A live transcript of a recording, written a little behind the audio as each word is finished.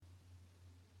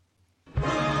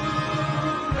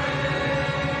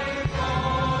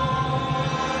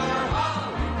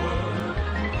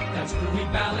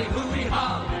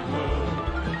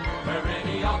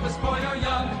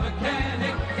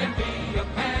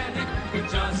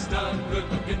one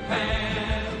good-looking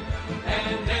fan.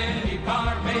 And any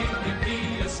barmaid can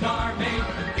be a star maid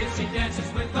if she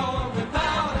dances with or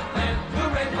without a plan.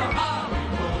 Hooray for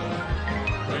Hollywood!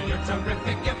 When you're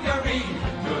terrific, if you're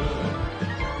even good.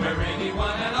 Where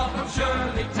anyone at all from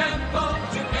Shirley Temple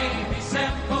to Amy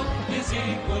Semple is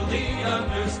equally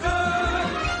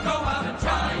understood. Go out and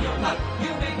try your luck, you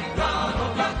may be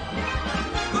Donald Duck.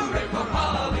 Hooray for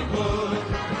Hollywood!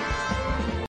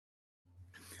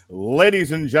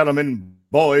 Ladies and gentlemen,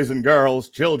 boys and girls,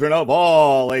 children of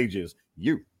all ages,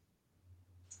 you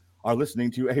are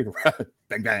listening to a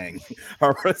bang bang,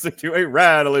 are listening to a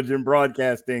Rattlegion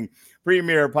Broadcasting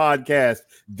premier podcast.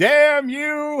 Damn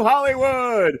you,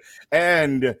 Hollywood!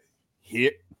 And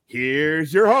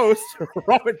here's your host,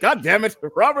 Robert. God damn it,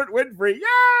 Robert Winfrey!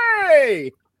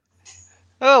 Yay!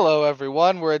 Hello,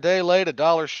 everyone. We're a day late,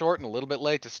 $1 short, and a little bit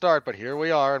late to start, but here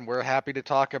we are, and we're happy to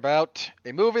talk about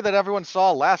a movie that everyone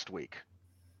saw last week.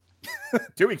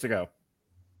 2 weeks ago.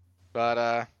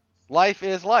 But life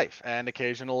is life, and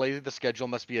occasionally the schedule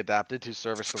must be adapted to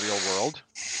service the real world.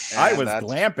 I was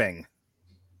glamping.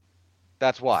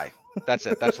 That's why. That's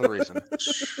it. That's the reason.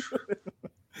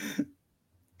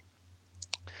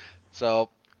 So,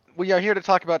 we are here to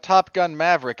talk about Top Gun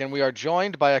Maverick, and we are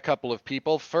joined by a couple of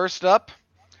people. First up,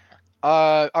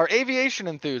 our aviation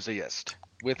enthusiast,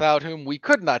 without whom we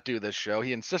could not do this show.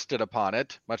 He insisted upon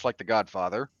it, much like The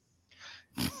Godfather.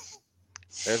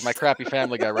 There's my crappy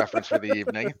Family Guy reference for the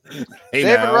evening. Hey,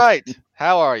 David now. Wright,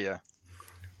 how are you?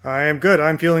 I am good.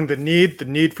 I'm feeling the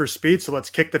need for speed. So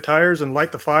let's kick the tires and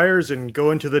light the fires and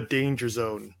go into the danger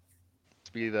zone.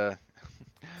 I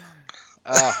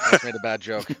just made a bad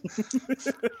joke.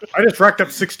 I just racked up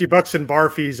 $60 in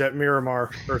bar fees at Miramar,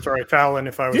 Fallon.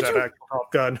 If I was at actual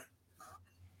Top Gun.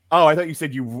 Oh, I thought you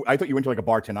said I thought you went to like a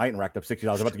bar tonight and racked up $60.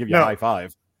 I was about to give you a high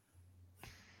five.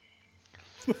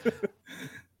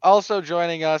 Also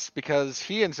joining us, because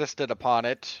he insisted upon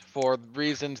it for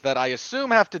reasons that I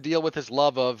assume have to deal with his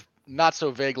love of not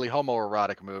so vaguely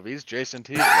homoerotic movies, Jason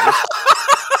Teasley.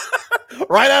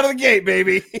 Right out of the gate,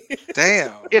 baby.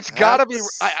 Damn. It's got to be...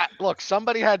 look,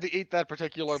 somebody had to eat that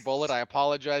particular bullet. I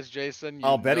apologize, Jason.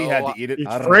 I'll bet he had to eat it.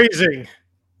 He's phrasing.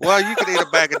 Well, you can eat a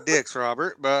bag of dicks,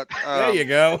 Robert, but... there you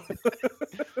go.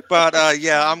 But,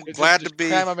 yeah, I'm glad to be...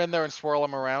 Cram them in there and swirl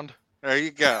them around. There you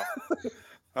go.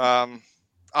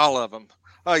 All of them.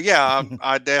 Yeah,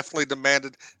 I definitely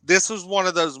demanded. This was one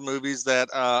of those movies that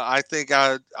I think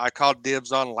I called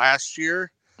dibs on last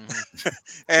year. Mm-hmm.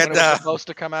 And when it was supposed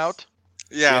to come out?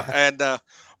 Yeah, and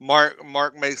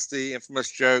Mark makes the infamous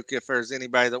joke, if there's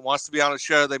anybody that wants to be on a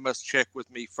show, they must check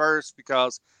with me first,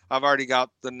 because I've already got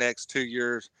the next 2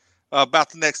 years,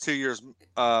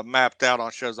 mapped out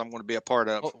on shows I'm going to be a part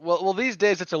of. Well, these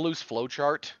days it's a loose flow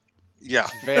chart. Yeah.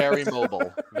 Very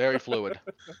mobile, very fluid.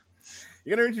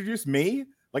 You're going to introduce me?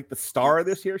 Like the star of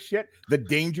this here shit? The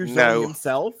danger zone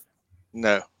himself?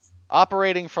 No.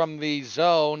 Operating from the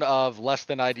zone of less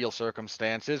than ideal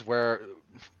circumstances where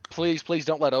please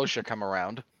don't let OSHA come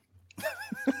around.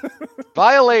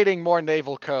 Violating more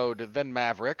naval code than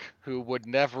Maverick, who would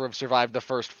never have survived the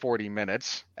first 40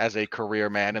 minutes as a career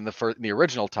man in the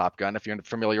original Top Gun, if you're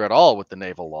familiar at all with the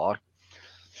naval law.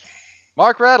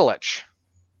 Mark Radulich.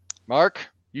 Mark,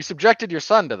 you subjected your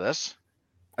son to this.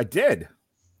 I did.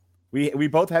 We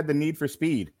both had the need for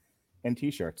speed and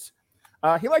t-shirts.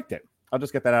 He liked it. I'll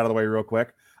just get that out of the way real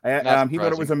quick. He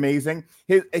thought it was amazing.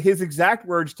 His exact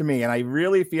words to me, and I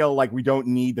really feel like we don't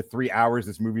need the 3 hours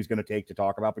this movie's going to take to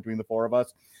talk about between the four of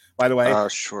us. By the way,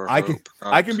 sure. I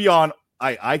can be on.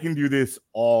 I can do this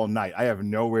all night. I have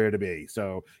nowhere to be.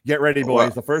 So get ready, boys. Well,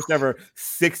 the first ever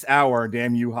 6 hour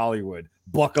Damn You Hollywood.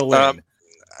 Buckle in.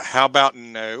 How about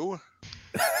no?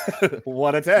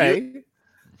 What a day.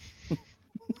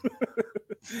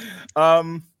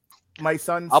 My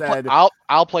son said,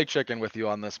 I'll play chicken with you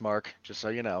on this, Mark, just so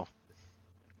you know.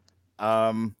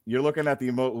 You're looking at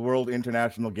the world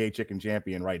international gay chicken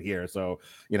champion right here. So,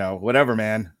 whatever,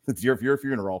 man. It's your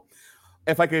funeral.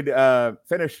 If I could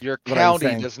finish. Your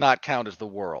county does not count as the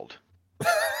world.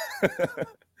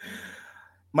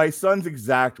 My son's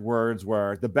exact words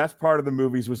were, the best part of the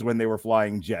movies was when they were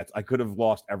flying jets. I could have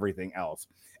lost everything else.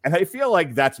 And I feel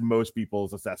like that's most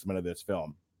people's assessment of this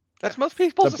film. That's most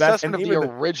people's assessment of the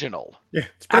original. Yeah,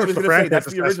 I was going to say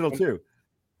that's the original too.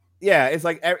 Yeah, it's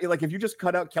like if you just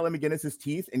cut out Kelly McGinnis's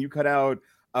teeth and you cut out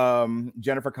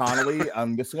Jennifer Connelly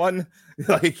on this one,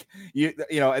 like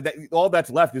all that's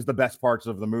left is the best parts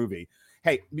of the movie.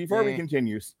 Hey, before we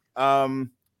continue,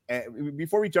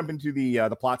 before we jump into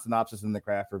the plot synopsis and the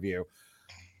craft review,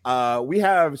 we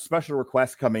have special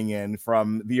requests coming in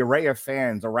from the array of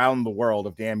fans around the world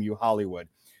of Damn You Hollywood,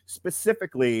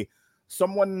 specifically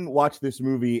someone watched this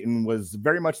movie and was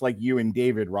very much like you and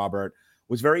David, Robert,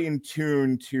 was very in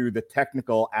tune to the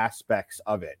technical aspects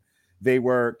of it. They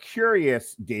were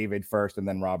curious, David first, and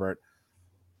then Robert,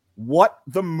 what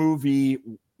the movie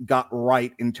got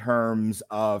right in terms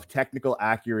of technical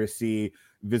accuracy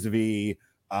vis-a-vis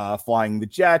flying the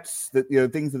jets,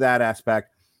 things of that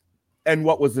aspect, and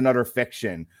what was another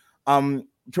fiction.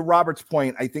 To Robert's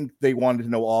point, I think they wanted to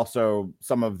know also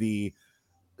some of the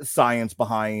science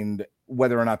behind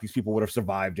whether or not these people would have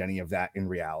survived any of that in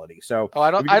reality. So,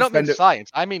 I don't mean science.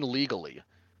 I mean legally.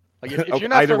 Like if you're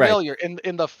not familiar,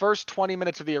 in the first 20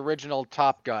 minutes of the original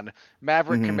Top Gun,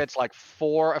 Maverick commits like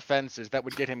 4 offenses that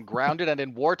would get him grounded, and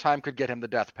in wartime could get him the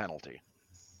death penalty.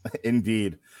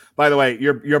 Indeed. By the way,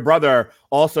 your brother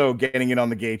also getting in on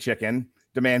the gay chicken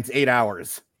demands 8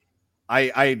 hours.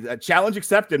 I challenge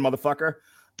accepted, motherfucker.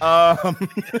 All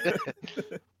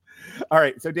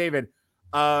right, so David,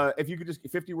 if you could just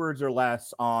 50 words or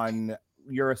less on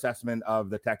your assessment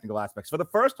of the technical aspects. For the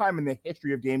first time in the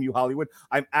history of Damn You Hollywood,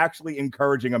 I'm actually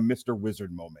encouraging a Mr.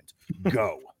 Wizard moment.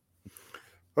 Go.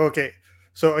 Okay.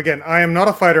 So again, I am not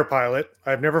a fighter pilot.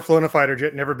 I've never flown a fighter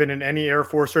jet, never been in any Air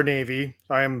Force or Navy.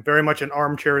 I am very much an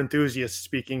armchair enthusiast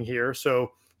speaking here,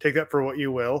 so take that for what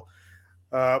you will.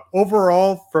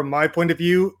 Overall, from my point of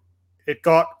view, it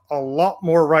got a lot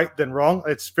more right than wrong.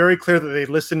 It's very clear that they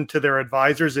listened to their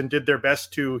advisors and did their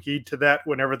best to heed to that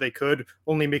whenever they could,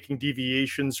 only making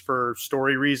deviations for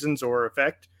story reasons or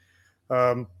effect.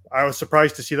 I was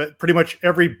surprised to see that pretty much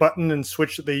every button and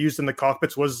switch that they used in the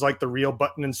cockpits was like the real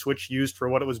button and switch used for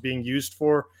what it was being used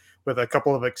for, with a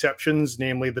couple of exceptions,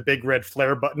 namely the big red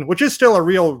flare button, which is still a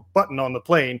real button on the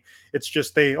plane. It's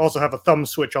just they also have a thumb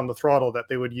switch on the throttle that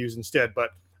they would use instead. But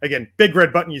again, big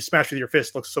red button you smash with your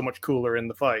fist looks so much cooler in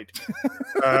the fight.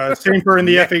 Same for in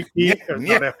the F-18,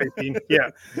 not F-18, yeah,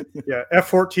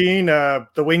 F-14,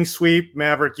 the wing sweep.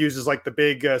 Maverick uses like the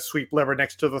big sweep lever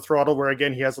next to the throttle, where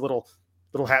again he has a little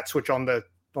hat switch on the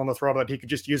throttle that he could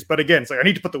just use. But again, it's like I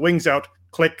need to put the wings out,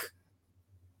 click.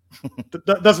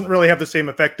 That doesn't really have the same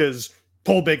effect as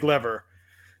pull big lever.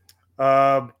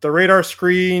 The radar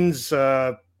screens,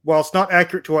 while it's not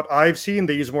accurate to what I've seen,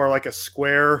 they use more like a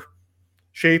square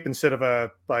shape instead of a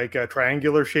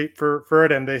triangular shape for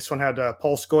it, and this one had a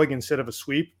pulse going instead of a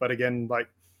sweep. But again, like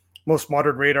most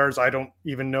modern radars, I don't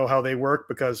even know how they work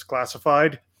because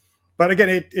classified. But again,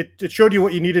 it showed you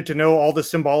what you needed to know. All the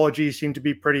symbology seemed to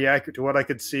be pretty accurate to what I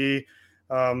could see.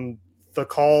 The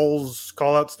call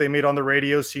outs they made on the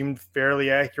radio seemed fairly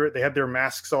accurate. They had their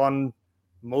masks on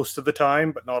most of the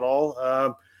time, but not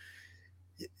all.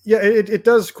 It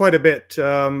does quite a bit.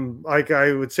 Like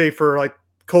I would say for like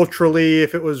culturally,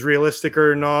 if it was realistic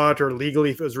or not, or legally,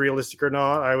 if it was realistic or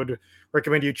not, I would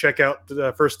recommend you check out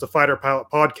the Fighter Pilot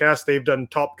podcast. They've done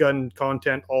Top Gun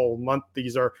content all month.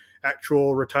 These are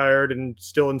actual retired and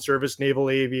still in service naval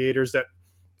aviators that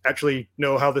actually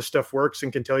know how this stuff works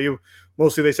and can tell you.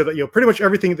 Mostly they said that pretty much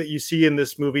everything that you see in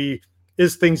this movie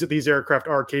is things that these aircraft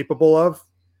are capable of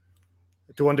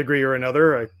to one degree or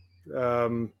another.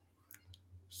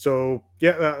 So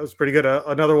yeah, that was pretty good.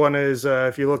 Another one is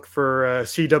if you look for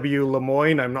CW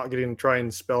Lemoyne, I'm not going to try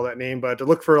and spell that name, but to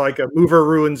look for like a Mover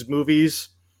Ruins Movies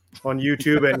on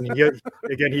YouTube.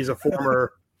 And he's a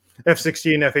former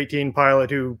F-16, F-18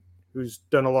 pilot who's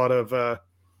done a lot of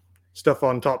stuff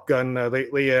on Top Gun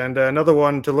lately. And another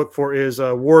one to look for is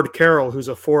Ward Carroll, who's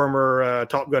a former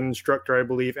Top Gun instructor, I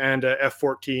believe, and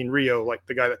F-14 Rio, like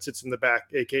the guy that sits in the back,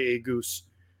 aka Goose.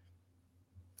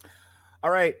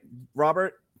 All right,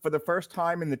 Robert, for the first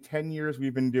time in the 10 years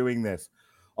we've been doing this,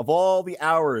 of all the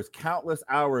hours, countless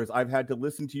hours I've had to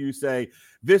listen to you say,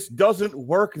 this doesn't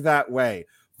work that way.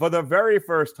 For the very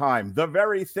first time, the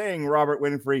very thing, Robert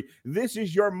Winfrey, this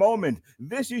is your moment.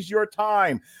 This is your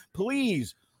time.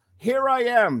 Please, here I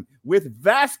am with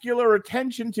vascular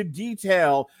attention to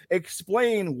detail.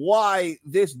 Explain why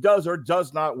this does or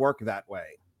does not work that way.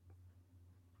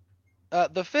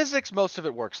 The physics, most of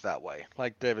it works that way.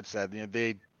 Like David said,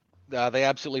 they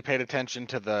absolutely paid attention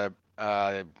to the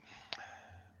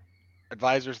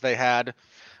advisors they had.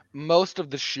 Most of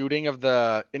the shooting of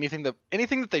anything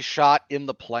that they shot in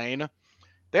the plane,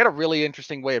 they had a really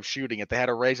interesting way of shooting it. They had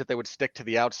arrays that they would stick to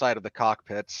the outside of the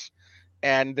cockpits,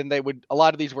 and then a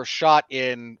lot of these were shot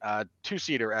in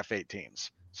 2-seater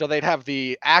F-18s. So they'd have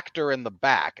the actor in the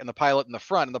back and the pilot in the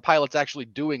front, and the pilot's actually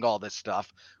doing all this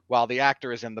stuff while the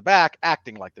actor is in the back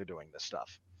acting like they're doing this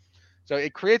stuff. So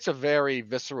it creates a very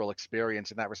visceral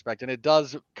experience in that respect, and it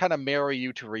does kind of marry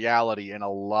you to reality in a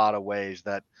lot of ways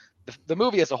that the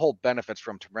movie as a whole benefits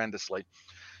from tremendously.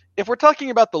 If we're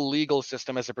talking about the legal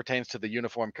system as it pertains to the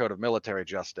Uniform Code of Military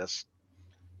Justice,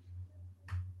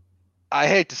 I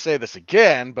hate to say this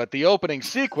again, but the opening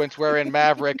sequence wherein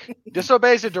Maverick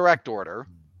disobeys a direct order,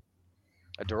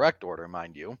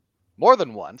 mind you, more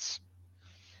than once,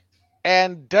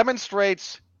 and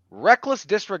demonstrates reckless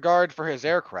disregard for his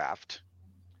aircraft,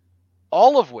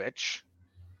 all of which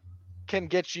can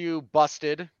get you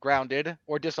busted, grounded,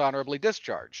 or dishonorably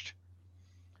discharged.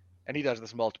 And he does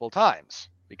this multiple times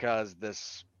because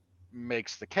this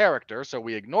makes the character, so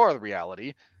we ignore the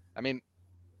reality. I mean,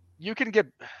 you could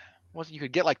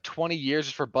get like 20 years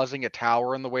just for buzzing a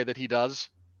tower in the way that he does.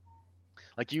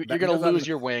 Like you're going to lose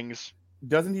your wings.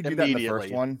 Doesn't he do that in the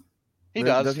first one? He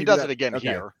does. He does it again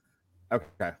here.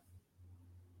 Okay.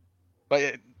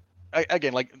 But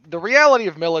again, like the reality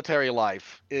of military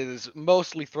life is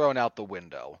mostly thrown out the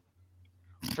window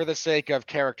for the sake of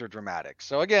character dramatics.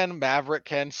 So again, Maverick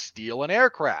can steal an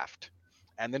aircraft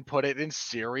and then put it in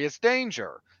serious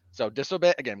danger. So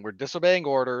we're disobeying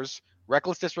orders,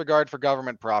 reckless disregard for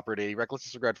government property, reckless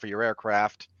disregard for your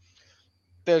aircraft.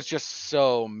 There's just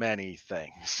so many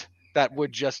things that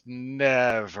would just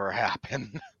never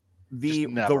happen. The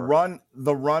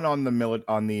run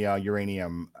on the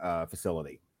uranium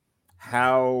facility.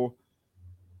 How?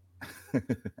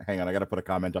 Hang on, I got to put a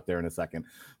comment up there in a second.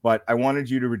 But I wanted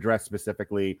you to address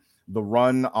specifically the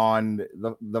run on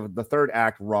the third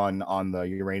act run on the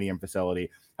uranium facility.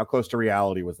 How close to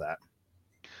reality was that?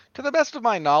 To the best of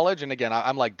my knowledge, and again,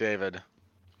 I'm like David.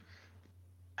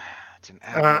 It's an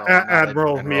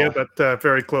admiral, Mia, but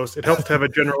very close. It helps to have a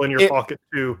general in your pocket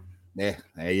too. Yeah,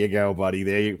 there you go,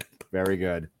 buddy. Very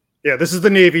good. Yeah, this is the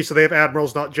Navy, so they have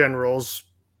admirals, not generals.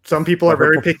 Some people are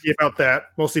very picky about that.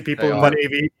 Mostly people in the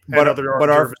Navy and other armed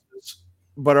services.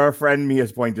 But our friend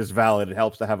Mia's point is valid. It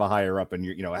helps to have a higher up in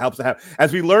your, it helps to have,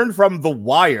 as we learned from The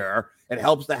Wire, it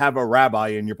helps to have a rabbi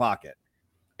in your pocket.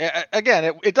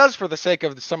 Again, it does for the sake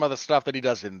of some of the stuff that he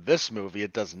does in this movie.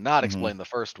 It does not explain the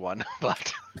first one,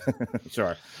 but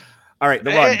sure. All right,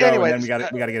 the run. Anyways, and then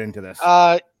we got to get into this.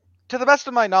 To the best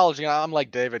of my knowledge, I'm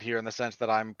like David here in the sense that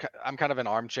I'm kind of an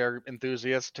armchair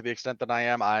enthusiast to the extent that I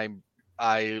am.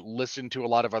 I listen to a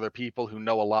lot of other people who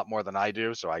know a lot more than I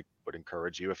do, so I would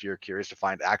encourage you, if you're curious, to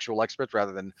find actual experts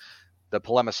rather than the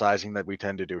polemicizing that we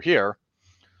tend to do here.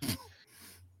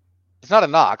 It's not a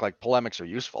knock, like polemics are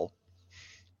useful,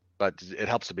 but it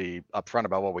helps to be upfront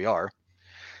about what we are.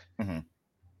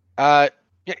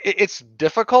 It's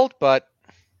difficult, but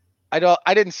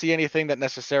I didn't see anything that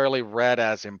necessarily read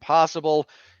as impossible.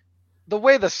 The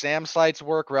way the SAM sites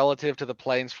work relative to the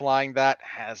planes flying, that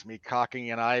has me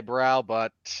cocking an eyebrow,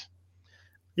 but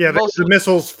yeah, the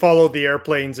missiles follow the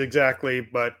airplanes exactly,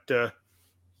 but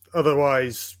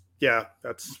otherwise, yeah,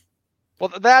 that's...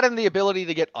 Well, that and the ability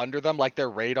to get under them, like their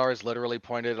radar is literally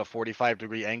pointed at a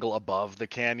 45-degree angle above the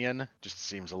canyon, just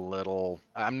seems a little...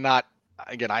 I am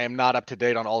not up to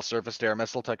date on all surface-to-air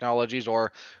missile technologies,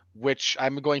 or which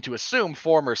I'm going to assume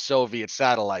former Soviet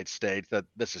satellite states that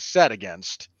this is set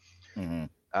against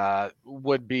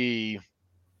would be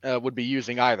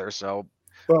using either. So,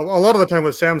 well, a lot of the time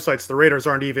with SAM sites, the radars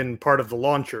aren't even part of the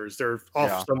launchers; they're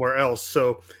off somewhere else.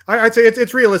 So, I'd say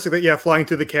it's realistic that flying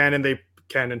through the canyon, they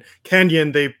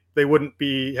wouldn't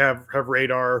have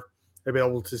radar. They'd be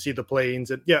able to see the planes,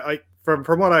 and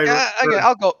from what I again,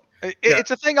 I'll go.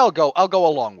 It's a thing I'll go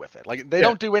along with it. Like they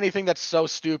don't do anything that's so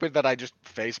stupid that I just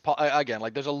again,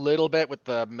 like there's a little bit with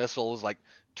the missiles like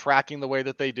tracking the way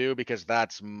that they do, because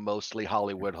that's mostly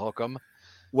Hollywood hook'em.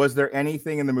 Was there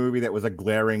anything in the movie that was a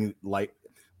glaring light?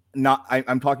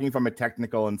 I'm talking from a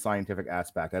technical and scientific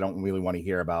aspect. I don't really want to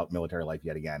hear about military life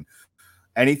yet again.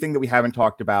 Anything that we haven't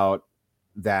talked about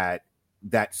that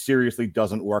seriously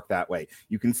doesn't work that way.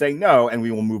 You can say no and we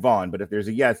will move on, but if there's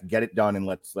a yes, get it done and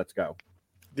let's go.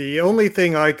 The only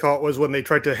thing I caught was when they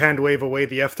tried to hand wave away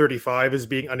the F-35 as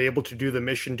being unable to do the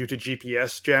mission due to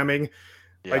GPS jamming.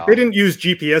 Yeah. Like they didn't use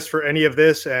GPS for any of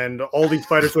this, and all these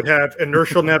fighters would have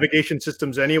inertial navigation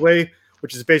systems anyway,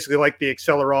 which is basically like the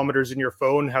accelerometers in your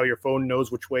phone, how your phone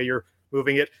knows which way you're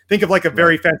moving it. Think of like a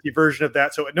very fancy version of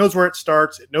that. So it knows where it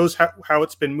starts, it knows how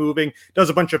it's been moving, does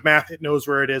a bunch of math, it knows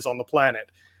where it is on the planet.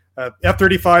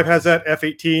 F-35 has that,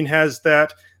 F-18 has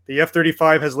that. The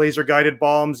F-35 has laser-guided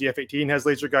bombs. The F-18 has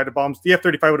laser-guided bombs. The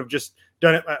F-35 would have just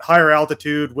done it at higher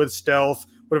altitude with stealth,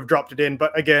 would have dropped it in.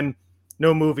 But again,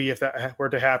 no movie if that were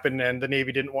to happen, and the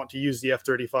Navy didn't want to use the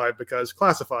F-35 because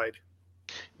classified.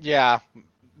 Yeah,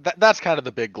 that's kind of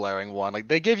the big glaring one. Like,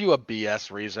 they give you a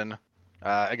BS reason.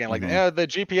 Again, like, the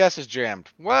GPS is jammed.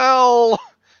 Well,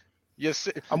 you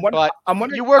see, I'm wondering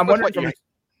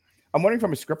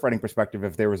from a script writing perspective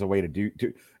if there was a way to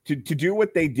do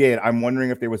what they did. I'm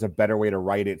wondering if there was a better way to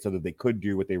write it so that they could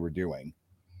do what they were doing.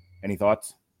 Any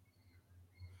thoughts?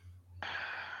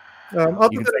 Other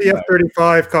You than can say the no.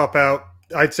 F-35 cop out,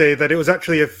 I'd say that it was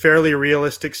actually a fairly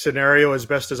realistic scenario, as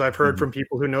best as I've heard Mhm. from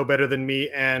people who know better than me.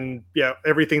 And yeah,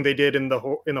 everything they did in the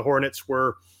Hornets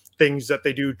were things that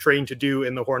they do train to do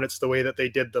in the Hornets the way that they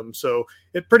did them. So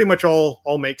it pretty much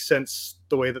all makes sense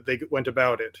the way that they went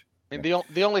about it. I mean,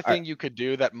 the only thing you could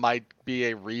do that might be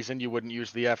a reason you wouldn't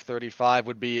use the F-35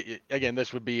 would be, again,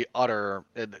 this is utter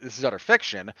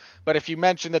fiction, but if you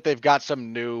mention that they've got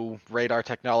some new radar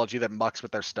technology that mucks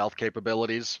with their stealth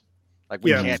capabilities, like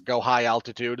we Yeah. can't go high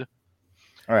altitude.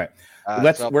 All right.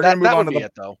 So We're gonna move that on would to be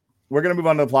it, though. we're gonna move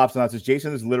on to the plot synopsis.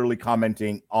 Jason is literally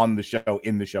commenting on the show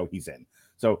in the show he's in.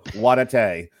 So what a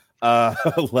day.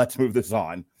 Let's move this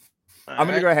on. I'm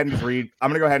going to go ahead and just read. I'm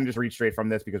going to go ahead and just read straight from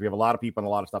this because we have a lot of people and a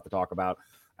lot of stuff to talk about,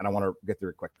 and I want to get through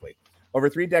it quickly. Over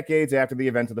 3 decades after the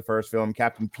events of the first film,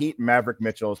 Captain Pete Maverick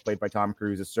Mitchell, played by Tom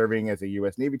Cruise, is serving as a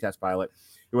U.S. Navy test pilot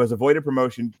who has avoided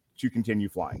promotion to continue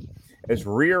flying. As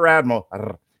Rear Admiral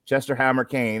Chester Hammer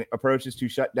Kane approaches to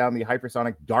shut down the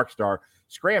hypersonic Dark Star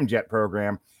scramjet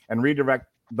program and redirect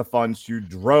the funds to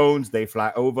drones, they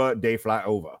fly over.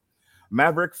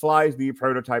 Maverick flies the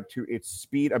prototype to its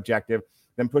speed objective,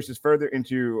 then pushes further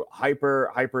into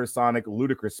hypersonic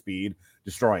ludicrous speed,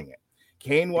 destroying it.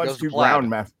 Kane wants to ground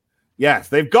Maverick. Yes,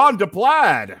 they've gone to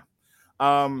Plaid.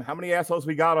 How many assholes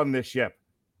we got on this ship?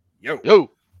 Yo.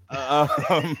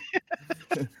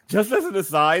 Just as an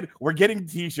aside, we're getting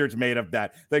t-shirts made of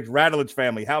that. Like Rattledge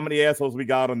family. How many assholes we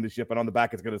got on the ship? And on the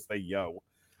back it's going to say yo.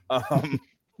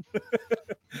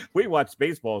 We watched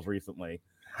Spaceballs recently.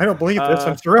 I don't believe this.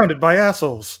 I'm surrounded by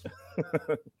assholes.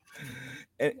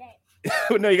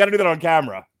 No, you got to do that on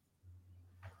camera.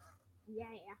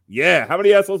 Yeah. How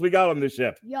many assholes we got on this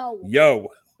ship? Yo. All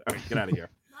right, get out of here.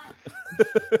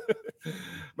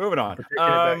 Moving on.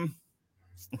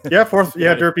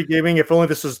 Derpy Gaming. If only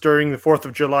this was during the 4th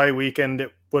of July weekend,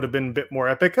 it would have been a bit more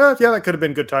epic. That could have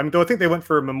been good time. Though I think they went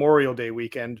for Memorial Day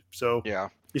weekend. So yeah,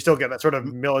 you still get that sort of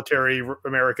military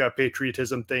America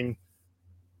patriotism thing.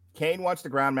 Kane wants to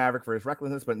ground Maverick for his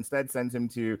recklessness, but instead sends him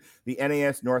to the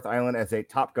NAS North Island as a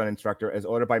Top Gun instructor, as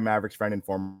ordered by Maverick's friend and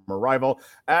former rival,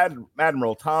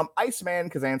 Admiral Tom Iceman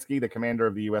Kazansky, the commander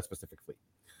of the U.S. Pacific Fleet.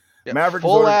 Yep,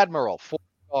 Admiral, 4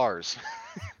 stars.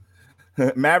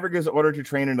 Maverick is ordered to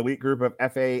train an elite group of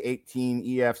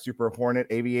FA-18EF Super Hornet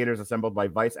aviators assembled by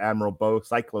Vice Admiral Bo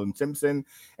Cyclone Simpson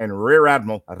and Rear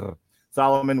Admiral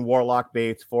Solomon Warlock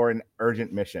Bates for an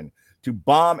urgent mission to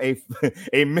bomb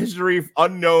a mystery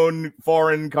unknown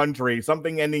foreign country,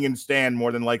 something ending in Stan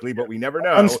more than likely, but we never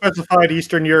know. Unspecified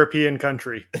Eastern European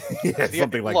country.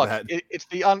 Something like that.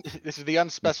 This is the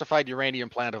unspecified uranium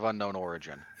plant of unknown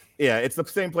origin. Yeah, it's the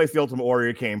same place the Ultimate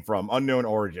Warrior came from, unknown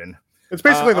origin. It's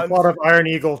basically the plot of Iron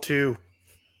Eagle 2.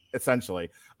 Essentially.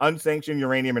 Unsanctioned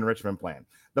uranium enrichment plant.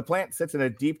 The plant sits in a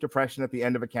deep depression at the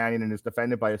end of a canyon and is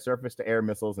defended by surface-to-air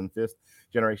missiles and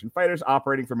fifth-generation fighters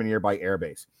operating from a nearby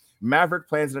airbase. Maverick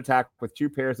plans an attack with 2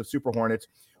 pairs of Super Hornets,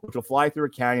 which will fly through a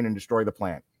canyon and destroy the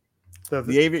plant.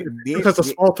 It has a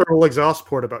small thermal exhaust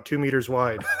port about 2 meters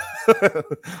wide.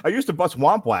 I used to bust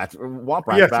womp rats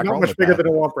back not home. Much bigger than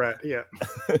a womp rat. Yeah.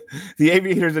 The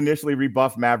aviators initially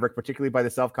rebuffed Maverick, particularly by the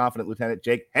self-confident Lieutenant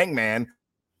Jake Hangman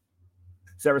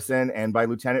Saracen and by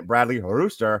Lieutenant Bradley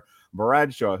Rooster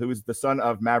Bradshaw, who is the son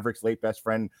of Maverick's late best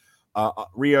friend,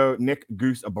 Rio Nick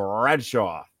Goose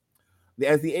Bradshaw.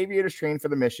 As the aviators train for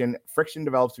the mission, friction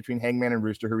develops between Hangman and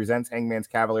Rooster, who resents Hangman's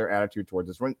cavalier attitude towards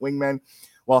his wingmen,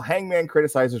 while Hangman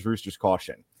criticizes Rooster's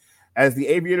caution. As the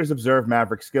aviators observe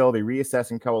Maverick's skill, they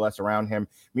reassess and coalesce around him.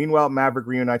 Meanwhile, Maverick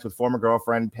reunites with former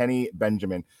girlfriend Penny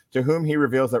Benjamin, to whom he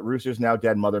reveals that Rooster's now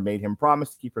dead mother made him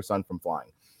promise to keep her son from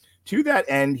flying. To that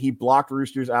end, he blocked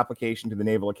Rooster's application to the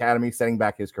Naval Academy, setting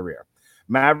back his career.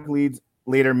 Maverick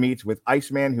later meets with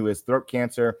Iceman, who has throat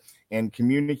cancer, and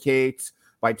communicates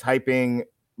by typing,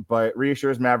 but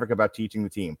reassures Maverick about teaching the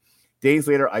team. Days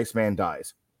later, Iceman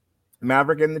dies.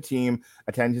 Maverick and the team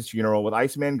attend his funeral. With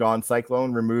Iceman gone,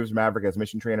 Cyclone removes Maverick as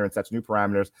mission trainer and sets new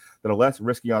parameters that are less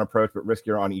risky on approach but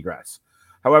riskier on egress.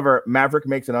 However, Maverick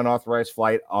makes an unauthorized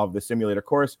flight of the simulator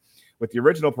course, with the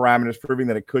original parameters proving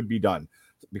that it could be done,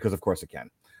 because of course it can.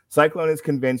 Cyclone is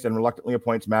convinced and reluctantly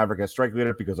appoints Maverick as strike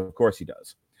leader, because of course he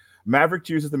does. Maverick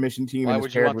chooses the mission team. Why and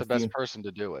would you want the best person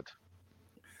to do it?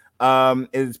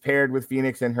 Is paired with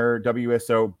Phoenix and her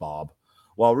WSO Bob,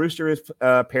 while Rooster is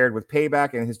paired with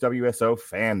Payback and his WSO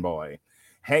Fanboy.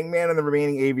 Hangman and the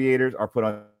remaining aviators are put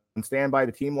on standby.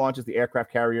 The team launches the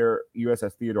aircraft carrier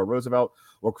USS Theodore Roosevelt,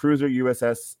 while cruiser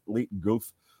USS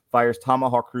Goof fires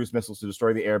Tomahawk cruise missiles to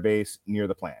destroy the airbase near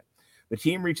the plant. The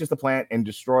team reaches the plant and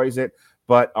destroys it,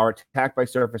 but are attacked by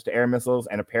surface-to-air missiles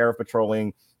and a pair of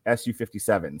patrolling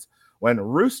Su-57s. When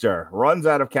Rooster runs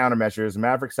out of countermeasures,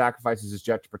 Maverick sacrifices his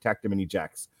jet to protect him and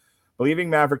ejects. Believing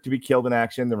Maverick to be killed in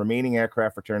action, the remaining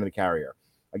aircraft return to the carrier.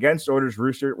 Against orders,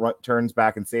 Rooster turns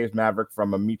back and saves Maverick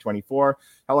from a Mi-24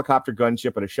 helicopter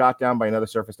gunship, but is shot down by another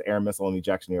surface-to-air missile and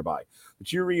ejects nearby. The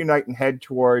two reunite and head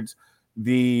towards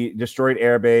the destroyed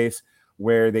airbase,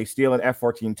 where they steal an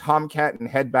F-14 Tomcat and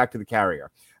head back to the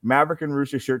carrier. Maverick and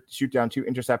Rooster shoot down two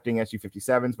intercepting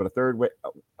Su-57s, but a third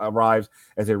arrives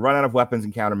as they run out of weapons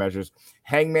and countermeasures.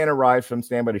 Hangman arrives from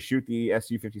standby to shoot the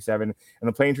Su-57, and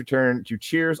the planes return to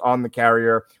cheers on the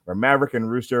carrier, where Maverick and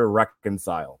Rooster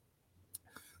reconcile.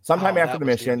 Sometime after the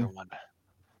mission,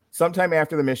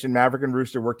 Maverick and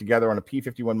Rooster work together on a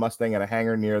P-51 Mustang at a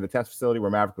hangar near the test facility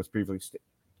where Maverick was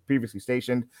previously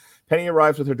stationed. Penny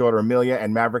arrives with her daughter Amelia,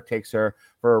 and Maverick takes her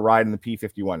for a ride in the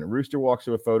P-51. Rooster walks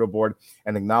to a photo board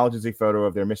and acknowledges a photo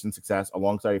of their mission success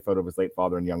alongside a photo of his late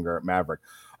father and younger Maverick.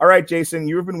 All right, Jason,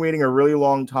 you've been waiting a really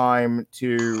long time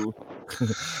to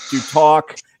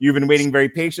talk. You've been waiting very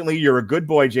patiently. You're a good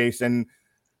boy, Jason.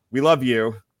 We love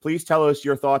you. Please tell us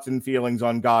your thoughts and feelings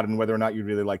on God and whether or not you'd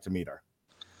really like to meet her.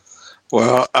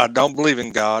 Well, I don't believe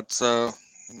in God, so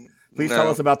please tell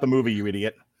us about the movie, you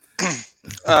idiot.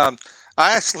 I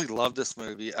actually love this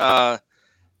movie.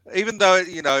 Even though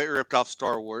it ripped off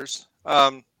Star Wars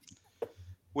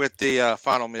with the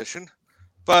final mission,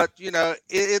 but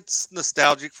it's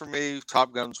nostalgic for me.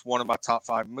 Top Gun's one of my top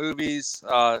 5 movies,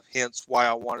 hence why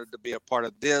I wanted to be a part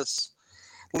of this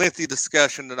lengthy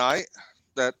discussion tonight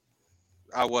that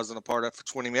I wasn't a part of for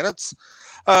 20 minutes.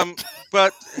 But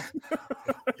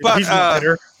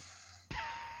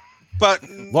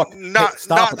look,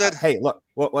 not that. Hey, look.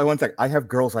 Well, one second. I have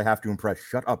girls I have to impress.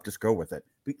 Shut up. Just go with it.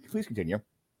 Please continue.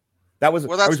 I was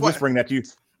whispering that to you.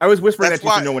 I was whispering that to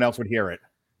you so no one else would hear it.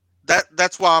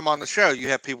 That's why I'm on the show. You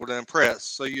have people to impress.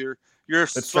 So your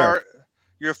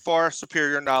far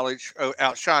superior knowledge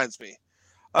outshines me.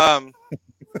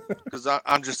 Because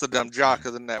I'm just a dumb jock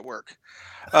of the network.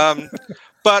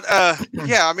 But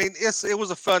yeah, I mean, it was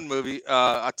a fun movie.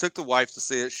 I took the wife to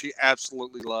see it. She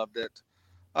absolutely loved it.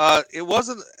 It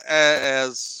wasn't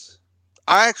as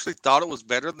I actually thought it was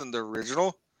better than the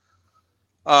original.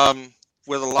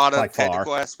 With a lot of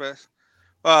technical aspects.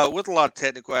 With a lot of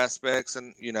technical aspects,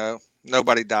 and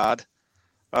nobody died.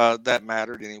 That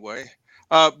mattered anyway.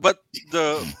 But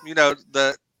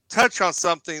the touch on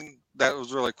something that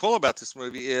was really cool about this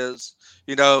movie is,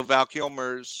 Val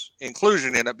Kilmer's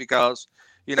inclusion in it, because,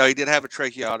 he did have a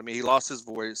tracheotomy. He lost his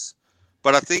voice,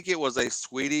 but I think it was a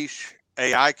Swedish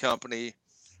AI company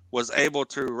was able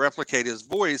to replicate his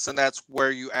voice. And that's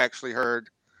where you actually heard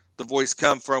the voice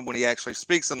come from when he actually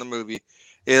speaks in the movie,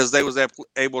 is they was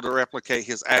able to replicate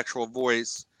his actual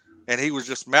voice. And he was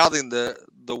just mouthing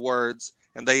the words,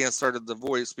 and they inserted the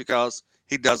voice because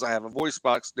he doesn't have a voice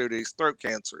box due to his throat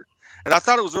cancer. And I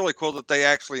thought it was really cool that they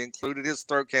actually included his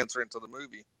throat cancer into the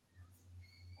movie.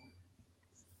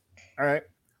 All right.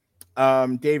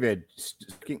 David,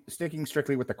 sticking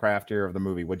strictly with the craft here of the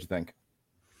movie, what'd you think?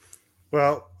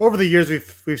 Well, over the years,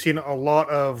 we've seen a lot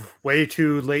of way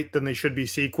too late than they should be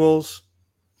sequels.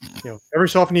 Every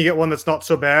so often you get one that's not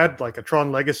so bad, like a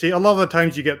Tron Legacy. A lot of the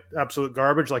times you get absolute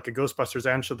garbage, like a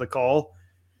Ghostbusters Answer the Call.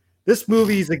 This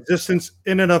movie's existence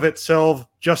in and of itself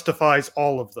justifies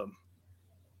all of them.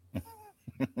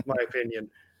 My opinion.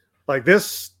 Like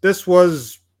this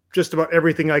was just about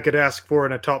everything I could ask for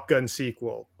in a Top Gun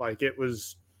sequel. Like it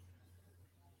was.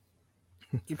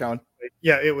 Keep going.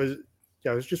 Yeah, it was.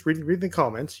 Yeah, I was just reading the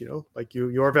comments. Like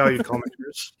your valued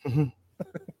commenters.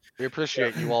 We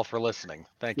appreciate you all for listening.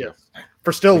 Thank you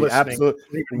for still listening.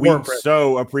 Absolutely,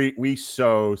 we so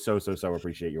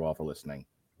appreciate you all for listening.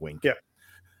 Wink.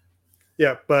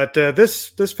 Yeah, but this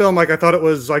film, like I thought it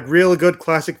was like real good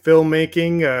classic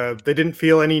filmmaking. They didn't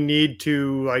feel any need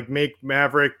to like make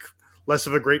Maverick less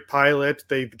of a great pilot.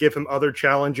 They give him other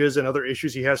challenges and other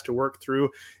issues he has to work through.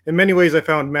 In many ways, I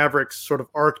found Maverick's sort of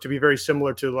arc to be very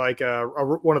similar to like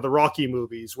one of the Rocky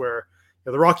movies, where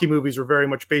the Rocky movies were very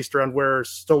much based around where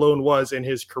Stallone was in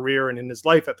his career and in his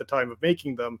life at the time of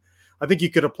making them. I think you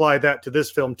could apply that to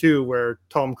this film too, where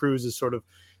Tom Cruise is sort of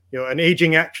an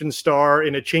aging action star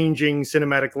in a changing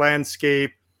cinematic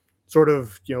landscape, sort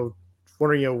of,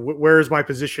 wondering, where is my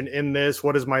position in this?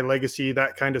 What is my legacy?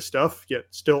 That kind of stuff, yet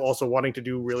still also wanting to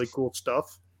do really cool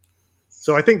stuff.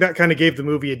 So I think that kind of gave the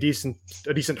movie a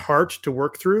decent heart to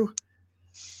work through.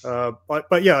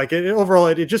 But yeah, like overall,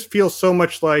 it just feels so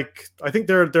much like, I think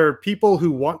there are people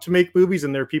who want to make movies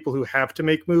and there are people who have to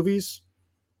make movies.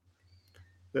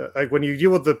 Like when you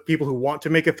deal with the people who want to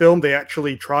make a film, they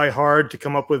actually try hard to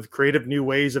come up with creative new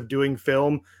ways of doing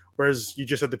film, Whereas you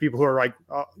just had the people who are like,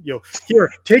 here,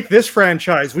 take this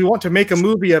franchise. We want to make a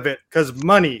movie of it because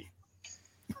money.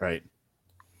 Right.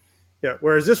 Yeah.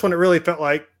 Whereas this one, it really felt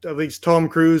like at least Tom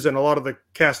Cruise and a lot of the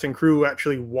cast and crew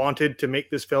actually wanted to make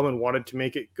this film and wanted to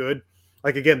make it good.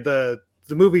 Like, again, the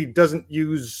movie doesn't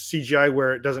use CGI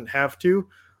where it doesn't have to.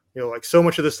 Like so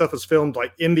much of this stuff was filmed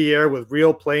like in the air with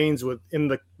real planes in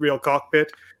the real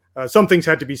cockpit. Some things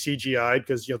had to be CGI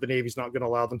because the Navy's not going to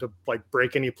allow them to like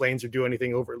break any planes or do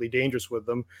anything overtly dangerous with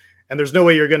them. And there's no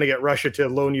way you're going to get Russia to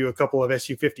loan you a couple of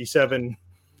Su-57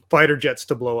 fighter jets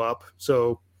to blow up.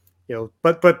 So,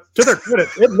 but to their credit,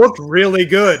 it looked really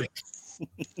good.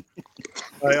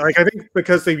 I think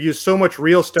because they used so much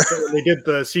real stuff that when they did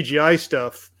the CGI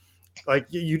stuff,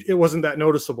 it wasn't that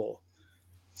noticeable.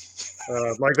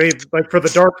 For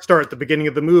the Dark Star at the beginning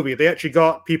of the movie, they actually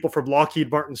got people from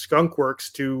Lockheed Martin Skunk Works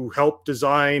to help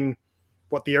design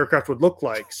what the aircraft would look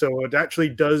like. So it actually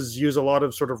does use a lot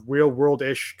of sort of real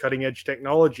world-ish cutting edge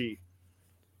technology.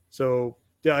 So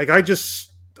yeah, I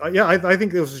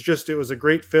think it was a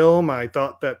great film. I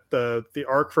thought that the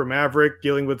arc for Maverick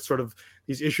dealing with sort of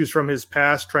these issues from his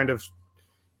past, trying to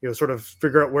sort of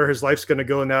figure out where his life's going to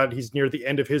go now that he's near the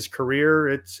end of his career.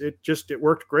 It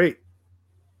worked great.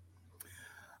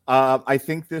 I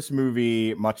think this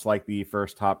movie, much like the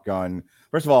first Top Gun,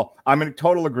 first of all, I'm in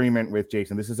total agreement with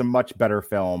Jason. This is a much better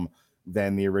film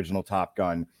than the original Top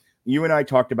Gun. You and I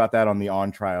talked about that on the On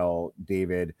Trial,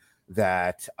 David,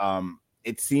 that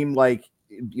it seemed like,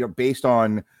 based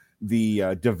on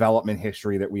the development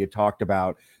history that we had talked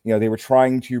about, they were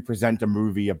trying to present a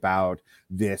movie about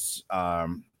this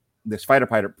this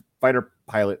fighter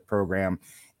pilot program,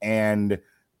 and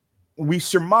we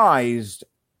surmised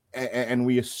and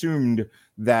we assumed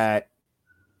that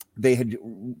they had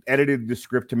edited the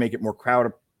script to make it more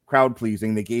crowd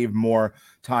pleasing. They gave more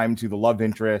time to the love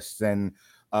interests and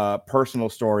personal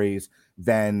stories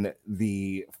than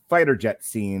the fighter jet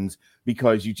scenes,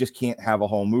 because you just can't have a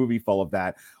whole movie full of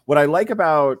that. What I like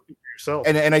about yourself,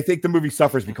 and I think the movie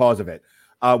suffers because of it,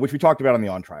 which we talked about on the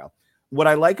On Trial. What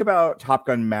I like about Top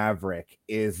Gun Maverick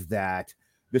is that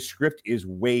the script is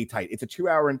way tight. It's a 2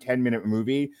 hour and 10-minute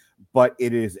movie, but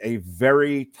it is a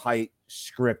very tight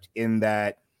script in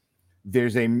that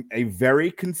there's a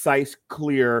very concise,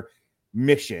 clear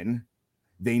mission.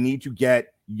 They need to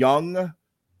get young,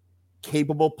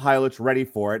 capable pilots ready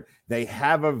for it. They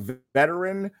have a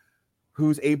veteran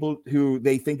who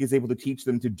they think is able to teach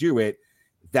them to do it.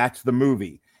 That's the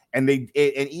movie. And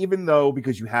even though,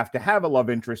 because you have to have a love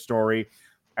interest story,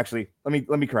 actually, let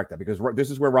me correct that, because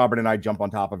this is where Robert and I jump on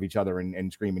top of each other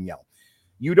and scream and yell.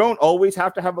 You don't always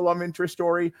have to have a love interest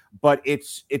story, but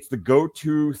it's the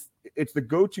go-to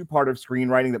part of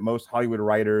screenwriting that most Hollywood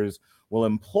writers will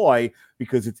employ,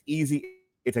 because it's easy,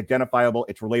 it's identifiable,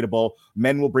 it's relatable.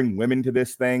 Men will bring women to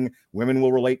this thing. Women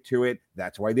will relate to it.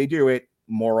 That's why they do it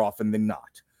more often than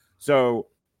not. So,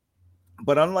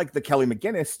 but unlike the Kelly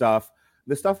McGinnis stuff,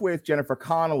 the stuff with Jennifer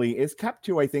Connelly is kept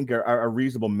to, I think, a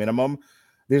reasonable minimum.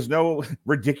 There's no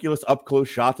ridiculous up-close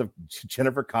shots of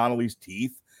Jennifer Connelly's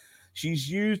teeth. She's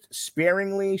used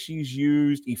sparingly. She's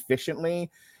used efficiently.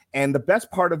 And the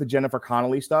best part of the Jennifer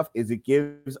Connelly stuff is it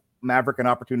gives Maverick an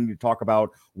opportunity to talk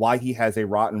about why he has a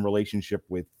rotten relationship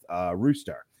with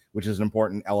Rooster, which is an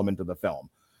important element of the film.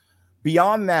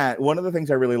 Beyond that, one of the things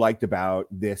I really liked about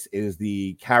this is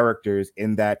the characters,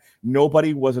 in that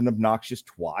nobody was an obnoxious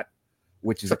twat,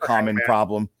 which is a common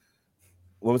problem.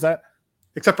 What was that?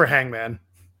 Except for Hangman.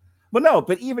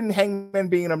 But even Hangman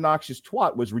being an obnoxious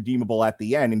twat was redeemable at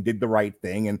the end and did the right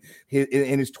thing. And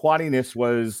his twattiness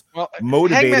was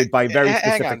motivated by very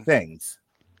specific things.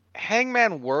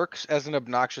 Hangman works as an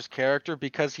obnoxious character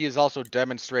because he is also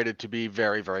demonstrated to be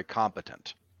very, very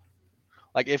competent.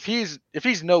 Like, if he's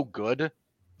no good,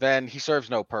 then he serves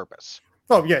no purpose.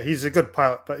 Oh yeah, he's a good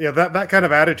pilot, but yeah, that kind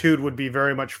of attitude would be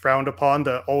very much frowned upon.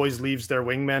 That always leaves their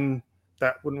wingmen.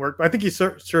 That wouldn't work. I think he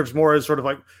serves more as sort of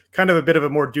like kind of a bit of a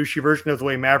more douchey version of the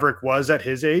way Maverick was at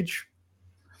his age.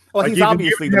 Well, he's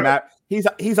obviously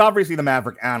the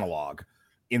Maverick analog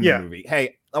in the movie.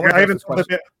 Hey,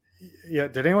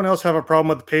 did anyone else have a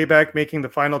problem with Payback making the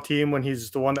final team when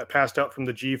he's the one that passed out from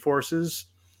the G forces?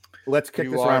 Let's kick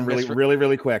this around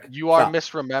really quick. You are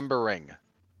misremembering.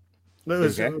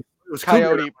 It was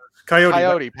Coyote.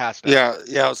 Coyote passed out.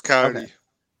 Yeah, it was Coyote.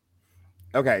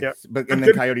 Okay. Yeah. But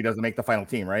then Coyote doesn't make the final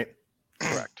team, right?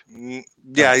 Correct.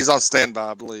 Yeah, he's on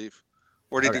standby, I believe.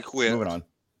 Or did he quit? Moving on.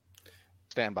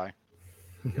 Standby.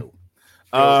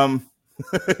 I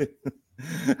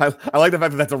like the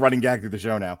fact that that's a running gag through the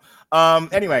show now.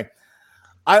 Anyway,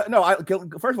 First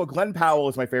of all, Glenn Powell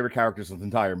is my favorite character in the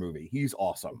entire movie. He's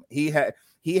awesome. He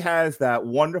has that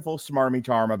wonderful smarmy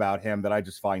charm about him that I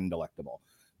just find delectable,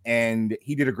 and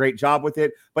he did a great job with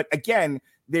it. But again,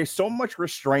 there's so much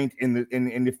restraint in the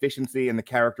efficiency and the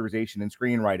characterization and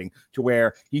screenwriting to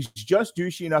where he's just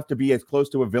douchey enough to be as close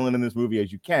to a villain in this movie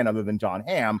as you can, other than John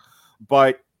Hamm,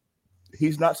 but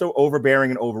he's not so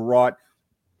overbearing and overwrought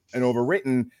and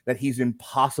overwritten that he's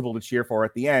impossible to cheer for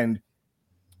at the end,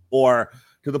 or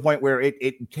to the point where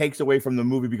it takes away from the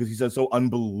movie because he's so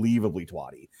unbelievably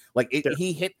twatty. Like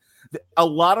he hit a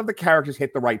lot of the characters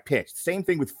hit the right pitch. Same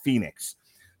thing with Phoenix.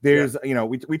 There's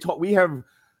we have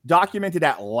documented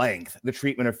at length the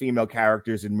treatment of female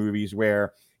characters in movies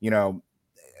where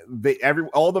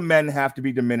all the men have to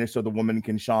be diminished so the woman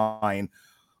can shine,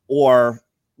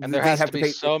 and there has to be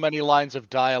so many lines of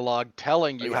dialogue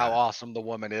telling you how awesome the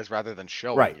woman is rather than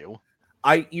showing you.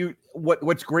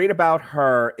 What's great about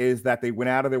her is that they went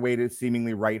out of their way to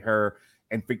seemingly write her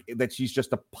and that she's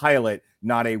just a pilot,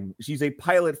 she's a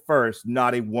pilot first,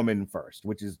 not a woman first,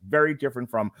 which is very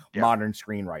different from modern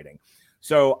screenwriting.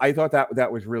 So I thought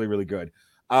that was really, really good.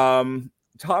 Tom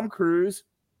Cruise,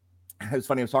 it was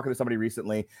funny. I was talking to somebody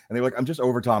recently and they were like, I'm just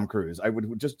over Tom Cruise. I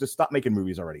would just stop making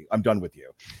movies already. I'm done with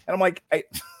you. And I'm like, it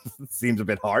seems a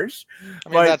bit harsh. I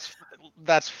mean,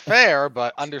 that's fair,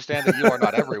 but understand that you are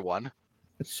not everyone.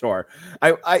 Sure.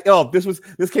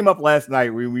 This came up last night.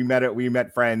 We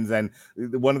met friends, and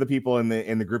one of the people in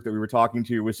the group that we were talking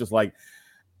to was just like,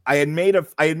 I had made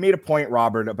a point,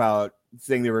 Robert, about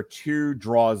saying there were two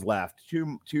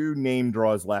name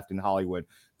draws left in Hollywood,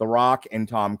 The Rock and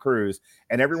Tom Cruise,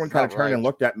 and everyone kind of turned and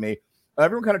looked at me.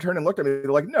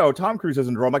 They're like, no, Tom Cruise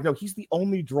doesn't draw. I'm like, no, he's the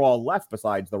only draw left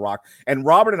besides The Rock. And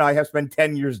Robert and I have spent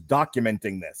 10 years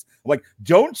documenting this. I'm like,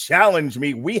 don't challenge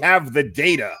me. We have the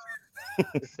data.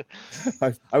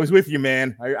 I was with you,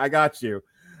 man. I got you.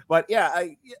 But yeah,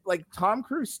 like Tom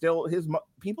Cruise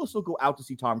people still go out to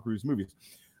see Tom Cruise movies.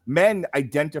 Men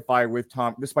identify with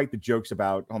Tom, despite the jokes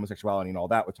about homosexuality and all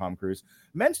that with Tom Cruise.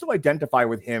 Men still identify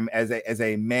with him as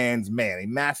a man's man, a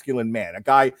masculine man, a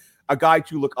guy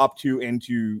to look up to and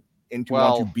to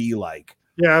want to be like.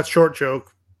 Yeah, that's short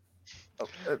joke.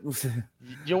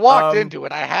 You walked into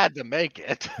it. I had to make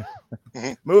it.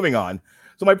 Moving on.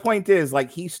 So my point is, like,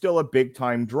 he's still a big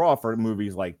time draw for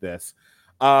movies like this.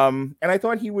 And I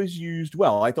thought he was used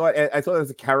well. I thought as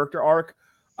a character arc,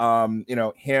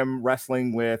 him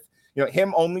wrestling with,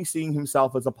 him only seeing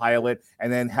himself as a pilot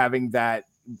and then having that,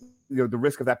 the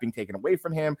risk of that being taken away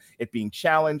from him, it being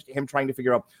challenged, him trying to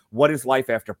figure out what is life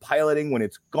after piloting when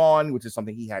it's gone, which is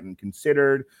something he hadn't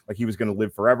considered, like he was going to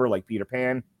live forever, like Peter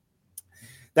Pan.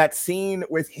 That scene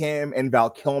with him and Val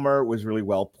Kilmer was really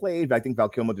well played. I think Val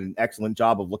Kilmer did an excellent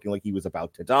job of looking like he was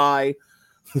about to die.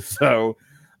 So,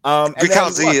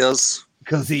 because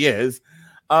he is.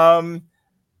 But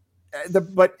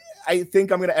I think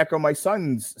I'm going to echo my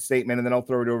son's statement, and then I'll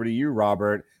throw it over to you,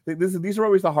 Robert. These are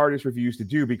always the hardest reviews to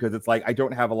do because it's like I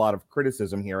don't have a lot of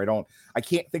criticism here. I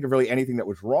can't think of really anything that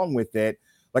was wrong with it.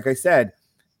 Like I said,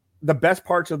 the best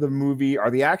parts of the movie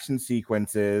are the action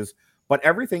sequences. But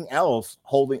everything else,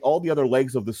 holding all the other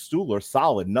legs of the stool, are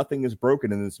solid. Nothing is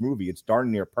broken in this movie. It's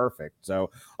darn near perfect. So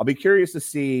I'll be curious to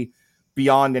see,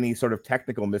 beyond any sort of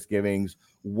technical misgivings,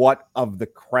 what of the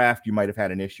craft you might have had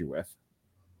an issue with.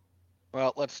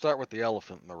 Well, let's start with the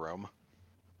elephant in the room.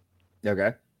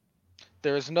 Okay.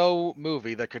 There is no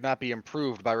movie that could not be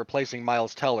improved by replacing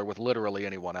Miles Teller with literally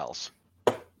anyone else.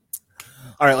 All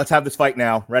right, let's have this fight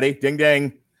now. Ready? Ding,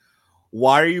 ding.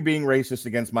 Why are you being racist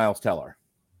against Miles Teller?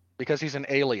 Because he's an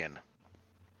alien.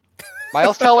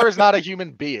 Miles Teller is not a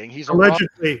human being. He's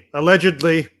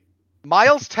allegedly.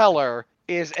 Miles Teller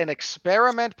is an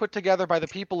experiment put together by the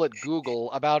people at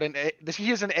Google about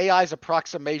he is an AI's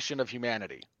approximation of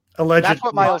humanity. Allegedly. That's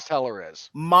what Miles Teller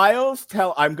is.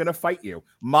 I'm going to fight you.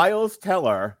 Miles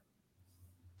Teller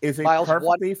is a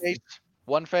perfectly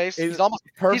one face. He's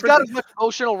got as much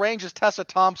emotional range as Tessa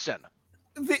Thompson.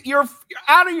 You're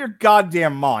out of your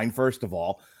goddamn mind, first of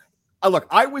all. Look,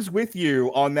 I was with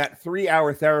you on that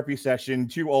 3-hour therapy session,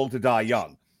 Too Old to Die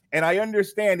Young. And I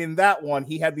understand in that one,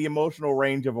 he had the emotional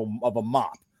range of a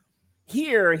mop.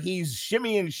 Here, he's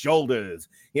shimmying shoulders.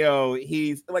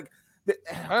 He's like,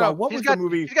 what was the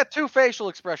movie? He's got two facial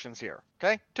expressions here.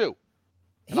 Okay, two.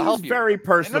 He's very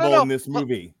personable in this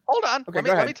movie. Hold on. Okay,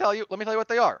 let me tell you what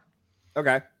they are.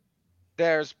 Okay.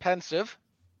 There's pensive.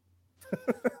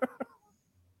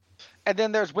 And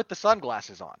then there's with the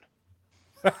sunglasses on.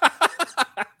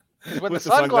 When the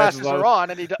sunglasses are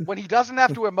on, and when he doesn't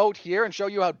have to emote here and show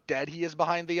you how dead he is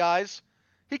behind the eyes,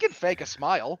 he can fake a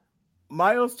smile.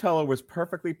 Miles Teller was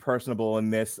perfectly personable in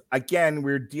this. Again,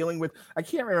 we're dealing with, I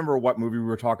can't remember what movie we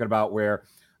were talking about where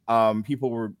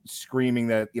people were screaming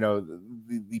that,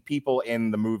 the people in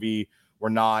the movie were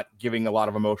not giving a lot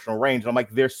of emotional range. And I'm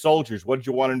like, they're soldiers. What did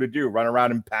you want them to do? Run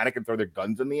around and panic and throw their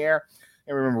guns in the air? I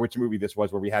can't remember which movie this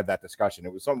was where we had that discussion.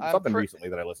 It was something recently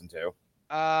that I listened to.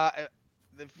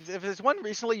 If there's one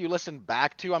recently you listened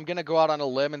back to, I'm going to go out on a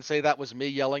limb and say that was me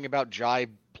yelling about Jai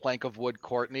Plank of Wood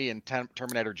Courtney in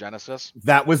Terminator Genesis.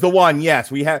 That was the one. Yes,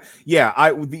 we had.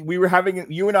 Yeah,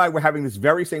 you and I were having this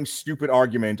very same stupid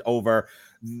argument over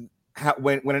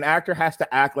when an actor has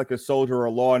to act like a soldier or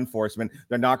law enforcement,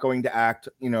 they're not going to act,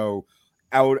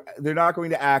 out. They're not going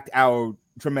to act out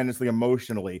tremendously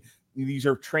emotionally. These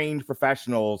are trained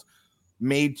professionals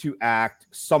made to act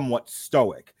somewhat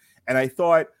stoic. And I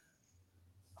thought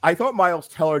Miles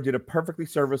Teller did a perfectly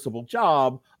serviceable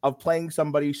job of playing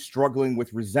somebody struggling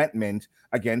with resentment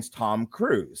against Tom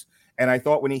Cruise. And I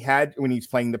thought when he's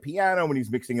playing the piano, when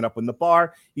he's mixing it up in the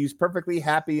bar, he's perfectly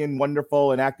happy and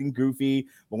wonderful and acting goofy.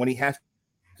 But when he has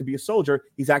to be a soldier,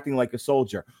 he's acting like a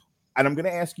soldier. And I'm going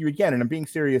to ask you again, and I'm being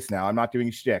serious now. I'm not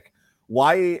doing shtick.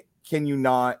 Why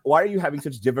are you having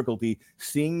such difficulty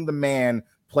seeing the man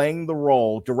playing the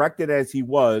role, directed as he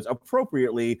was,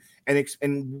 appropriately, and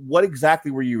what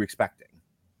exactly were you expecting?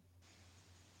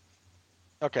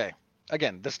 Okay.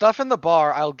 Again, the stuff in the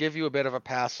bar, I'll give you a bit of a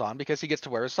pass on because he gets to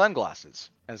wear his sunglasses.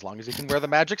 As long as he can wear the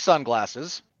magic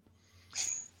sunglasses,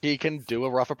 he can do a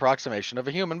rough approximation of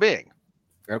a human being.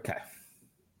 Okay.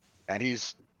 And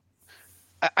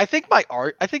I think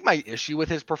my issue with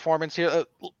his performance here,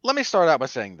 let me start out by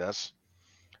saying this.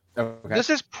 Okay. This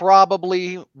is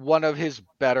probably one of his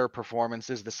better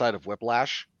performances, the side of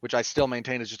Whiplash, which I still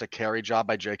maintain is just a carry job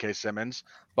by J.K. Simmons.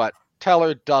 But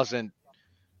Teller doesn't,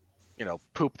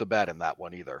 poop the bed in that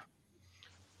one either.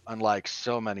 Unlike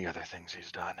so many other things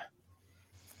he's done.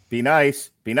 Be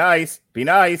nice. Be nice. Be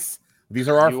nice. These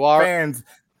are our fans.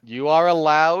 You are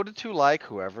allowed to like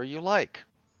whoever you like.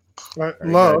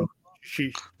 Love.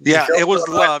 It was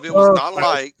love. It was not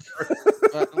like.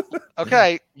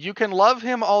 Okay, you can love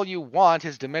him all you want.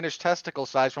 His diminished testicle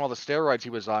size from all the steroids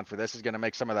he was on for this is going to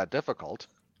make some of that difficult.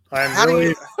 I'm not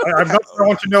sure I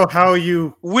want to know how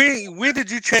you. When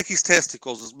did you check his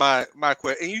testicles? Is my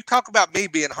question. And you talk about me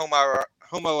being homoerotic.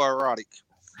 Homoerotic.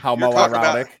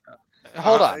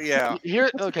 Hold on. Yeah.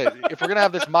 Okay. If we're gonna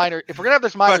have this minor detour, If we're gonna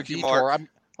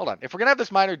have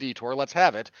this minor detour, let's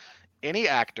have it. Any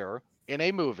actor in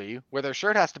a movie where their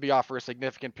shirt has to be off for a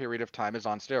significant period of time is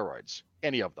on steroids.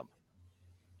 Any of them.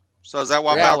 So is that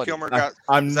why Val Kilmer got?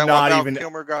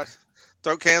 Kilmer got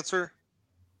throat cancer?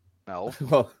 No.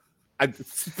 Well,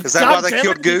 is that why they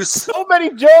killed Goose? So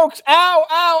many jokes. Ow,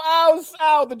 ow, ow,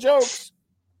 ow, the jokes.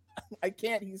 I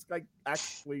can't. He's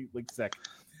actually sick.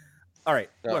 All right.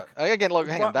 Look.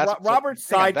 Hang on. Robert's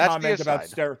side comment about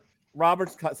steroid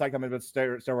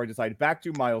aside. Back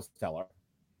to Miles Teller.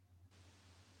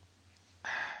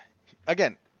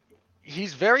 Again,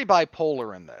 he's very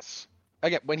bipolar in this.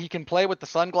 Again, when he can play with the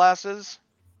sunglasses,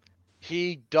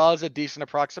 he does a decent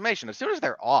approximation. As soon as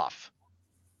they're off,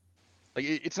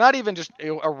 it's not even just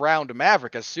around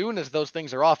Maverick. As soon as those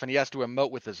things are off and he has to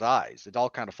emote with his eyes, it all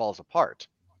kind of falls apart.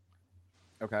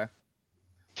 Okay.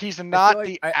 He's not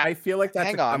I feel like that's.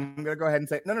 Hang on. I'm going to go ahead and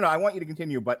say no. I want you to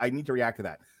continue, but I need to react to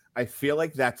that. I feel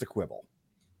like that's a quibble.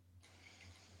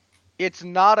 It's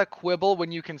not a quibble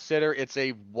when you consider it's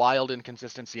a wild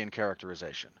inconsistency in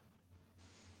characterization.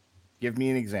 Give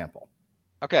me an example.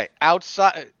 Okay,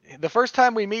 the first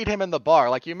time we meet him in the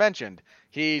bar, like you mentioned,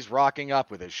 he's rocking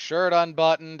up with his shirt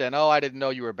unbuttoned, and I didn't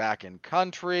know you were back in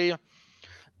country,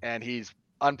 and he's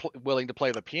willing to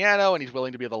play the piano, and he's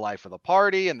willing to be the life of the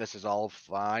party, and this is all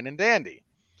fine and dandy.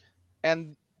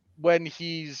 And when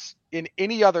he's in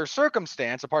any other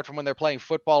circumstance, apart from when they're playing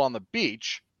football on the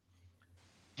beach,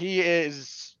 he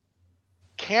is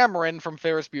Cameron from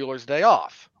Ferris Bueller's Day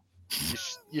Off.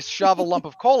 You shove a lump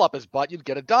of coal up his butt, you'd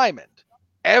get a diamond.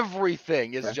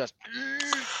 Everything is just.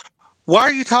 Why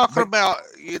are you talking about,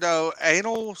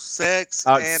 anal, sex,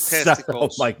 and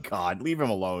testicles? Oh my God, leave him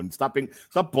alone. Stop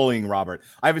bullying Robert.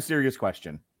 I have a serious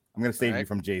question. I'm going to save you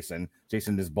from Jason.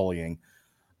 Jason is bullying.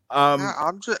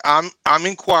 I'm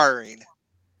inquiring.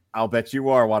 I'll bet you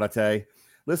are, Wadate.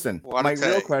 Listen, my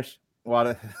real question.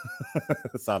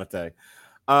 Sadate.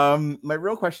 My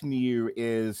real question to you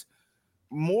is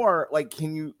more like,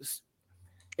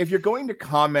 if you're going to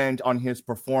comment on his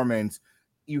performance,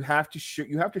 you have to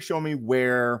show me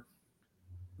where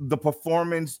the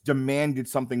performance demanded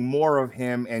something more of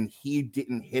him and he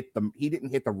didn't hit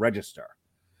the register.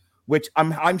 Which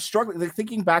I'm struggling,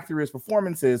 thinking back through his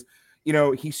performances.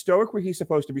 he's stoic where he's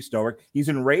supposed to be stoic. He's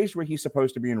enraged where he's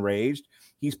supposed to be enraged.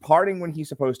 He's partying when he's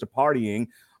supposed to partying.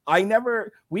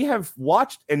 We have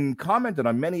watched and commented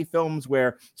on many films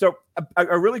where, so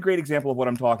a really great example of what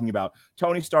I'm talking about,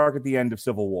 Tony Stark at the end of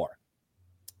Civil War.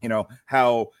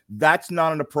 How that's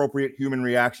not an appropriate human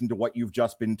reaction to what you've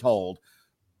just been told.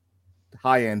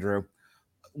 Hi, Andrew.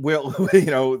 We're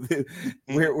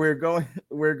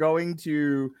going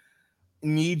to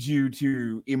need you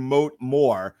to emote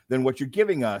more than what you're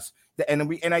giving us.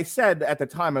 And I said at the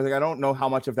time, I was like, I don't know how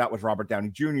much of that was Robert Downey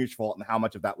Jr.'s fault and how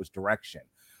much of that was direction.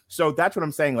 So that's what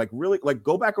I'm saying. Like, really, like,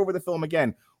 go back over the film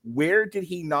again. Where did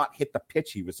he not hit the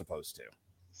pitch he was supposed to,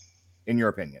 in your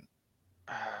opinion?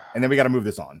 And then we got to move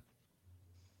this on.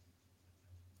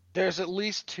 There's at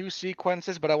least 2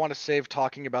 sequences, but I want to save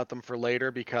talking about them for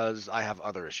later because I have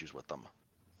other issues with them.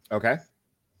 Okay.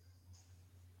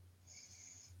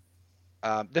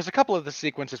 There's a couple of the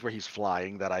sequences where he's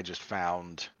flying that I just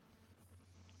found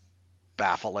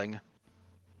baffling.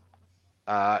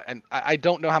 And I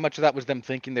don't know how much of that was them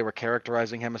thinking they were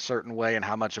characterizing him a certain way and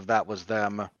how much of that was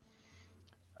them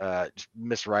just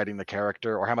miswriting the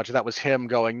character, or how much of that was him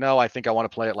going, no, I think I want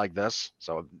to play it like this.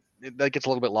 So that gets a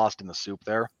little bit lost in the soup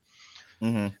there.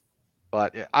 Mm-hmm.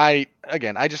 But I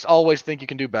just always think you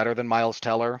can do better than Miles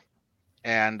Teller.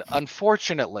 And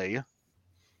unfortunately,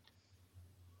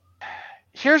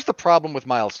 here's the problem with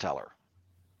Miles Teller.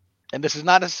 And this is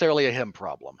not necessarily a him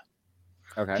problem.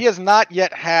 Okay. He has not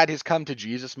yet had his come to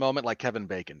Jesus moment like Kevin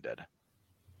Bacon did.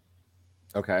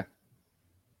 Okay.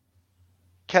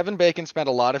 Kevin Bacon spent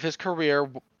a lot of his career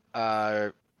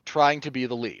trying to be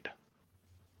the lead.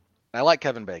 I like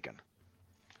Kevin Bacon.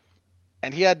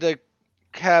 And he had to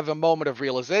have a moment of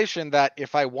realization that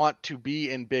if I want to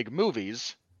be in big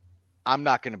movies, I'm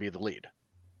not going to be the lead.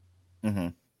 Mm-hmm.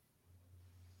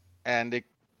 And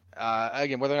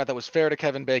again, whether or not that was fair to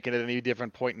Kevin Bacon at any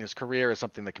different point in his career is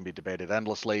something that can be debated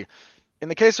endlessly. In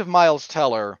the case of Miles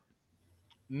Teller,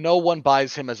 no one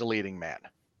buys him as a leading man.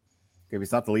 Okay,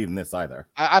 he's not the lead in this either.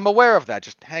 I'm aware of that.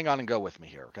 Just hang on and go with me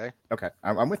here, okay? Okay,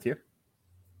 I'm with you.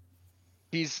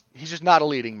 He's just not a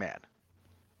leading man.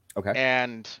 Okay.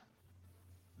 And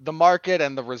the market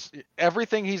and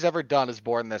everything he's ever done has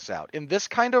borne this out. In this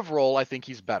kind of role, I think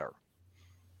he's better.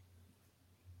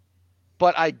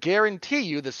 But I guarantee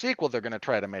you the sequel they're going to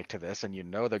try to make to this, and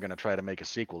they're going to try to make a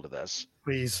sequel to this,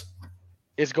 Please.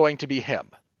 is going to be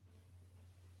him.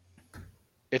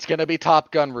 It's going to be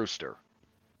Top Gun Rooster.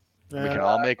 We can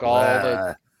all make all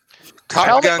the...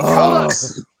 Top Gun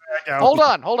Cox. Hold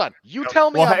on. You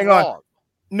tell me I'm hang wrong. on.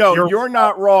 No, you're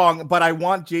not wrong, but I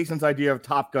want Jason's idea of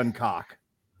Top Gun cock.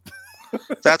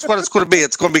 That's what it's going to be.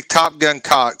 It's going to be Top Gun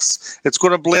Cox. It's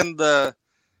going to blend the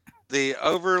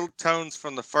overtones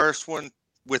from the first one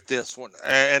with this one,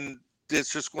 and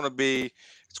it's just going to be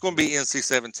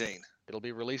NC-17. It'll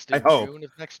be released in June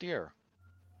of next year.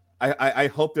 I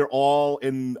hope they're all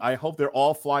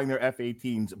flying their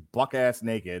F-18s buck ass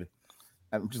naked.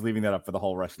 I'm just leaving that up for the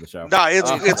whole rest of the show. No,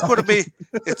 it's going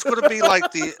to be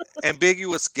like the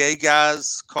ambiguous gay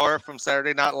guy's car from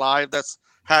Saturday Night Live. That's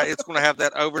how it's going to have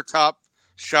that overtop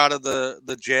shot of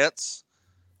the jets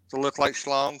to look like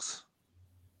schlongs.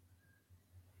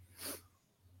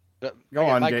 Go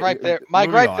on. My gripe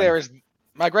there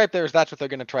is that's what they're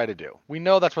going to try to do. We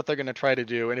know that's what they're going to try to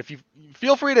do. And if you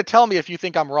feel free to tell me if you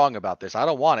think I'm wrong about this. I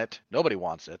don't want it. Nobody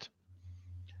wants it.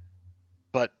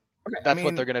 But that's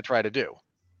what they're going to try to do.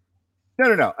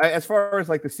 No. As far as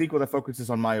like the sequel that focuses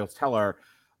on Miles Teller,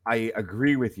 I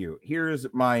agree with you. Here's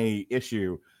my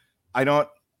issue.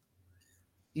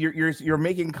 You're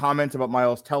making comments about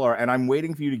Miles Teller, and I'm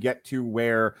waiting for you to get to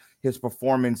where his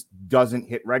performance doesn't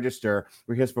hit register,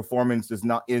 where his performance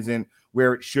isn't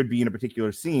where it should be in a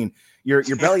particular scene. You're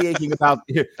belly aching about.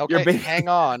 Hang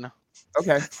on.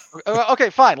 Okay,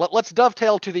 fine. Let's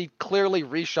dovetail to the clearly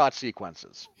reshot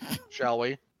sequences, shall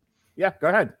we? Yeah, go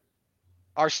ahead.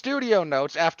 Our studio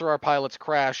notes after our pilots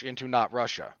crash into Not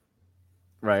Russia.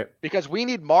 Right. Because we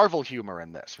need Marvel humor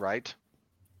in this, right?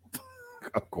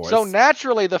 Of course. So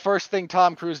naturally, the first thing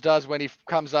Tom Cruise does when he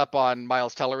comes up on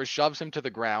Miles Teller is shoves him to the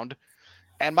ground.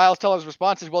 And Miles Teller's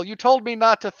response is, well, you told me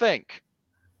not to think.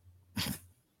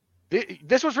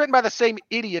 This was written by the same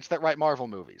idiots that write Marvel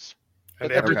movies.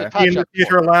 And everybody in the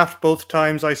theater laughed both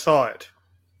times I saw it.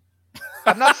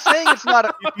 I'm not saying it's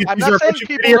not. I'm not saying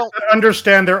people don't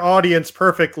understand their audience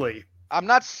perfectly. I'm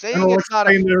not saying it's not.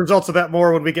 The results of that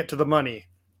more when we get to the money.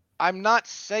 I'm not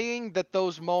saying that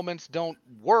those moments don't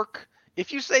work.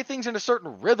 If you say things in a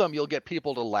certain rhythm, you'll get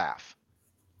people to laugh.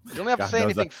 You don't have to say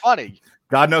anything funny.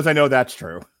 God knows I know that's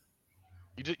true.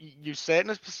 You say it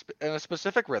in a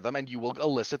specific rhythm, and you will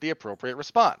elicit the appropriate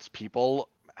response. People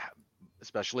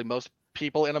especially most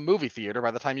people in a movie theater,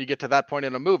 by the time you get to that point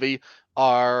in a movie,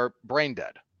 are brain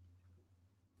dead.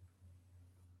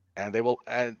 And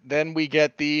then we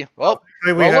get the, We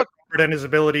have Robert and his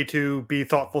ability to be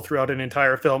thoughtful throughout an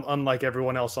entire film, unlike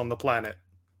everyone else on the planet.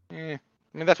 I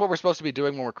mean, that's what we're supposed to be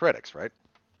doing when we're critics, right?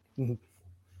 Mhm.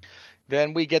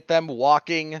 Then we get them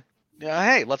walking.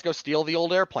 Hey, let's go steal the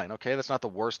old airplane. Okay, that's not the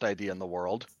worst idea in the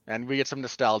world. And we get some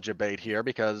nostalgia bait here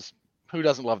because who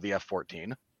doesn't love the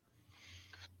F-14?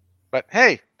 But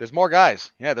hey, there's more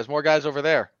guys. Yeah, there's more guys over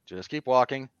there. Just keep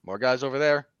walking. More guys over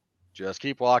there. Just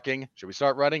keep walking. Should we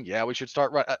start running? Yeah, we should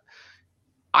start running.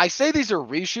 I say these are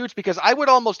reshoots because I would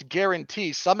almost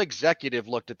guarantee some executive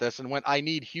looked at this and went, I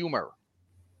need humor.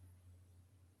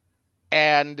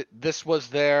 And this was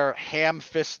their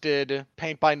ham-fisted,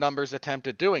 paint-by-numbers attempt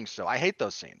at doing so. I hate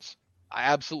those scenes. I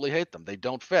absolutely hate them. They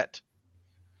don't fit.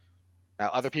 Now,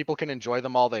 other people can enjoy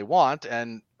them all they want,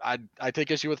 and I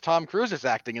take issue with Tom Cruise's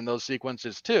acting in those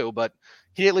sequences too, but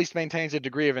he at least maintains a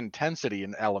degree of intensity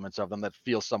in elements of them that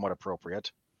feels somewhat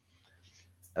appropriate.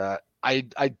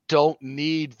 I don't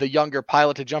need the younger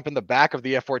pilot to jump in the back of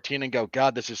the F-14 and go,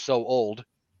 God, this is so old.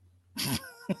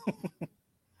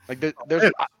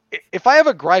 If I have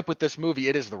a gripe with this movie,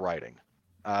 it is the writing.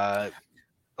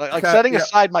 Setting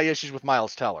aside my issues with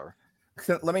Miles Teller.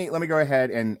 So let me go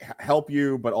ahead and help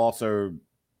you, but also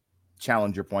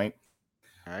challenge your point.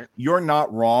 All right. You're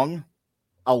not wrong.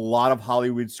 A lot of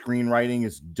Hollywood screenwriting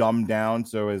is dumbed down,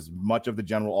 so as much of the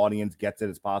general audience gets it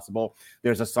as possible.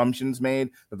 There's assumptions made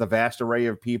that the vast array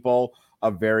of people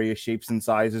of various shapes and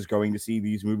sizes going to see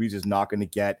these movies is not going to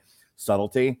get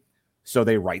subtlety, so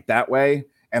they write that way.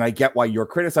 And I get why you're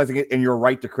criticizing it, and you're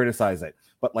right to criticize it.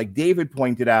 But like David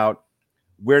pointed out,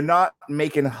 we're not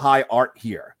making high art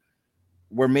here.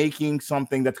 We're making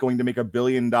something that's going to make $1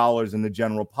 billion in the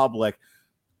general public.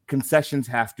 Concessions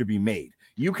have to be made.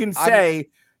 You can say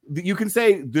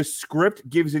the script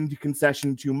gives into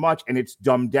concession too much and it's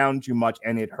dumbed down too much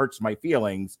and it hurts my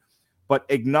feelings, but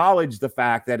acknowledge the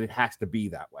fact that it has to be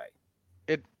that way.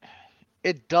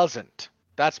 It doesn't.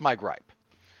 That's my gripe.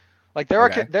 Like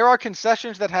there are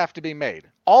concessions that have to be made.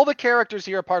 All the characters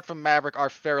here, apart from Maverick, are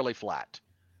fairly flat.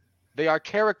 They are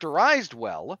characterized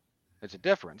well. There's a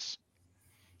difference.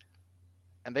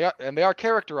 And they are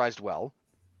characterized well,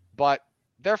 but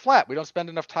they're flat. We don't spend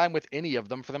enough time with any of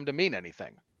them for them to mean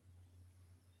anything.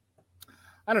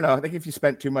 I don't know. I think if you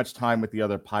spent too much time with the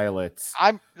other pilots,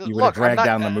 you would look, drag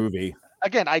down the movie.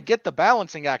 Again, I get the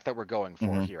balancing act that we're going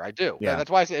for here. I do. Yeah.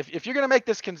 That's why I say if you're going to make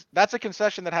this, that's a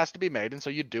concession that has to be made. And so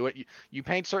you do it. You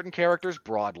paint certain characters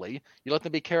broadly. You let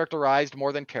them be characterized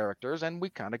more than characters, and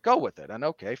we kind of go with it. And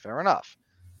okay, fair enough.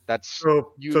 That's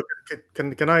so.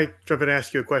 Can I jump in and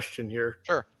ask you a question here?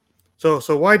 Sure. So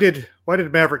why did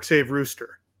Maverick save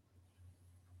Rooster?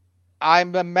 I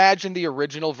imagine the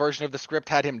original version of the script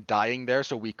had him dying there,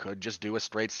 so we could just do a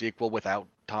straight sequel without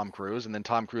Tom Cruise, and then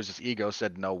Tom Cruise's ego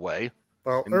said no way.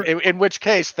 Well, in which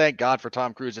case, thank God for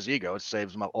Tom Cruise's ego. It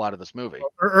saves him a lot of this movie.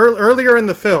 Earlier in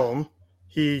the film,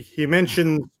 he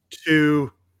mentioned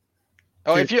to.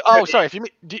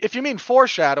 If you mean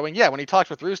foreshadowing, yeah. When he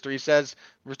talks with Rooster, he says,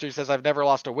 "I've never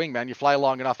lost a wingman. You fly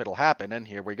long enough, it'll happen." And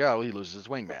here we go. He loses his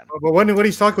wingman. But when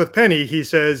he's talking with Penny, he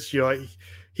says,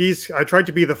 I tried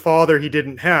to be the father he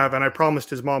didn't have, and I promised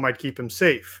his mom I'd keep him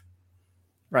safe.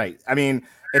 Right. I mean,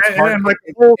 it's hard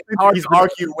to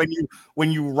argue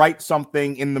when you write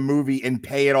something in the movie and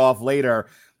pay it off later.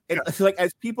 It's like,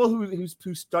 as people who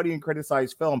study and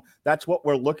criticize film, that's what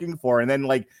we're looking for. And then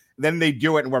they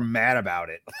do it and we're mad about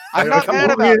it. I'm not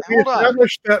mad about it. Hold on.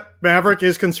 Established that Maverick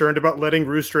is concerned about letting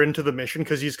Rooster into the mission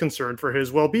because he's concerned for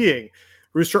his well-being.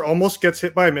 Rooster almost gets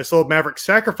hit by a missile. Maverick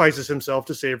sacrifices himself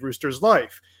to save Rooster's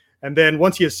life. And then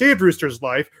once he has saved Rooster's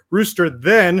life, Rooster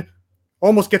then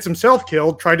almost gets himself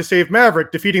killed trying to save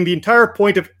Maverick, defeating the entire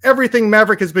point of everything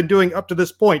Maverick has been doing up to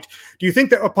this point. Do you think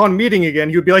that upon meeting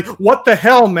again, you'd be like, what the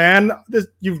hell, man?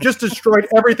 You've just destroyed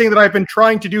everything that I've been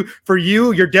trying to do for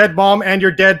you, your dead mom, and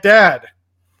your dead dad.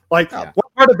 What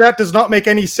part of that does not make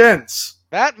any sense?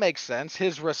 That makes sense.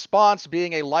 His response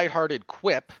being a lighthearted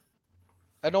quip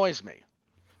annoys me.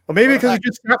 Well, maybe because we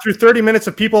just got through 30 minutes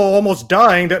of people almost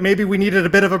dying that maybe we needed a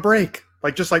bit of a break.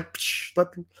 Let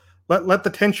the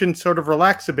tension sort of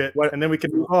relax a bit, and then we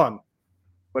can move on.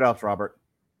 What else, Robert?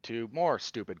 2 more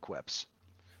stupid quips.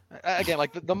 Again,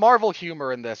 the Marvel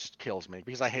humor in this kills me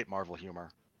because I hate Marvel humor.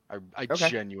 I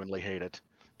genuinely hate it.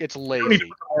 It's lazy. You need to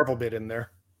put the Marvel bit in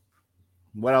there.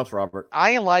 What else, Robert?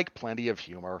 I like plenty of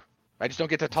humor. I just don't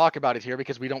get to talk about it here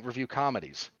because we don't review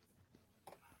comedies.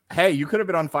 Hey, you could have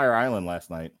been on Fire Island last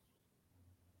night.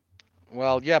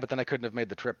 Well, yeah, but then I couldn't have made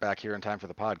the trip back here in time for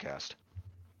the podcast.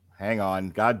 hang on.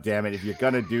 God damn it. If you're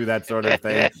going to do that sort of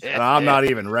thing, and I'm not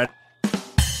even ready.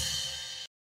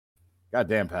 God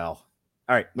damn, pal.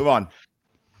 All right, move on.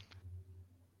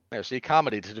 There, see,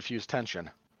 comedy to diffuse tension.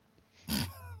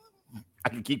 I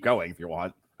can keep going if you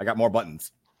want. I got more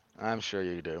buttons. I'm sure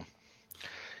you do.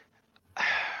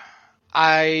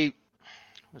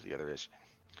 What's the other issue?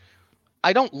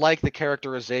 I don't like the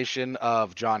characterization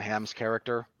of John Hamm's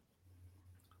character.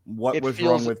 What was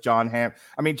wrong with John Hamm?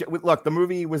 I mean, look, the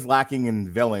movie was lacking in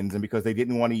villains, and because they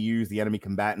didn't want to use the enemy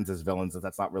combatants as villains,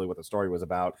 that's not really what the story was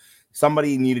about.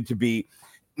 Somebody needed to be.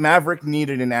 Maverick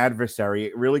needed an adversary.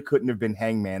 It really couldn't have been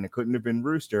Hangman. It couldn't have been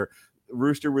Rooster.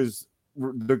 Rooster was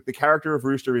the character of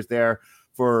Rooster is there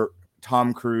for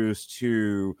Tom Cruise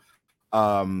to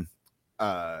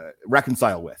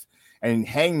reconcile with, and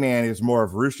Hangman is more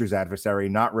of Rooster's adversary,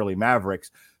 not really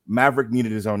Maverick's. Maverick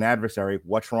needed his own adversary.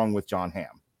 What's wrong with John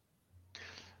Hamm?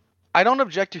 I don't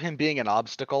object to him being an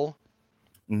obstacle.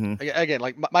 Mm-hmm. Again,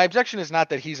 like my objection is not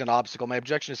that he's an obstacle. My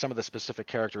objection is some of the specific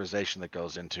characterization that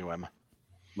goes into him.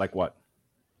 Like what?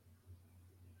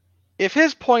 If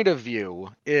his point of view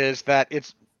is that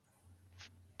it's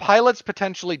pilots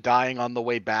potentially dying on the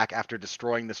way back after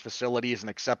destroying this facility is an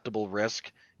acceptable risk,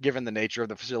 given the nature of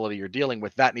the facility you're dealing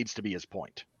with, that needs to be his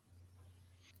point.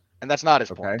 And that's not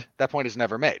his point. That point is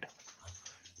never made.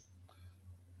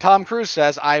 Tom Cruise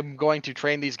says, I'm going to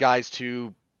train these guys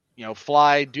to,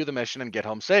 fly, do the mission, and get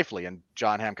home safely. And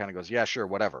John Hamm kind of goes, yeah, sure,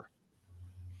 whatever.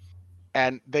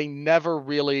 And he never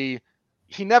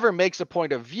makes a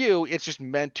point of view. It's just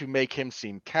meant to make him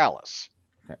seem callous.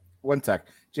 Okay. One sec.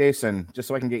 Jason, just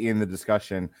so I can get you in the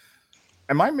discussion.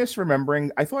 Am I misremembering?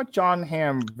 I thought John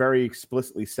Hamm very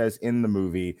explicitly says in the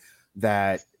movie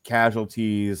that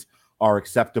casualties are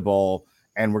acceptable,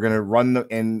 and we're going to run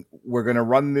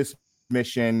this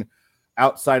mission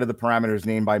outside of the parameters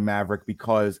named by Maverick,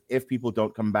 because if people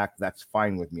don't come back, that's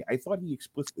fine with me. I thought he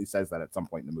explicitly says that at some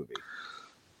point in the movie.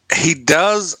 He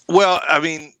does. Well, I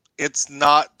mean, it's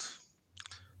not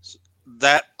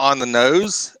that on the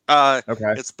nose.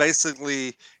 Okay. It's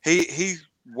basically he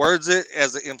words it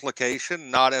as an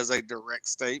implication, not as a direct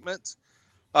statement.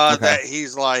 That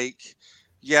he's like,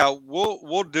 yeah,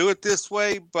 we'll do it this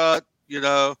way, but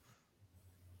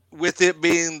with it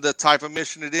being the type of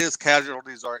mission it is,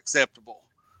 casualties are acceptable,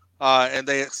 and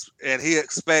he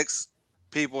expects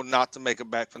people not to make it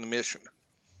back from the mission.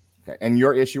 Okay. And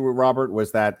your issue with Robert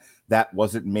was that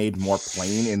wasn't made more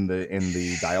plain in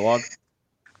the dialogue.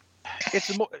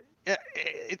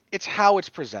 It's how it's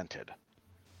presented.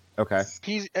 Okay.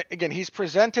 He's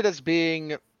presented as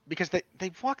being, because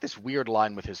they walk this weird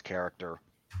line with his character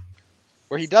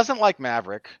where he doesn't like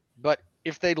Maverick, but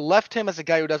if they left him as a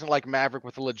guy who doesn't like Maverick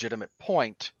with a legitimate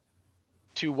point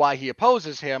to why he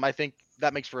opposes him, I think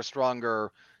that makes for a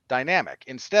stronger dynamic.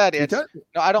 Instead,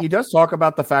 he does talk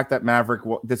about the fact that Maverick,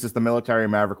 this is the military,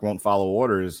 Maverick won't follow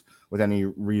orders with any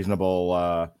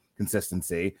reasonable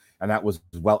consistency, and that was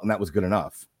good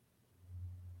enough.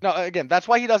 No, again, that's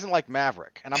why he doesn't like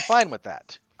Maverick, and I'm fine with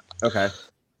that. Okay.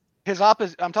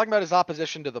 I'm talking about his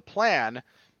opposition to the plan.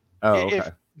 Oh, okay.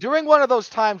 If during one of those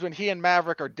times when he and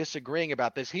Maverick are disagreeing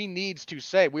about this, he needs to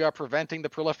say, we are preventing the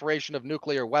proliferation of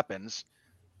nuclear weapons.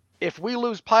 If we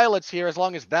lose pilots here, as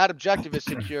long as that objective is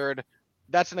secured,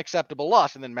 that's an acceptable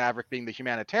loss. And then Maverick, being the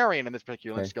humanitarian in this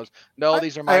particular instance, goes, no,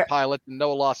 these are my pilots, and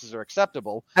no losses are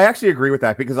acceptable. I actually agree with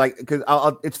that, because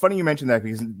it's funny you mentioned that,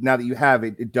 because now that you have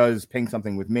it, it does ping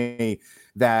something with me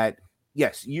that,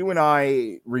 yes, you and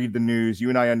I read the news, you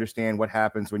and I understand what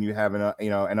happens when you have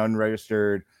an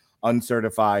unregistered,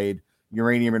 uncertified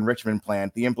uranium enrichment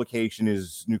plant. The implication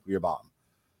is nuclear bomb.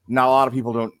 Now, a lot of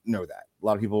people don't know that. A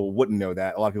lot of people wouldn't know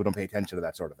that. A lot of people don't pay attention to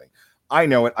that sort of thing. I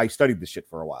know it. I studied this shit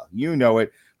for a while. You know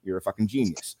it. You're a fucking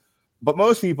genius. But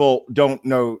most people don't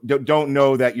know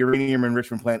that uranium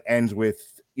enrichment plant ends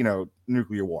with,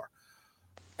 nuclear war.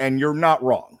 And you're not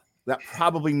wrong. That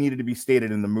probably needed to be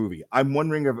stated in the movie. I'm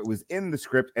wondering if it was in the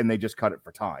script and they just cut it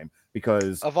for time,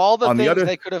 because of all the things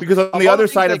they could have, because on the other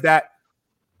side of that,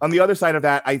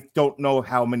 I don't know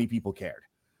how many people cared.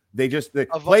 The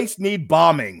place need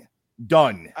bombing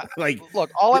done.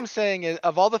 Look, all I'm saying is,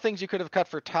 of all the things you could have cut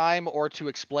for time or to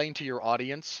explain to your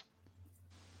audience,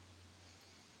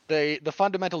 the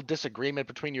fundamental disagreement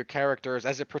between your characters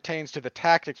as it pertains to the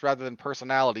tactics rather than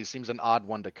personalities seems an odd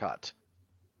one to cut.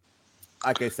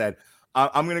 Like I said,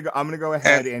 I'm gonna go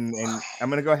ahead and I'm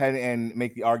gonna go ahead and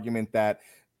make the argument that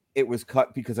it was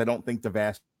cut because I don't think the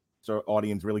vast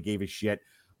audience really gave a shit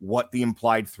what the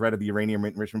implied threat of the uranium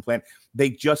enrichment plant.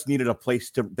 They just needed a place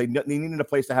to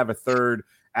have a third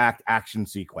act action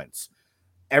sequence.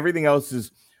 Everything else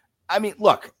is,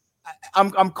 look,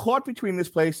 I'm caught between this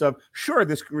place of sure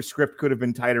this script could have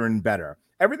been tighter and better.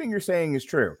 Everything you're saying is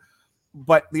true,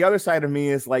 but the other side of me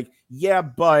is like, yeah,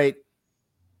 but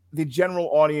the general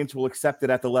audience will accept it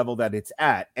at the level that it's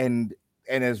at, and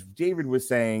as David was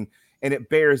saying, and it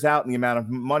bears out in the amount of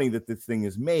money that this thing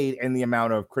is made and the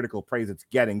amount of critical praise it's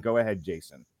getting. Go ahead,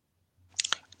 Jason.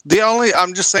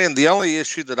 I'm just saying the only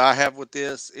issue that I have with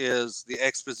this is the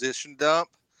exposition dump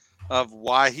of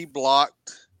why he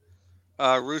blocked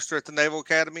Rooster at the Naval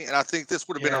Academy, and I think this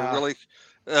would have been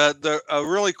a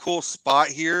really cool spot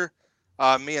here.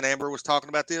 Me and Amber was talking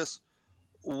about this.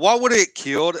 What would it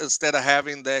killed instead of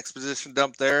having the exposition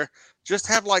dump there? Just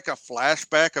have like a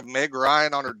flashback of Meg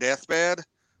Ryan on her deathbed,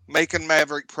 making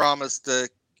Maverick promise to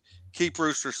keep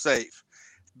Rooster safe.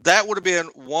 That would have been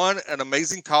one, an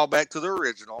amazing callback to the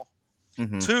original.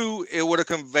 Mm-hmm. Two, it would have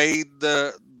conveyed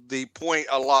the point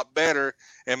a lot better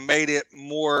and made it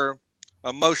more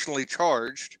emotionally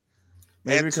charged.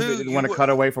 Maybe and because two, they didn't want to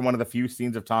cut away from one of the few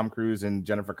scenes of Tom Cruise and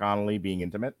Jennifer Connelly being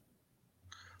intimate.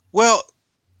 Well,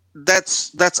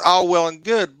 that's all well and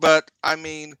good, but I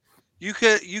mean, you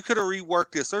could have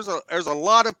reworked this. There's a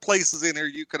lot of places in here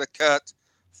you could have cut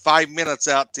 5 minutes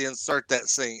out to insert that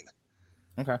scene.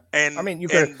 Okay. And I mean, you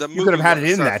could have had it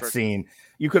in that scene.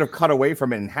 You could have cut away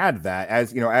from it and had that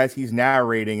as he's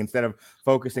narrating instead of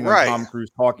focusing on Tom Cruise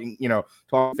talking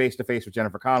face to face with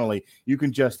Jennifer Connelly. You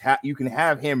can just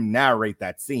have him narrate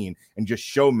that scene and just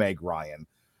show Meg Ryan.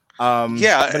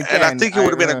 Again, and I think it would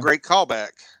have been a great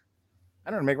callback. I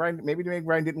don't know. Meg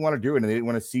Ryan didn't want to do it, and they didn't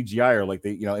want to CGI her like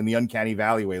they, in the Uncanny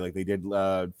Valley way, like they did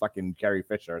fucking Carrie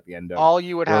Fisher at the end of all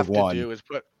you would have Rogue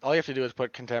to do is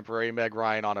put contemporary Meg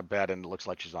Ryan on a bed, and it looks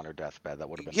like she's on her deathbed. That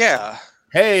would have been fun.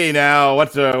 Hey, now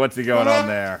what's he going on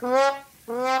there?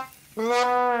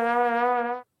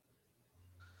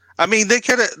 I mean, they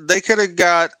could have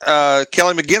got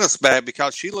Kelly McGinnis back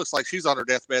because she looks like she's on her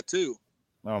deathbed too.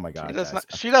 Oh my god,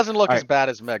 she doesn't look as bad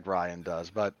as Meg Ryan does,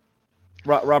 but.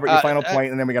 Robert, your final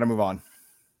point, and then we got to move on.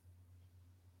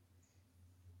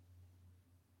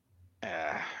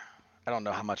 I don't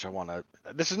know how much I want to.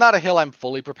 This is not a hill I'm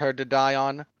fully prepared to die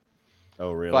on.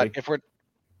 Oh, really? But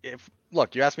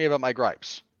look, you asked me about my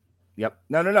gripes. Yep.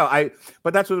 No.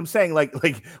 But that's what I'm saying. Like,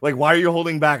 why are you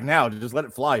holding back now? Just let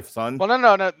it fly, son. Well,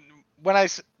 no.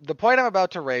 The point I'm about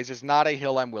to raise is not a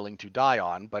hill I'm willing to die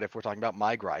on. But if we're talking about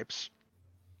my gripes,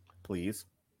 please.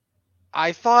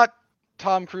 I thought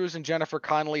Tom Cruise and Jennifer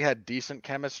Connelly had decent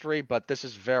chemistry, but this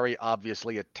is very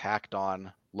obviously a tacked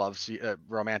on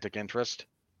romantic interest.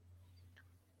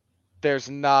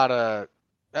 There's not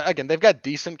again, they've got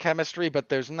decent chemistry, but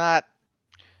there's not,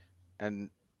 and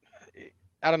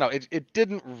I don't know, it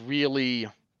didn't really.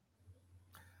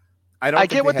 I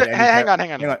get what hang on.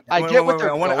 I get what they're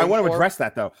going for. I want to address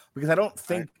that though, because I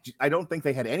don't think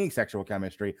they had any sexual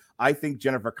chemistry. I think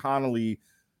Jennifer Connelly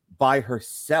by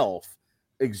herself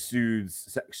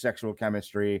exudes sexual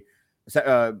chemistry,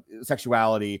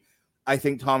 sexuality. I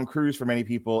think Tom Cruise, for many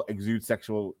people, exudes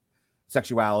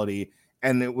sexuality,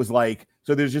 and it was like,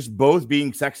 so there's just both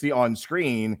being sexy on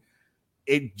screen.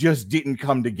 It just didn't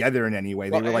come together in any way.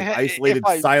 They were like isolated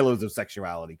silos of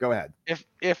sexuality. Go ahead.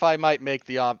 If I might make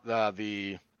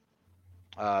the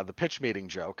pitch meeting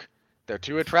joke, they're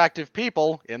two attractive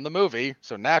people in the movie,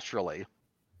 so naturally.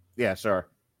 Yeah, sure.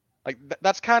 Like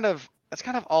that's kind of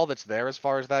all that's there as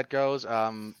far as that goes.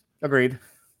 Agreed.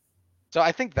 So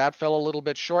I think that fell a little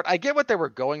bit short. I get what they were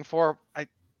going for.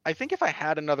 I think if I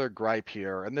had another gripe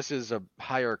here, and this is a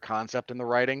higher concept in the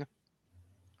writing,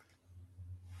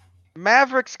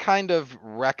 Maverick's kind of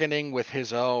reckoning with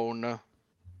his own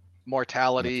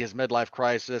mortality, his midlife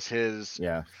crisis,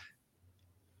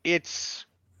 it's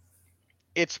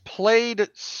played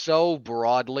so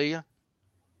broadly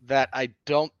that I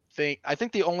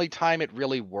think the only time it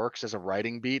really works as a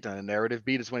writing beat and a narrative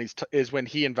beat is when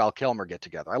he and Val Kilmer get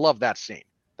together. I love that scene.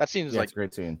 That scene is it's a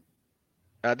great scene.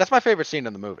 That's my favorite scene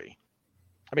in the movie.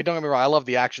 I mean, don't get me wrong. I love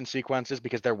the action sequences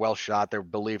because they're well shot. They're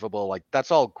believable. Like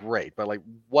that's all great. But like,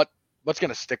 what's going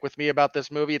to stick with me about this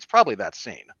movie? It's probably that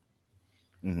scene.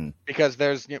 Mm-hmm. Because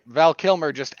there's Val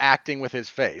Kilmer just acting with his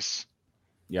face.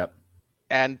 Yep.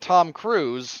 And Tom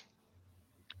Cruise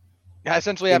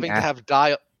essentially having to have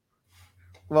dial.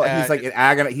 Well, he's like in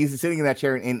agony. He's sitting in that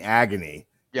chair in agony,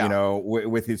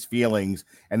 with his feelings.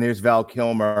 And there's Val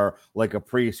Kilmer, like a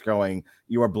priest, going,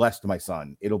 "You are blessed, my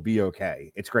son. It'll be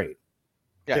okay." It's great.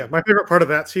 Yeah, my favorite part of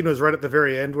that scene was right at the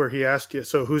very end where he asked you,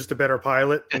 "So who's the better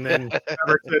pilot?" And then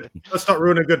Maverick said, "Let's not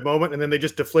ruin a good moment." And then they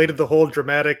just deflated the whole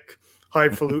dramatic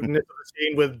highfalutin of the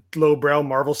scene with lowbrow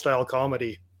Marvel style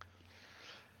comedy.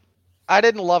 I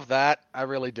didn't love that. I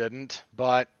really didn't.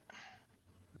 But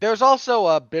There's also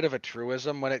a bit of a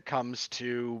truism when it comes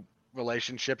to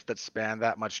relationships that span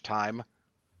that much time.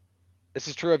 This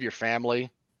is true of your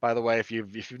family, by the way. If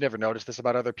you've never noticed this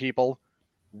about other people,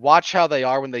 watch how they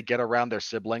are when they get around their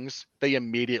siblings. They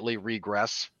immediately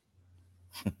regress.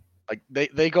 Like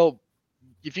they go.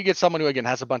 If you get someone who again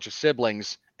has a bunch of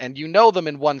siblings and you know them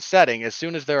in one setting, as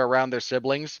soon as they're around their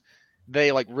siblings,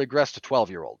 they like regress to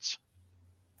 12-year-olds.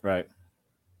 Right.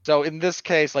 So in this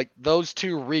case, like those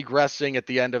two regressing at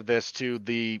the end of this to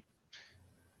the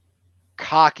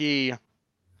cocky,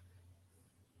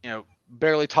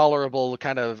 barely tolerable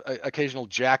kind of occasional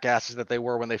jackasses that they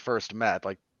were when they first met,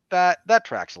 like that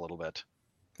tracks a little bit.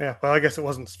 Yeah, well, I guess it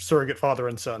wasn't surrogate father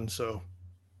and son, so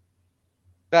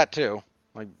That too.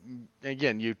 Like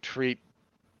again, you treat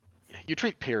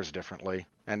peers differently,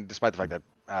 and despite the fact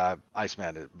that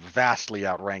Iceman vastly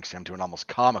outranks him to an almost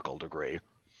comical degree,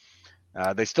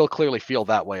 they still clearly feel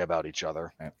that way about each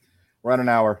other. Right. We're at an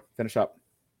hour. Finish up.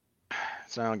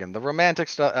 So again, the romantic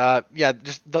stuff,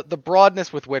 just the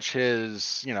broadness with which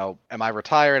his, am I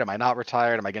retired? Am I not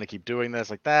retired? Am I going to keep doing this?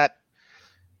 Like that,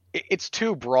 it's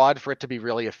too broad for it to be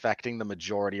really affecting the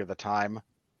majority of the time.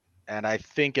 And I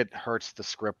think it hurts the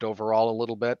script overall a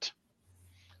little bit.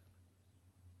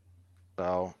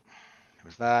 So, it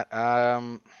was that. I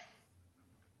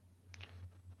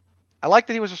like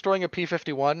that he was restoring a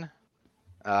P-51,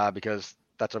 because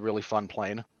that's a really fun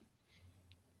plane.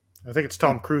 I think it's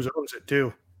Tom Cruise that owns it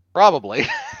too. Probably.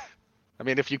 I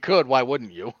mean, if you could, why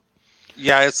wouldn't you?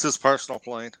 Yeah, it's his personal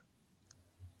plane.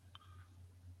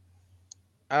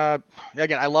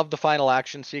 Again, I love the final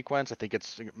action sequence. I think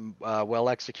it's well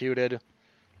executed.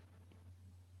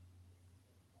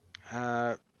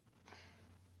 The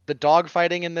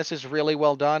dogfighting in this is really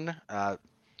well done. I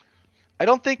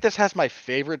don't think this has my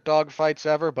favorite dogfights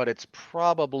ever, but it's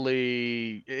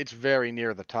very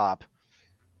near the top.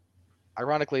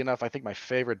 Ironically enough, I think my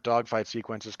favorite dogfight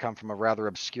sequences come from a rather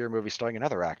obscure movie starring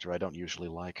another actor I don't usually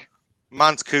like.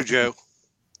 Mine's Cujo.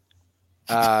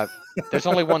 There's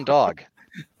only one dog.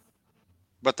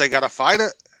 But they gotta fight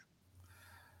it.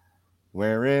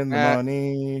 We're in the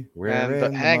money.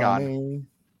 Hang on.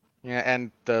 Yeah, and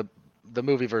the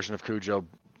movie version of Cujo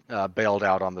bailed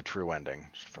out on the true ending,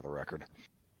 just for the record.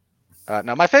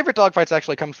 Now, my favorite dogfights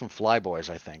actually comes from Flyboys,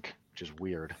 I think, which is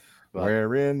weird. But,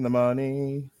 we're in the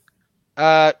money.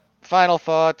 Final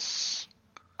thoughts.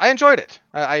 I enjoyed it.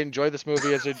 I enjoyed this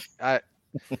movie as a.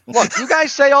 Look, you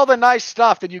guys say all the nice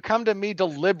stuff, then you come to me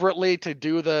deliberately to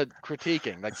do the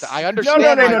critiquing. Like I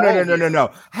understand.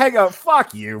 No. Hang on,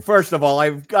 fuck you. First of all,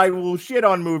 I will shit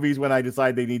on movies when I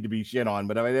decide they need to be shit on.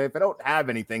 But if I don't have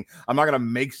anything, I'm not gonna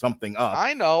make something up.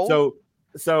 I know.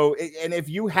 So, and if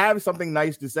you have something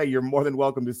nice to say, you're more than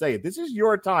welcome to say it. This is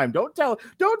your time. Don't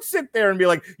sit there and be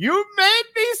like, you made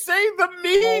me say the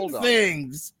mean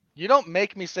things. You don't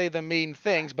make me say the mean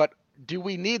things, but do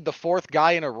we need the fourth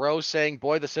guy in a row saying,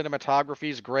 "Boy, the cinematography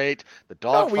is great, the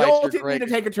dog fights are great"? We all didn't need to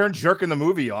take a turn jerking the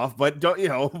movie off, but don't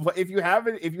if you have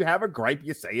a gripe,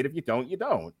 you say it. If you don't, you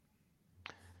don't.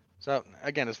 So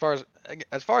again, as far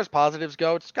as positives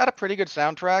go, it's got a pretty good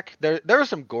soundtrack. There are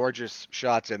some gorgeous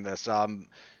shots in this.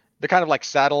 The kind of like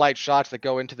satellite shots that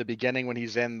go into the beginning when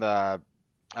he's in the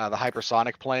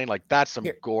hypersonic plane, like that's some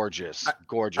gorgeous all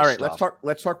right, stuff.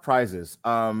 let's talk prizes.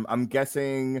 I'm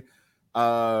guessing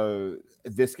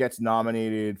this gets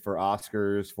nominated for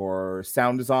Oscars for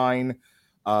sound design,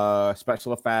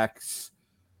 special effects,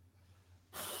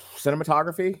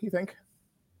 cinematography. You think?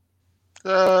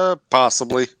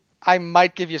 Possibly. I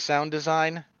might give you sound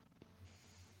design.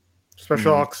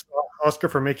 Special Oscar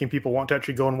for making people want to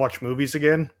actually go and watch movies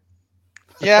again.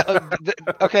 Yeah.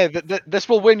 Okay. This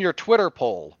will win your Twitter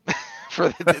poll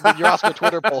for your Oscar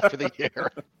Twitter poll for the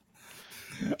year.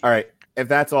 All right. If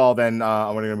that's all, then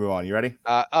I'm going to move on. You ready?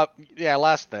 Yeah.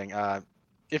 Last thing.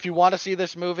 If you want to see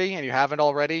this movie and you haven't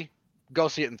already, go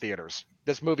see it in theaters.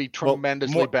 This movie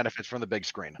tremendously benefits from the big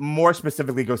screen. More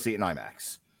specifically, go see it in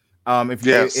IMAX.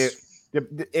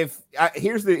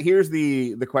 Here's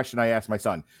the question I asked my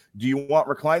son: do you want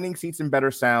reclining seats and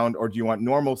better sound, or do you want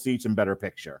normal seats and better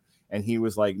picture? And he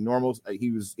was like, normal.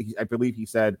 I believe he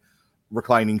said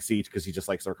reclining seats because he just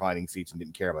likes the reclining seats and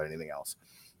didn't care about anything else.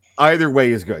 Either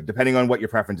way is good, depending on what your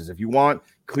preference is. If you want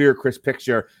clear, crisp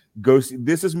picture, go see.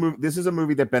 This is a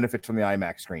movie that benefits from the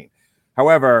IMAX screen.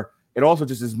 However, it also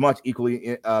just as much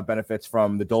equally benefits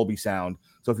from the Dolby sound.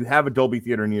 So if you have a Dolby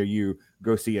theater near you,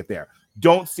 go see it there.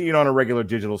 Don't see it on a regular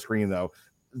digital screen, though.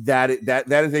 That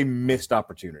is a missed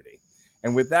opportunity.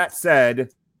 And with that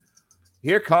said,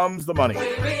 here comes the money.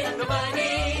 We're in the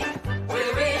money.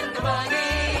 We're in the money.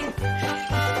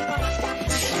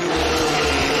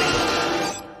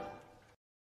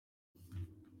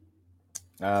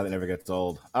 That never gets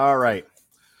old. All right.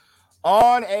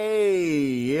 On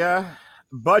a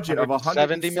budget of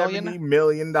 $170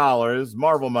 million,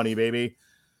 Marvel money, baby.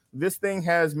 This thing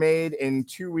has made in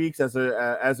 2 weeks, as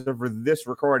of this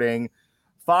recording,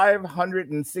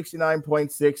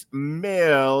 $569.6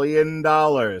 million.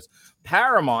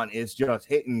 Paramount is just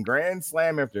hitting grand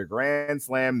slam after grand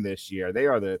slam this year. They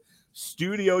are the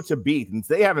studio to beat, and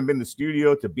they haven't been the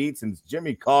studio to beat since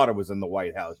Jimmy Carter was in the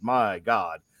White House. My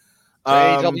God. So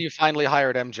AEW finally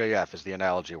hired MJF is the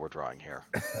analogy we're drawing here.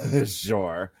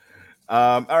 Sure.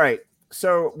 All right.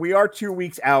 So we are 2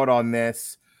 weeks out on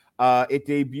this. It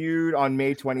debuted on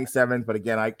May 27th, but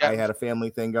again, I had a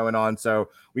family thing going on, so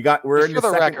we're in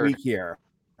the second week here.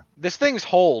 This thing's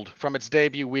hold from its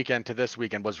debut weekend to this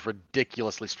weekend was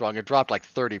ridiculously strong. It dropped like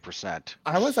 30%.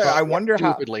 I wonder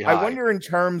in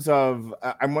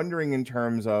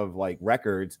terms of like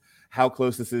records, how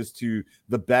close this is to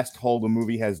the best hold a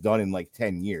movie has done in like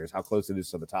 10 years, how close it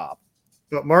is to the top.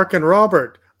 But Mark and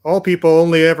Robert, all people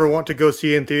only ever want to go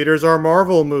see in theaters are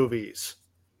Marvel movies.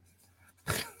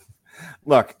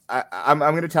 Look, I'm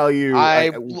going to tell you. I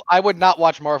would not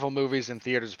watch Marvel movies in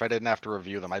theaters if I didn't have to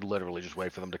review them. I'd literally just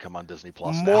wait for them to come on Disney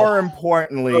Plus. More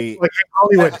importantly, like in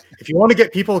Hollywood, if you want to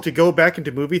get people to go back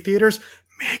into movie theaters,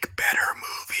 make better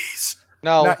movies.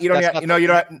 No, you don't have to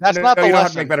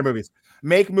make better movies.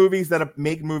 Make movies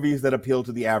that appeal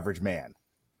to the average man.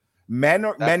 Men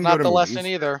go to movies. Not the lesson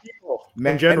either.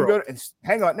 Men go to,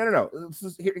 hang on, no.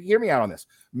 Hear me out on this.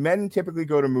 Men typically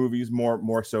go to movies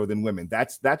more so than women.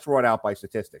 That's brought out by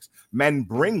statistics. Men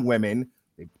bring women.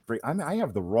 I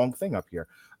have the wrong thing up here.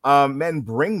 Men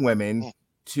bring women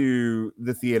to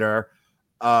the theater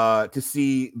to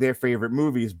see their favorite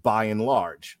movies by and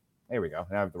large. There we go.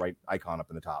 I have the right icon up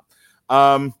in the top.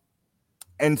 And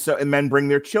men bring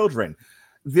their children.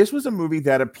 This was a movie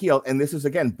that appealed, and this is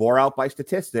again bore out by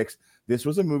statistics. This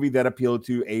was a movie that appealed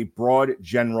to a broad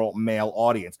general male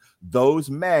audience.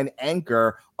 Those men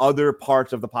anchor other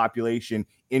parts of the population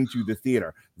into the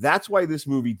theater. That's why this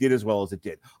movie did as well as it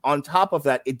did. On top of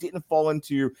that, it didn't fall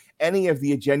into any of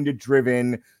the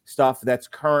agenda-driven stuff that's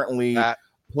currently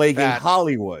plaguing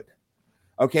Hollywood.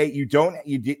 Okay,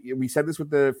 we said this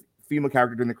with the female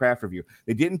character during the craft review.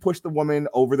 They didn't push the woman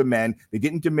over the men. They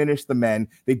didn't diminish the men.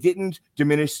 They didn't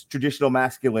diminish traditional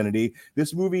masculinity.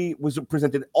 This movie was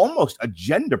presented almost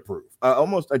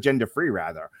agenda-free,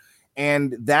 rather.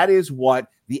 And that is what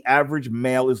the average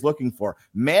male is looking for.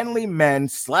 Manly men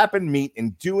slapping meat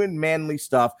and doing manly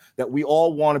stuff that we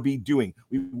all want to be doing.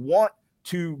 We want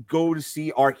to go to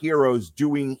see our heroes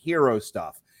doing hero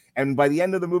stuff. And by the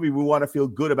end of the movie, we want to feel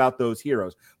good about those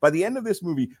heroes. By the end of this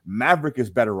movie, Maverick is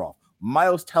better off.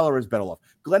 Miles Teller is better off.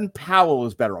 Glenn Powell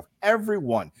is better off.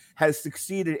 Everyone has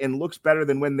succeeded and looks better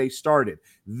than when they started.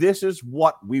 This is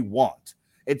what we want.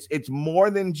 It's more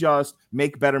than just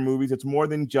make better movies. It's more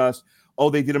than just,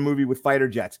 they did a movie with fighter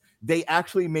jets. They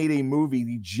actually made a movie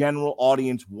the general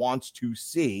audience wants to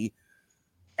see.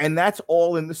 And that's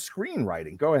all in the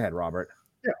screenwriting. Go ahead, Robert.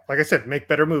 Yeah, like I said, make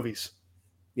better movies.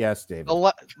 Yes, David.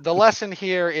 The lesson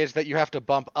here is that you have to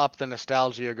bump up the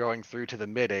nostalgia you're going through to the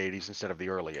mid-'80s instead of the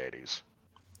early 80s.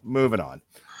 Moving on.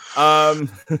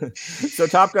 So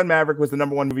Top Gun Maverick was the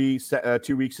number one movie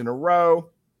 2 weeks in a row.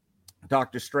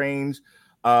 Doctor Strange,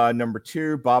 number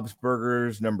 2. Bob's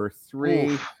Burgers, number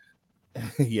 3.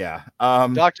 Yeah.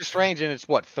 Doctor Strange in its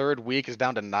third week is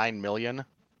down to 9 million.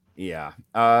 Yeah.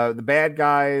 The Bad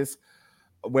Guys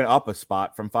went up a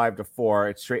spot from 5 to 4.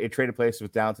 It traded places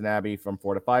with Downton Abbey from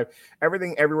 4 to 5.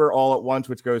 Everything Everywhere All at Once,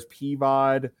 which goes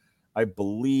PVOD, I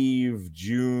believe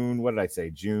June. What did I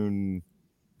say? June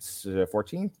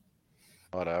 14th.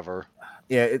 Whatever.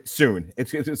 Yeah, it's soon.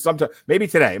 It's sometime. Maybe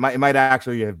today. It might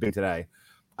actually have been today.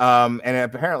 And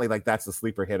apparently, that's the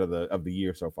sleeper hit of the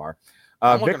year so far.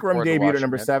 Vikram debuted at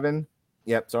number 7.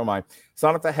 Yep, so am I.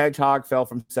 Sonic the Hedgehog fell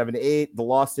from 7 to 8. The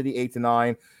Lost City 8 to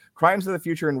 9. Crimes of the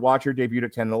Future and Watcher debuted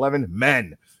at 10 and 11.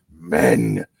 Men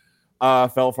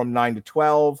fell from 9 to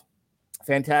 12.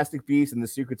 Fantastic Beasts and the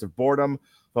Secrets of Boredom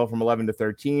fell from 11 to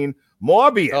 13.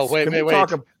 Morbius. Oh, wait.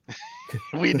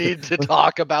 We need to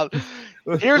talk about.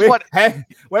 Wait. Hang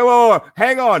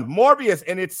on. Morbius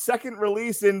in its second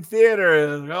release in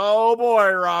theaters. Oh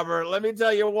boy, Robert. Let me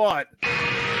tell you what.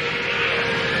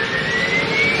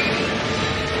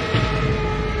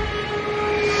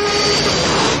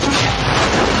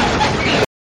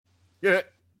 Yeah.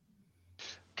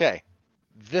 Okay.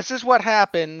 This is what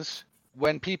happens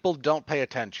when people don't pay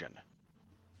attention.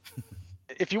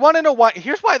 If you want to know why,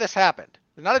 here's why this happened.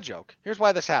 It's not a joke. Here's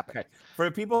why this happened. Okay. For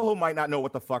the people who might not know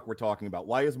what the fuck we're talking about,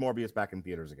 why is Morbius back in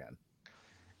theaters again?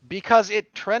 Because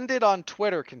it trended on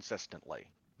Twitter consistently.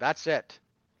 That's it.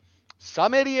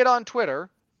 some idiot on Twitter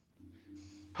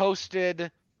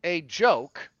posted a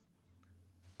joke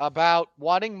about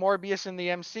wanting Morbius in the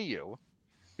MCU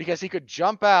because he could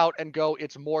jump out and go,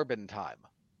 "It's Morbin time."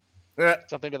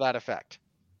 Something to that effect.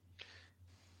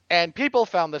 And people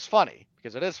found this funny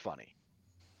because it is funny.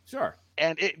 Sure.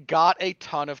 And it got a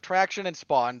ton of traction and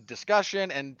spawned discussion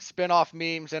and spin-off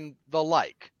memes and the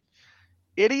like.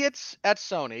 Idiots at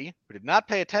Sony who did not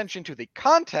pay attention to the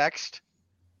context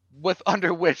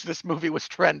under which this movie was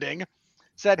trending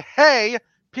said, "Hey,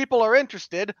 people are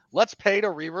interested. Let's pay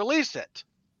to re-release it."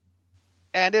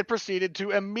 And it proceeded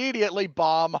to immediately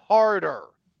bomb harder.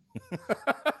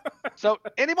 So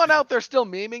anyone out there still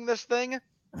memeing this thing,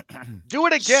 do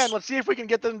it again. Let's see if we can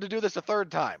get them to do this a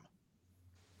third time.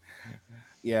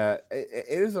 Yeah, it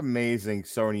is amazing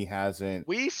Sony hasn't.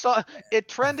 We saw it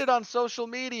trended on social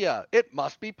media. It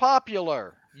must be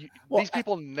popular. These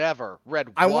people never read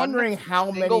I'm one wondering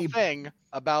how single many thing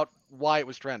about why it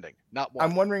was trending. Not one.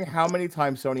 I'm wondering how many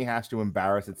times Sony has to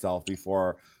embarrass itself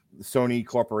before Sony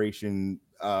Corporation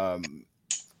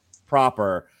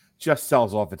proper just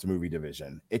sells off its movie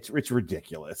division. It's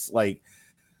ridiculous. Like,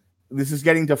 this is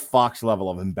getting to Fox level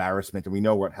of embarrassment, and we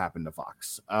know what happened to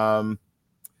Fox.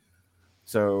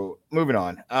 So moving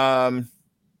on.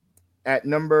 At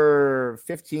number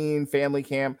 15, Family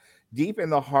Camp. Deep in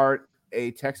the Heart,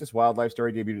 a Texas wildlife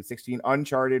story, debuted at 16.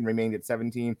 Uncharted remained at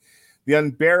 17. The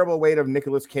Unbearable Weight of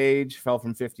Nicolas Cage fell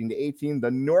from 15 to 18.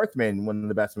 The Northman, one of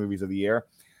the best movies of the year,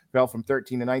 fell from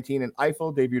 13 to 19. And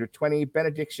Eiffel debuted at 20.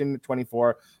 Benediction,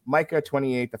 24. Micah,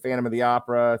 28. The Phantom of the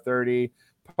Opera, 30.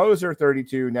 Poser,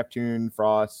 32. Neptune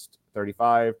Frost,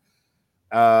 35.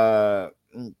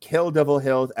 Kill Devil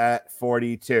Hills at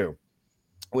 42.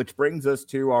 Which brings us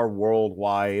to our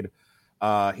worldwide.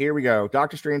 Here we go.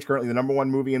 Doctor Strange, currently the number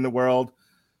one movie in the world.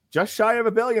 Just shy of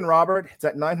 $1 billion, Robert. It's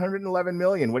at 911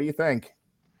 million. What do you think?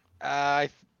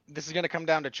 This is going to come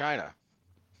down to China.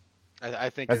 I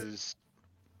think is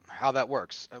how that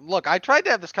works. Look, I tried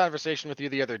to have this conversation with you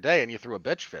the other day, and you threw a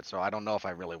bitch fit, so I don't know if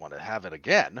I really want to have it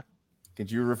again. Could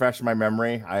you refresh my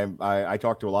memory? I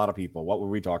talked to a lot of people. What were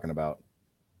we talking about?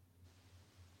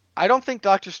 I don't think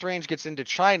Doctor Strange gets into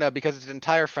China because its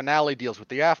entire finale deals with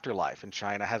the afterlife, and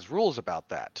China has rules about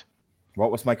that.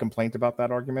 What was my complaint about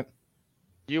that argument?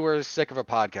 You were sick of a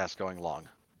podcast going long.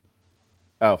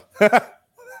 Oh. Hey,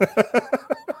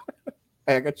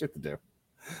 I got shit to do.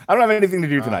 I don't have anything to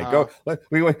do tonight. Go.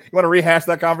 You want to rehash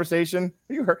that conversation?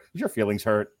 Are you hurt? Is your feelings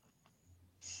hurt?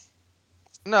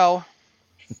 No.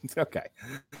 Okay.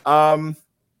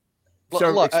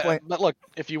 Look,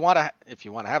 if you want to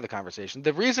have the conversation,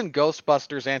 the reason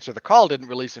Ghostbusters Answer the Call didn't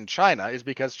release in China is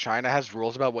because China has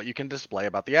rules about what you can display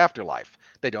about the afterlife.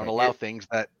 They don't allow things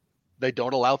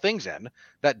in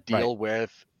that deal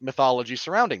with mythology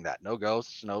surrounding that. No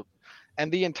ghosts, no.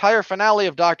 And the entire finale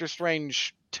of Doctor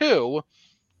Strange 2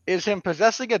 is him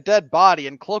possessing a dead body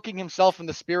and cloaking himself in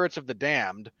the spirits of the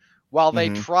damned while they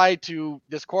try to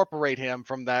discorporate him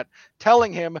from that,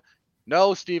 telling him,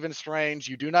 "No, Stephen Strange,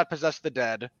 you do not possess the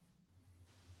dead."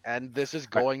 And this is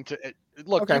going to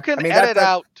look. Okay. You can edit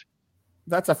out.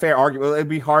 That's a fair argument. It'd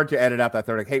be hard to edit out that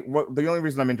third. Hey, the only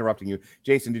reason I'm interrupting you,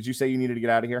 Jason, did you say you needed to get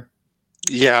out of here?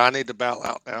 Yeah, I need to bow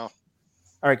out now.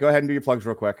 All right, go ahead and do your plugs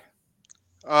real quick.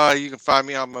 You can find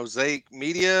me on Mosaic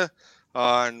Media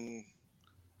on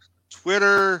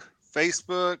Twitter,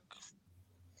 Facebook,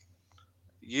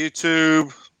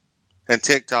 YouTube, and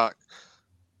TikTok.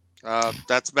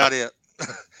 That's about it.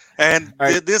 And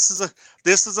right.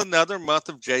 This is another month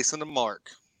of Jason and Mark.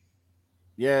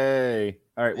 Yay!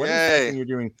 All right, what is the next thing you're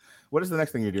doing? What is the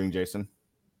next thing you're doing, Jason?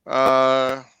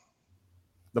 The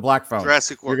Black Phone.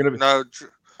 Jurassic World.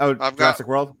 I've Jurassic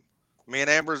World. Me and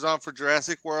Amber's on for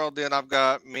Jurassic World. Then I've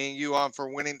got me and you on for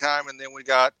Winning Time, and then we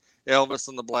got Elvis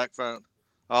and the Black Phone.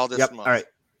 All this month. All right.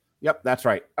 Yep, that's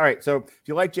right. All right. So if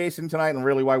you like Jason tonight, and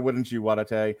really, why wouldn't you,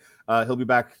 Wadate? He'll be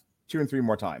back 2 and 3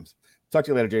 more times. Talk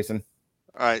to you later, Jason.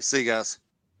 All right. See you guys.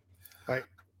 Bye.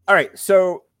 All right.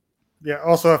 So, yeah.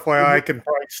 Also, FYI, I can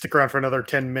probably stick around for another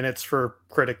 10 minutes for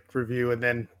critic review, and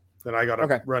then I got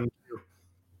to run.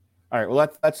 All right. Well,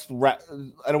 that's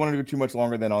I don't want to do too much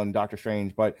longer than on Doctor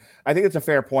Strange, but I think it's a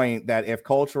fair point that if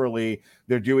culturally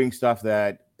they're doing stuff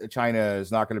that China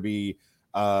is not going to be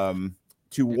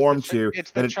too warm to,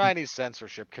 it's the Chinese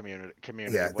censorship community.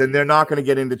 Yeah. Then they're not going to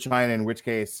get into China. In which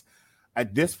case,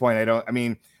 at this point,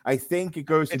 I think it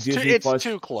goes to Disney Plus. It's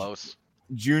too close.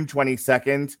 June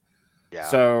 22nd. Yeah.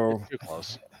 So it's too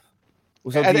close.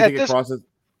 So do you think it crosses?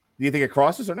 Do you think it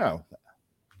crosses or no?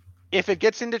 If it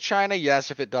gets into China,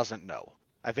 yes. If it doesn't, no.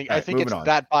 I think it's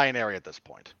that binary at this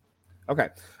point. Okay.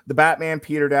 The Batman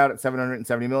petered out at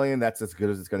 770 million. That's as good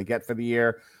as it's going to get for the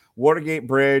year. Watergate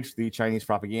Bridge, the Chinese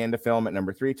propaganda film, at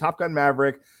number 3. Top Gun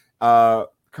Maverick,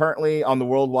 currently on the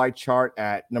worldwide chart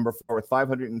at number 4 with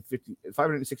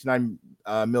 $569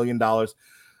 million.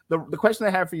 The question I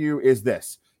have for you is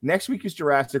this. Next week is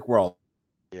Jurassic World.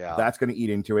 Yeah. That's going to eat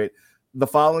into it. The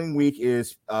following week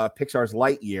is Pixar's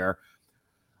Lightyear.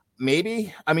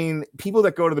 Maybe. I mean, people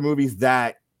go to the movies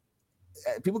that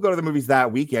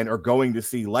weekend are going to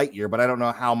see Lightyear, but I don't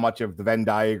know how much of the Venn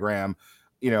diagram,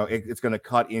 it's going to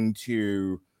cut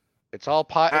into. It's all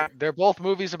they're both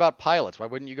movies about pilots. Why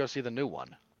wouldn't you go see the new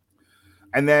one?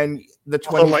 And then the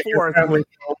 24th,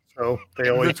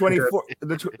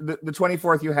 the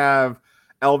 24th, you have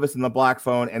Elvis and the Black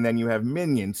Phone, and then you have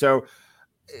Minion. So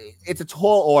it's a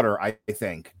tall order, I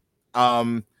think.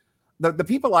 The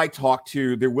people I talk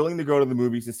to, they're willing to go to the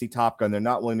movies to see Top Gun. They're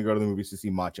not willing to go to the movies to see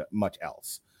much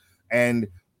else. And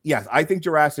yes, I think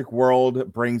Jurassic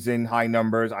World brings in high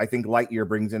numbers. I think Lightyear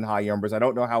brings in high numbers. I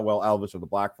don't know how well Elvis or the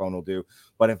Black Phone will do,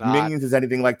 but if Minions is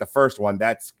anything like the first one,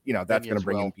 that's going to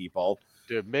bring in people.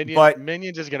 Dude,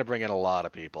 Minions is going to bring in a lot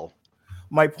of people.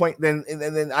 My point then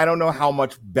I don't know how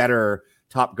much better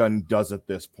Top Gun does at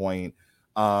this point.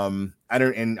 Are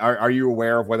you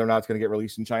aware of whether or not it's going to get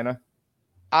released in China?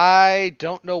 I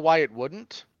don't know why it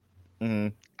wouldn't. Mm-hmm.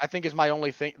 I think is my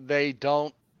only thing. This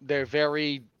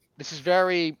is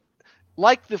very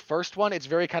like the first one. It's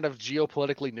very kind of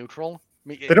geopolitically neutral.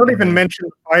 They don't even mention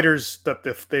fighters that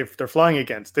they're flying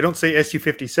against. They don't say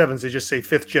Su-57s. They just say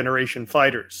 5th generation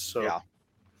fighters. So yeah,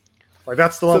 like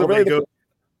that's the level they go.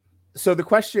 So the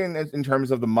question in terms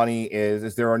of the money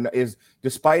is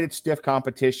despite its stiff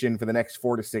competition for the next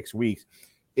 4 to 6 weeks,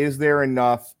 is there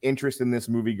enough interest in this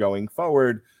movie going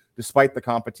forward, despite the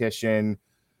competition,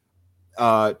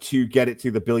 to get it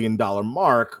to the $1 billion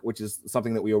mark, which is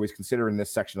something that we always consider in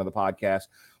this section of the podcast.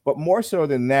 But more so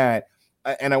than that,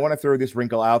 and I want to throw this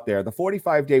wrinkle out there, the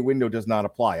 45-day window does not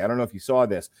apply. I don't know if you saw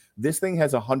this. This thing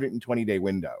has a 120-day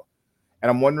window. And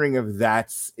I'm wondering if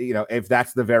that's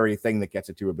the very thing that gets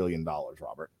it to $1 billion,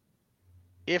 Robert.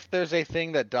 If there's a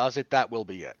thing that does it, that will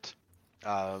be it.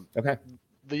 Okay.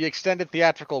 The extended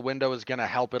theatrical window is going to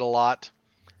help it a lot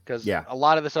because a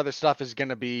lot of this other stuff is going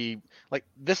to be like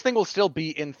this thing will still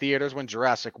be in theaters when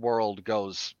Jurassic World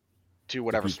goes to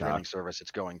whatever streaming service it's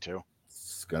going to.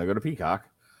 It's going to go to Peacock.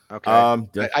 Okay.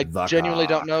 I genuinely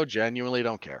don't know. Genuinely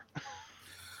don't care.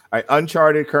 All right,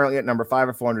 Uncharted currently at number 5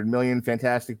 at $400 million.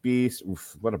 Fantastic Beasts,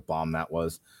 oof, what a bomb that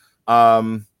was.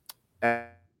 And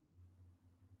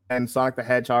Sonic the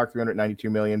Hedgehog,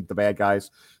 $392 million. The Bad Guys,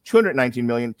 $219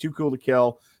 million. Too Cool to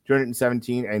Kill,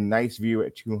 $217, and Nice View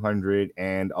at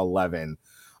 $211.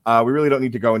 We really don't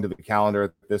need to go into the calendar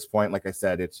at this point. Like I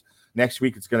said, it's next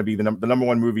week. It's going to be the number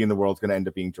one movie in the world. Is going to end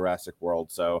up being Jurassic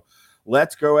World. So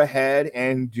let's go ahead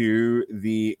and do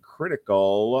the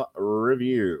critical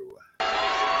review.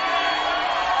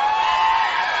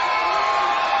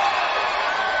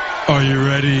 Are you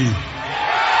ready?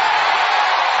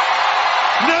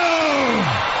 No!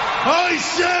 I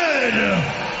said,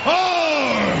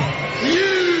 are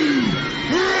you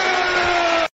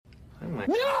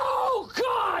ready? No,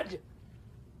 God!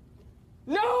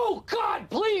 No, God,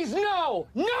 please, no!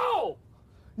 No!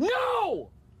 No!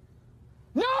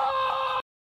 No!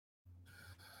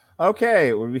 Okay,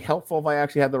 it would be helpful if I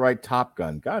actually had the right Top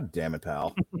Gun. God damn it,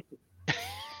 pal.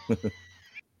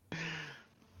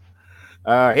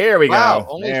 Here we go.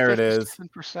 Only there it is.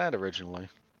 10% originally.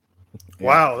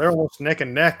 Wow, they're almost neck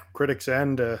and neck, critics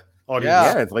and audience.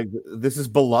 Yeah, it's like this is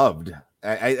beloved.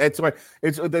 It's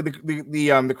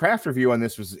the craft review on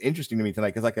this was interesting to me tonight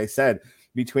because, like I said,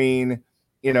 between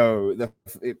the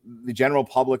general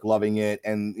public loving it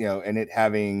and and it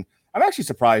having, I'm actually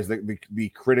surprised that the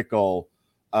critical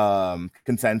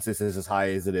consensus is as high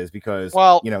as it is because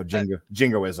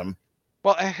jingoism.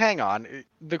 Well, hang on.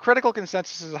 The critical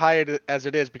consensus is as high as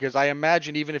it is because I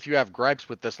imagine even if you have gripes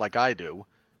with this like I do,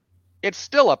 it's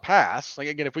still a pass. Like,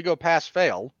 again, if we go pass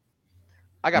fail,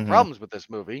 I got problems with this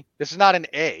movie. This is not an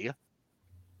A,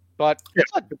 but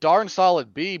it's a darn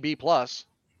solid B+. All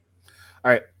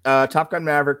right. Top Gun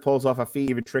Maverick pulls off a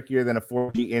feat even trickier than a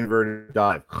 4G inverted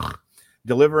dive,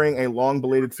 delivering a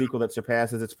long-belated sequel that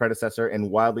surpasses its predecessor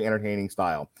in wildly entertaining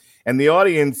style. And the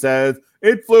audience says,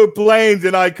 it flew planes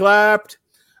and I clapped.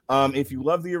 If you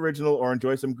love the original or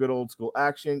enjoy some good old school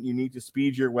action, you need to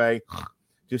speed your way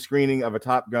to screening of a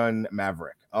Top Gun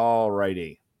Maverick. All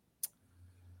righty.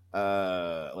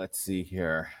 Let's see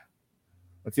here.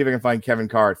 Let's see if I can find Kevin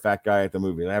Carr, Fat Guy at the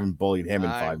movie. I haven't bullied him in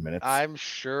 5 minutes. I'm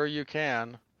sure you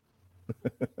can.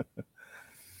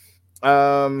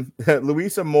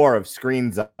 Louisa Moore of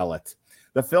Screen Zealot.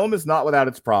 The film is not without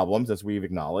its problems, as we've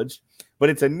acknowledged, but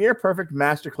it's a near perfect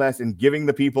masterclass in giving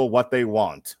the people what they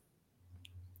want.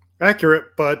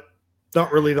 Accurate, but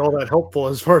not really all that helpful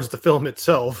as far as the film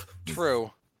itself.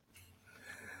 True.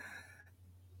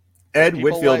 Ed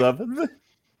People Whitfield like- of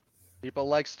People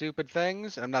like stupid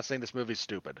things. I'm not saying this movie's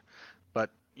stupid,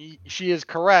 but she is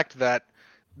correct that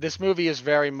this movie is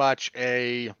very much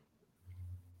a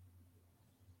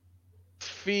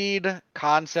feed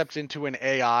concepts into an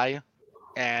AI,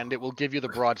 and it will give you the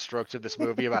broad strokes of this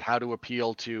movie about how to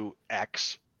appeal to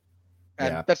X.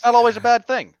 And Yeah. that's not always a bad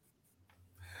thing.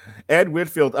 Ed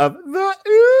Whitfield of the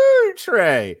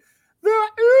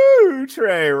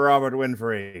Outre, Robert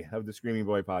Winfrey of the Screaming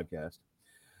Boy podcast.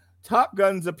 Top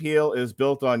Gun's appeal is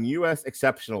built on U.S.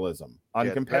 exceptionalism, on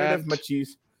Get competitive bent.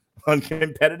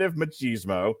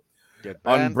 machismo, Get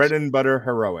on bent. bread and butter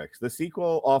heroics. The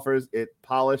sequel offers it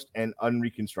polished and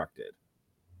unreconstructed.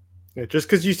 Yeah, just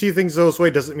because you see things those way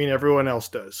doesn't mean everyone else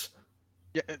does.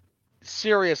 Yeah,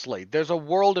 seriously, there's a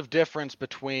world of difference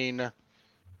between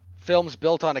films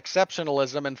built on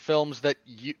exceptionalism and films that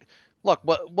you look.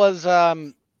 What was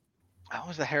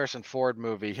the Harrison Ford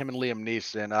movie? Him and Liam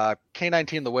Neeson,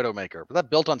 K-19: The Widowmaker. Was that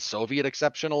built on Soviet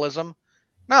exceptionalism?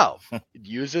 No, it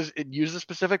uses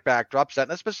specific backdrop set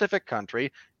in a specific country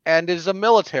and is a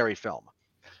military film.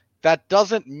 That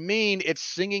doesn't mean it's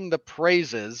singing the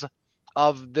praises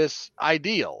of this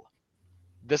ideal.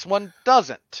 This one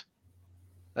doesn't.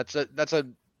 That's a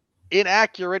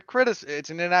inaccurate it's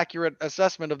an inaccurate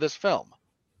assessment of this film.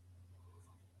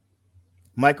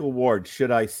 Michael Ward,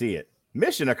 should I see it?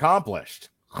 Mission accomplished.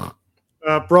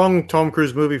 Wrong Tom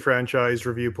Cruise movie franchise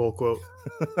review pull quote.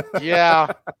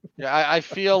 Yeah, I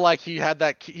feel like he has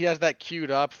that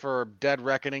queued up for Dead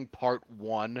Reckoning Part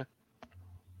 1.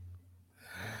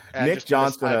 And Nick just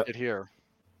Johnston, mistyped it here.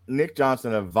 Nick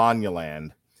Johnson of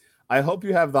Vanyaland. I hope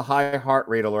you have the high heart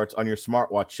rate alerts on your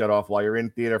smartwatch shut off while you're in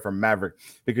theater from Maverick,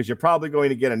 because you're probably going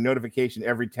to get a notification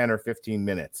every 10 or 15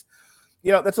 minutes.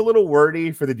 You know, that's a little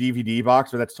wordy for the DVD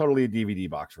box, but that's totally a DVD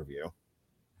box review.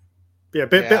 Yeah,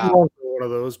 bit long for one of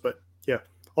those, but yeah.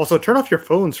 Also, turn off your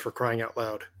phones for crying out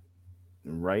loud.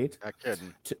 Right? Not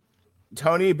kidding.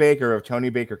 Tony Baker of Tony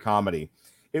Baker Comedy.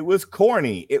 It was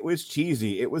corny. It was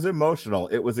cheesy. It was emotional.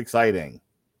 It was exciting.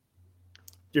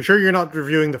 You're sure you're not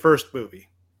reviewing the first movie?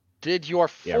 Did your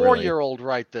Yeah, really. 4-year-old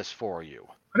write this for you?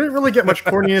 I didn't really get much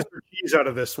corniness or cheese out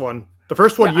of this one. The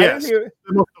first one, Yeah, yes. The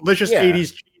most delicious Yeah.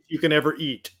 80s cheese you can ever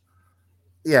eat.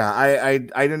 Yeah, I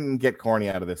didn't get corny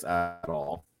out of this at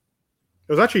all.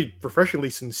 It was actually refreshingly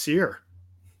sincere.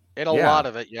 In a lot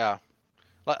of it, yeah.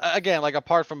 Again, like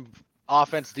apart from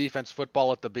offense, defense,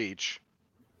 football at the beach.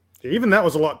 Yeah, even that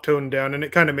was a lot toned down, and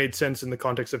it kind of made sense in the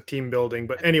context of team building.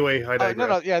 But anyway, I digress.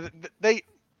 No, yeah,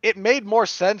 it made more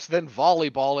sense than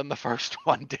volleyball in the first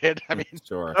one did. I mean,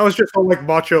 Sure. That was just all like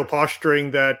macho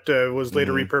posturing that was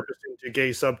later Mhm. repurposed into gay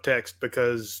subtext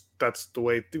because that's the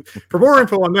way. For more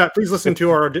info on that, please listen to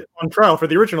our On Trial for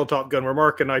the original Top Gun, where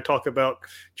Mark and I talk about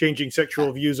changing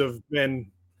sexual views of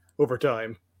men over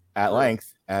time. At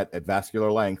length, at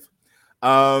vascular length.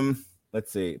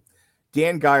 Let's see.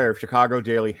 Dan Geyer of Chicago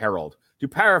Daily Herald. To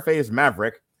paraphrase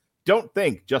Maverick, don't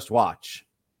think, just watch.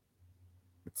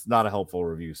 It's not a helpful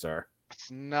review, sir.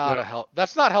 it's not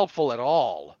that's not helpful at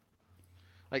all.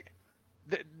 Like,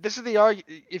 this is the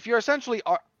argument. If you're essentially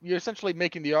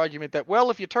making the argument that, well,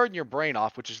 if you turn your brain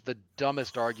off, which is the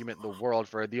dumbest argument in the world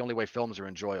for the only way films are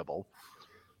enjoyable.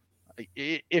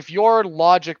 If your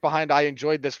logic behind I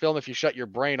enjoyed this film, if you shut your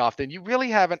brain off, then you really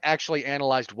haven't actually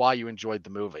analyzed why you enjoyed the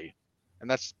movie. And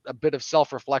that's a bit of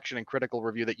self-reflection and critical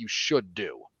review that you should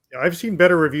do. Yeah, I've seen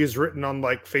better reviews written on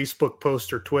like Facebook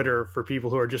posts or Twitter for people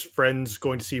who are just friends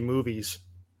going to see movies.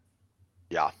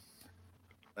 Yeah.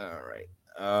 All right.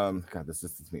 God, this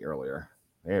is me earlier.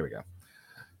 There we go.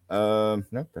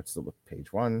 Nope, that's still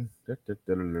page 1.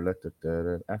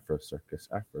 Afro Circus.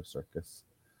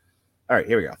 All right,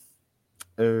 here we go.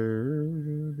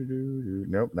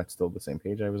 Nope, that's still the same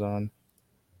page I was on.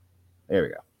 There we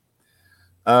go.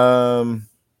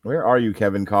 Where are you,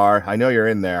 Kevin Carr? I know you're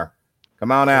in there.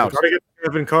 Come on out. Try to get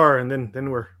Kevin Carr, and then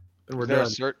we're done.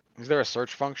 Is there a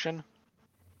search function?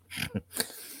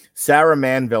 Sarah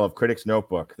Manville of Critics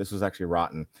Notebook. This was actually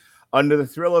rotten. Under the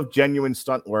thrill of genuine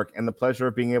stunt work and the pleasure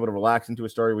of being able to relax into a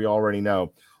story we already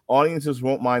know, audiences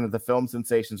won't mind that the film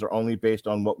sensations are only based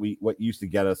on what used to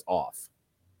get us off.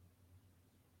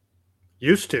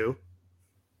 Used to.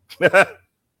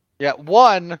 Yeah,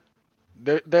 one,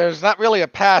 there's not really a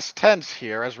past tense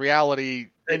here, as reality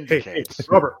indicates. Hey,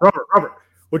 Robert,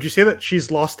 would you say that she's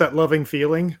lost that loving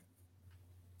feeling?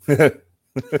 Damn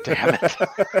it.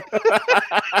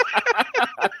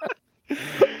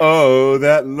 Oh,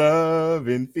 that love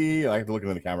and feel. I have to look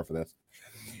into the camera for this.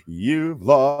 You've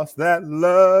lost that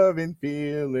loving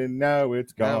feeling. Now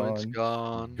it's gone. Now it's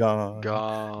gone. Gone.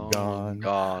 Gone. Gone.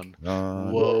 Gone.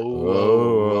 Gone. Whoa,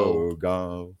 whoa.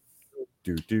 Gone.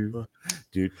 Do do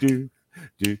do do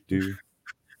do do.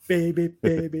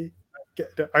 Baby.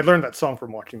 I learned that song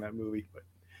from watching that movie. But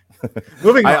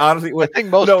moving on. I honestly, I think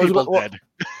most people did.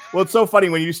 Well, it's so funny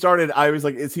when you started. I was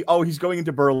like, "Is he? Oh, he's going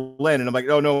into Berlin," and I'm like,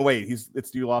 "Oh no, wait,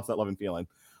 it's you lost that love and feeling."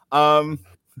 It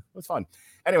was fun.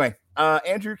 Anyway,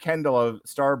 Andrew Kendall of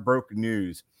Starbroke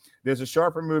News. There's a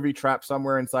sharper movie trapped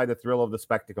somewhere inside the thrill of the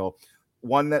spectacle.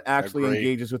 One that actually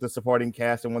engages with the supporting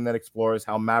cast and one that explores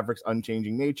how Maverick's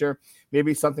unchanging nature may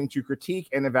be something to critique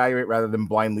and evaluate rather than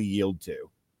blindly yield to.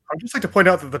 I'd just like to point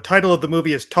out that the title of the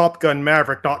movie is Top Gun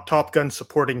Maverick, not Top Gun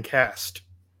Supporting Cast.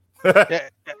 Yeah,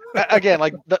 again,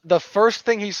 like the first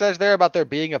thing he says there about there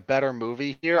being a better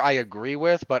movie here, I agree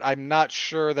with, but I'm not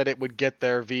sure that it would get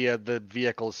there via the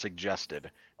vehicles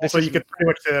suggested. So you could pretty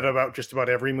much say that about just about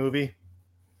every movie.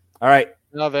 All right,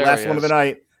 there last one of the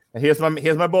night. Here's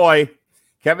my boy,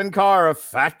 Kevin Carr, a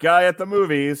fat guy at the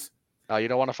movies. You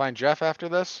don't want to find Jeff after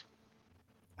this?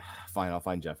 Fine, I'll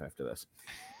find Jeff after this.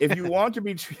 If you want to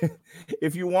be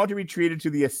treated to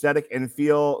the aesthetic and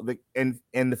feel the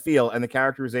feel and the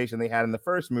characterization they had in the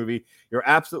first movie, you're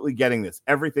absolutely getting this.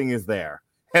 Everything is there,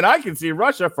 and I can see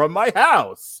Russia from my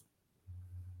house.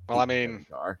 Well, I mean,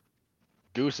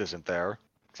 Goose isn't there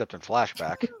except in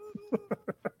flashback.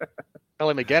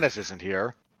 Ellie McGinnis isn't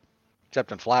here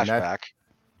except in flashback.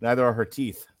 Neither are her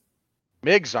teeth.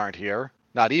 Migs aren't here,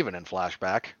 not even in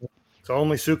flashback. So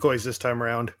only Sukhoi's this time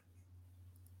around.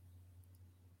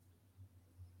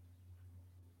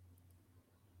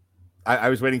 I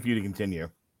was waiting for you to continue.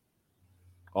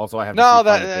 Also, I have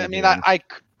I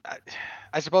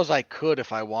suppose I could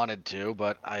if I wanted to,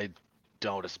 but I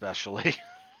don't especially.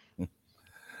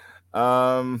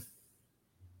 Javier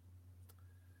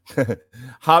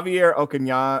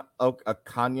Ocaña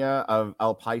of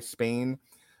El País, Spain.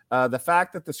 The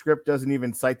fact that the script doesn't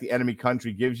even cite the enemy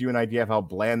country gives you an idea of how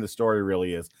bland the story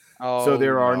really is. So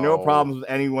there are no problems with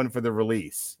anyone for the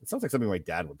release. It sounds like something my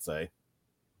dad would say.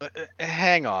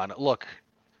 Hang on, look.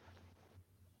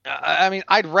 I mean,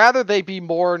 I'd rather they be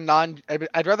more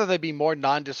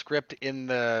nondescript in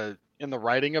the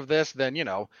writing of this than,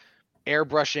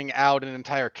 airbrushing out an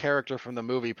entire character from the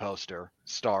movie poster.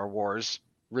 Star Wars,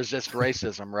 resist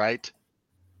racism, right?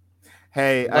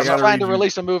 Hey, I'm trying to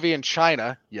release a movie in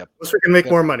China. Yep. So we can make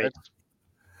more money.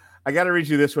 I got to read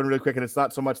you this one really quick, and it's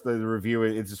not so much the review;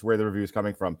 it's just where the review is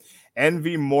coming from.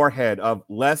 Envy Moorhead of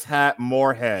Less Hat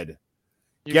Moorhead.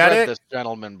 You've get read it? This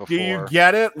gentleman before. Do you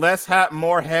get it? Less hat,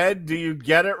 more head. Do you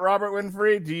get it, Robert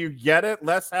Winfrey? Do you get it?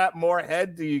 Less hat, more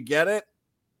head. Do you get it?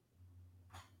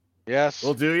 Yes.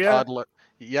 Well, do you? Toddler.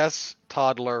 Yes,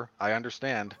 toddler. I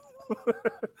understand.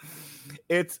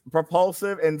 It's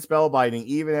propulsive and spellbinding,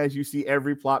 even as you see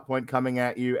every plot point coming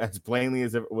at you as plainly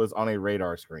as if it was on a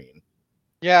radar screen.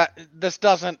 Yeah, this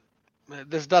doesn't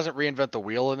reinvent the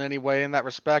wheel in any way in that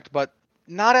respect, but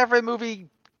not every movie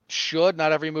should,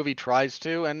 not every movie tries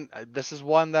to, and this is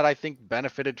one that I think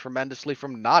benefited tremendously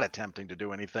from not attempting to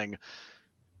do anything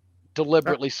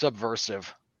deliberately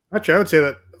subversive. Actually, I would say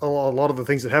that a lot of the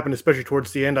things that happened, especially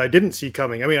towards the end, I didn't see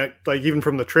coming. I mean, even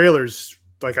from the trailers,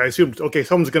 I assumed, okay,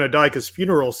 someone's going to die because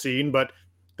funeral scene, but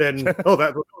then, that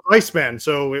was Iceman,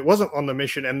 so it wasn't on the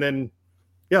mission, and then,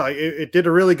 yeah, it did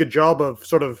a really good job of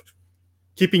sort of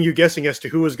keeping you guessing as to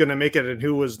who was going to make it and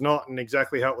who was not, and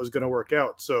exactly how it was going to work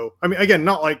out. So, I mean, again,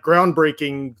 not like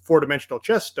groundbreaking four-dimensional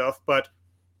chess stuff, but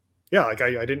yeah, I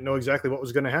didn't know exactly what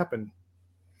was going to happen.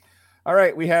 All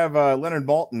right, we have Leonard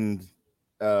Maltin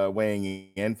weighing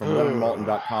in from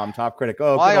leonardmaltin.com, top critic.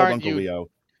 Oh, good old Uncle Leo.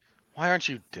 Why aren't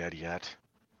you dead yet?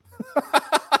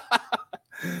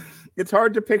 It's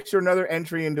hard to picture another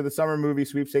entry into the summer movie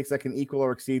sweepstakes that can equal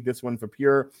or exceed this one for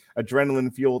pure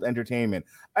adrenaline-fueled entertainment.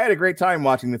 I had a great time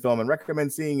watching the film and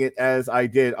recommend seeing it as I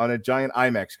did on a giant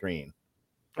IMAX screen.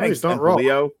 Thanks, not wrong.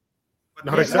 Leo.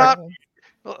 Not exactly.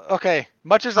 Okay,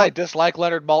 much as I dislike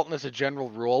Leonard Maltin as a general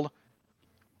rule,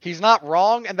 he's not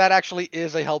wrong, and that actually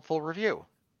is a helpful review.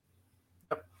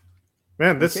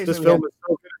 Man, this film is so good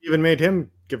it even made him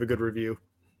give a good review.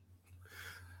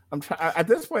 At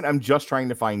this point, I'm just trying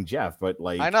to find Jeff, but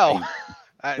I know.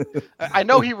 I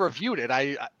know he reviewed it.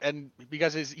 And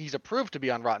because he's approved to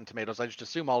be on Rotten Tomatoes, I just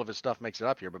assume all of his stuff makes it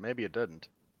up here, but maybe it didn't.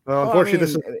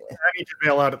 Unfortunately, I need to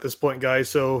bail out at this point, guys.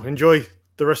 So enjoy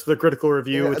the rest of the critical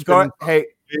review. Go ahead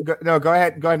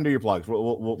and do your plugs.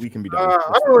 We can be done.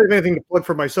 I don't really have anything to plug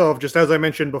for myself. Just as I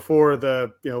mentioned before,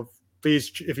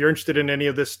 please, if you're interested in any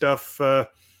of this stuff,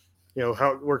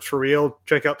 how it works for real,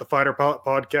 check out the Fighter Pilot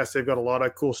podcast. They've got a lot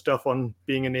of cool stuff on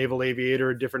being a naval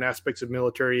aviator, different aspects of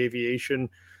military aviation.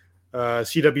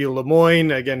 CW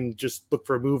Lemoyne, again, just look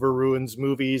for Mover Ruins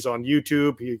movies on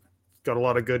YouTube. He got a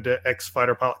lot of good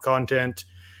ex-fighter pilot content.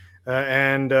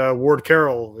 And Ward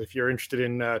Carroll, if you're interested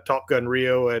in Top Gun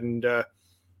Rio, and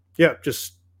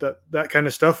just that kind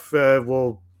of stuff,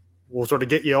 will sort of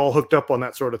get you all hooked up on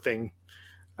that sort of thing.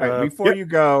 All right, before you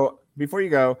go,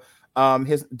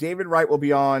 his David Wright will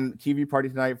be on TV Party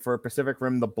tonight for Pacific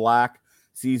Rim: The Black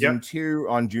season 2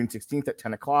 on June 16th at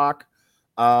 10 o'clock.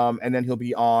 And then he'll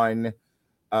be on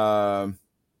The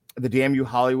Damn You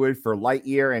Hollywood for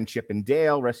Lightyear and Chip and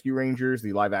Dale Rescue Rangers,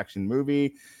 the live action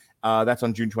movie. That's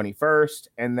on June 21st.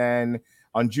 And then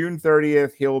on June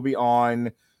 30th, he'll be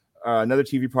on another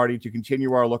TV Party to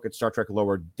continue our look at Star Trek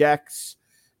Lower Decks.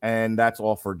 And that's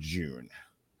all for June.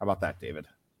 How about that, David?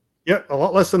 Yeah, a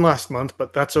lot less than last month,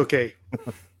 but that's okay.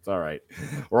 It's all right.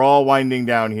 We're all winding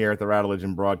down here at the Rattledge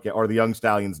and Broadcast, or the Young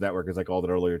Stallions Network, as I called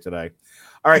it earlier today.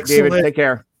 All right, Excellent. David, take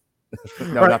care.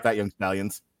 No, Right. not that Young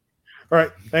Stallions. All right.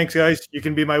 Thanks, guys. You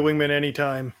can be my wingman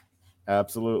anytime.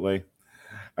 Absolutely.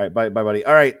 All right, bye, buddy.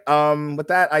 All right. With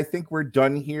that, I think we're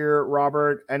done here,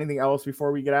 Robert. Anything else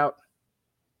before we get out?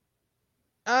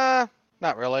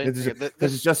 Not really.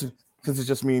 This is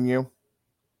just me and you.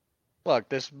 Look,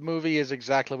 this movie is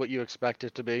exactly what you expect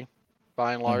it to be,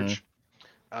 by and large.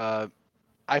 I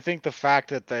think the fact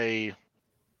that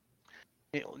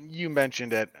you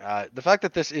mentioned it, the fact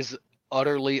that this is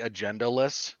utterly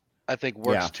agendaless, I think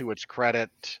works to its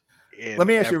credit. Let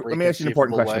me ask you an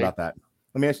important question about that.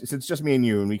 Let me ask you, since it's just me and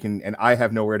you, and I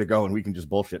have nowhere to go, and we can just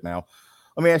bullshit now.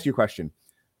 Let me ask you a question.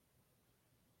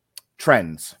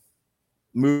 Trends,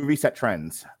 movie set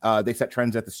trends. They set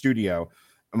trends at the studio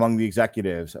among the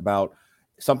executives about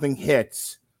something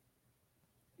hits.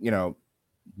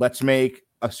 Let's make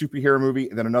a superhero movie,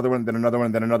 then another one, then another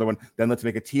one, then another one. Then let's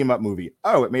make a team up movie.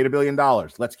 Oh, it made $1 billion.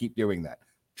 Let's keep doing that.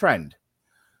 Trend.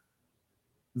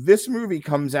 This movie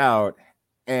comes out,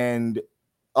 and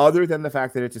other than the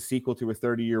fact that it's a sequel to a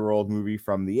 30-year-old movie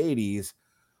from the 80s,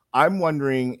 I'm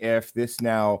wondering if this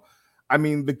now,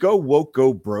 the go woke,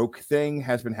 go broke thing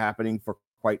has been happening for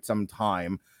quite some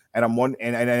time. And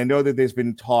and I know that there's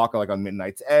been talk like on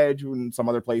Midnight's Edge and some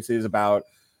other places about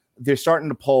they're starting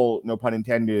to pull, no pun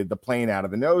intended, the plane out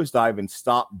of the nosedive and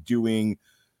stop doing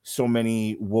so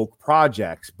many woke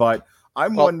projects. But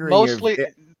I'm wondering mostly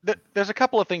there's a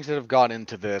couple of things that have gone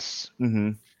into this.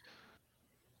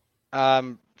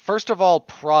 First of all,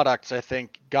 products, I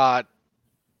think, got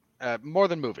more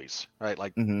than movies, right?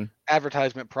 Like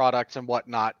advertisement products and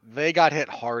whatnot. They got hit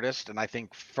hardest, and I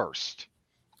think first.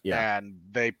 Yeah. And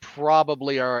they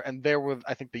probably are, and they were,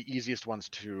 I think, the easiest ones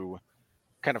to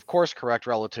kind of course correct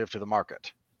relative to the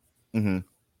market.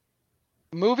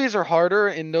 Movies are harder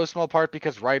in no small part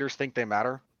because writers think they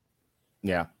matter.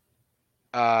 Yeah.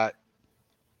 I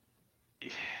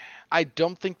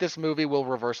don't think this movie will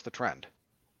reverse the trend.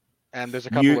 And there's a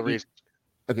couple of reasons.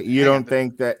 Okay, you don't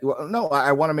think that? Well, no,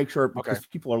 I want to make sure because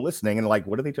people are listening and like,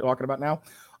 what are they talking about now?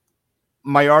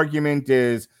 My argument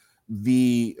is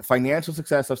the financial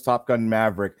success of Top Gun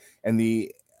Maverick and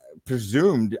the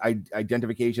presumed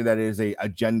identification that it is a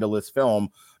agendaless film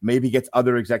maybe gets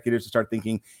other executives to start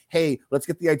thinking, hey, let's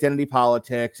get the identity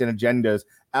politics and agendas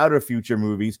out of future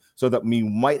movies so that we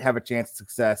might have a chance of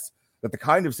success, that the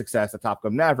kind of success that Top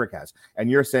Gun Maverick has. And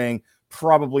you're saying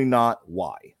probably not.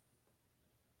 Why?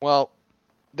 Well,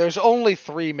 there's only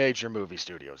 3 major movie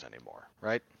studios anymore,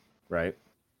 right? Right.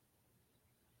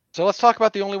 So let's talk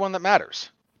about the only one that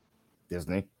matters.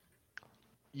 Disney.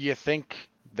 You think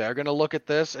they're going to look at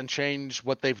this and change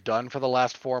what they've done for the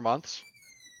last 4 months?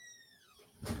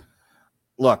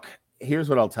 Look, here's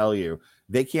what I'll tell you.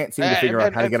 They can't seem to figure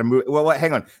out how to get a movie. Well,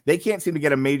 hang on. They can't seem to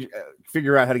get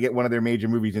figure out how to get one of their major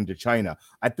movies into China.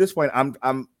 At this point,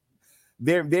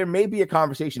 there may be a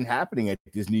conversation happening at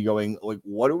Disney going, like,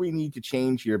 what do we need to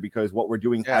change here because what we're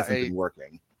doing hasn't been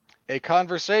working? A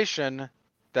conversation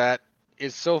that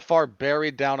is so far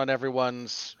buried down on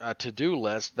everyone's to-do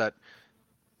list that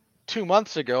 2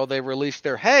 months ago they released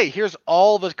their, hey, here's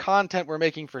all the content we're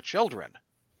making for children.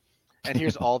 And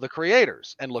here's all the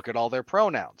creators. And look at all their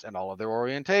pronouns and all of their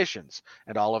orientations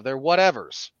and all of their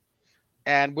whatevers.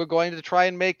 And we're going to try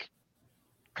and make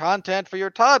content for your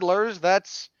toddlers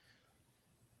that's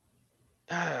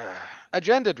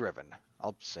agenda-driven.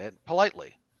 I'll say it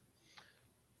politely.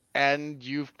 And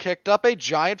you've kicked up a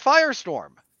giant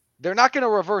firestorm. They're not going to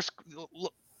reverse.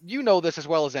 You know this as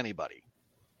well as anybody.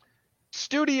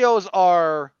 Studios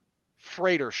are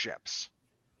freighter ships.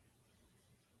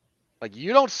 Like,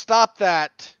 you don't stop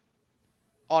that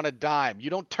on a dime. You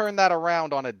don't turn that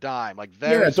around on a dime. Like Yeah,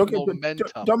 there's don't momentum.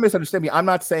 don't misunderstand me. I'm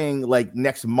not saying like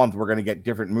next month we're going to get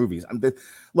different movies.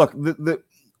 Look, the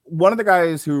one of the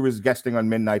guys who was guesting on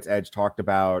Midnight's Edge talked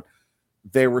about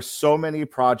there were so many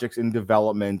projects in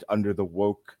development under the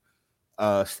woke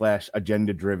slash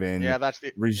agenda driven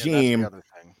regime other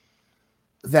thing.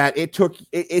 that it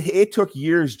took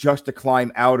years just to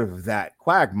climb out of that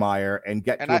quagmire and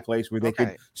get to a place where they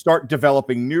could start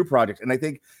developing new projects. And I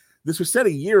think this was said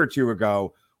a year or two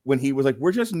ago when he was like,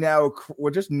 we're just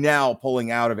now pulling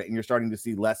out of it, and you're starting to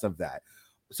see less of that.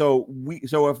 So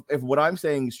if what I'm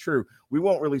saying is true, we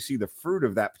won't really see the fruit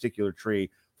of that particular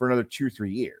tree for another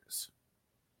 2-3 years.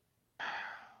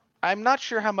 I'm not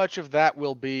sure how much of that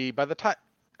will be by the time.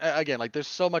 Again, like there's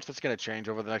so much that's going to change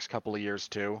over the next couple of years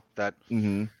too that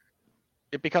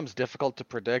it becomes difficult to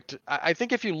predict. I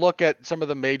think if you look at some of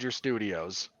the major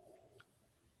studios,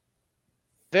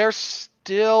 they're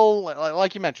still,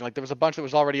 like you mentioned, like there was a bunch that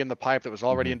was already in the pipe, that was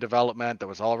already in development, that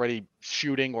was already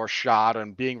shooting or shot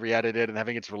and being re-edited and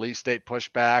having its release date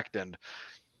pushed back and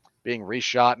being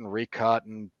reshot and recut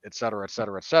and et cetera, et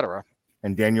cetera, et cetera.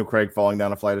 And Daniel Craig falling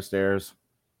down a flight of stairs.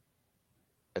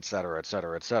 Et cetera, et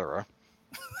cetera, et cetera.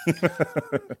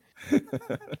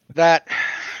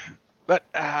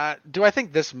 Do I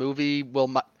think this movie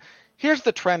will? Here's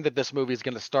the trend that this movie is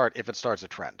going to start if it starts a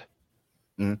trend.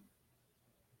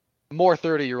 More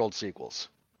 30-year-old sequels.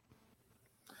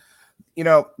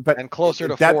 And closer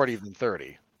to 40 than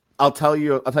 30. I'll tell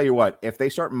you what. If they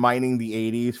start mining the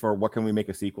 80s for what can we make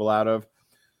a sequel out of,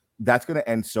 that's going to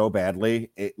end so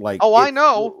badly. I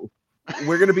know.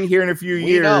 We're going to be here in a few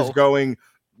years going.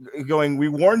 We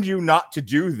warned you not to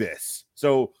do this,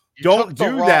 so don't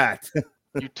do that.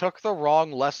 You took the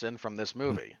wrong lesson from this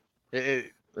movie.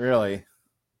 Really?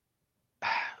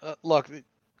 Look,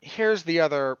 here's the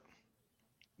other.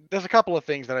 There's a couple of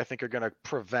things that I think are going to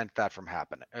prevent that from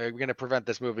happening. We're going to prevent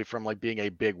this movie from like being a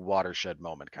big watershed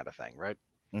moment kind of thing, right?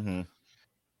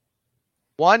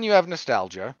 One, you have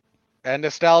nostalgia, and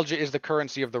nostalgia is the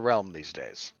currency of the realm these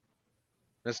days.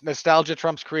 Nostalgia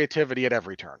trumps creativity at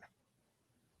every turn.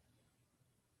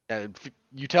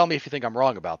 You tell me if you think I'm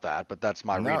wrong about that, but that's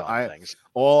my read on things.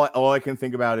 All I can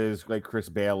think about is like Chris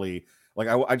Bailey. Like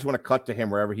I just want to cut to him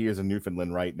wherever he is in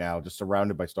Newfoundland right now, just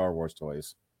surrounded by Star Wars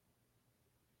toys.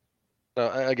 So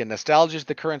again, nostalgia is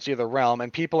the currency of the realm,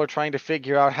 and people are trying to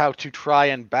figure out how to try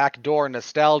and backdoor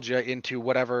nostalgia into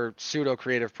whatever pseudo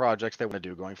creative projects they want to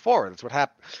do going forward. That's what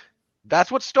happened. That's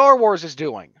what Star Wars is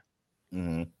doing.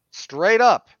 Straight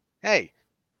up. Hey,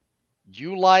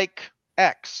 you like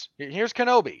X. Here's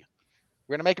Kenobi.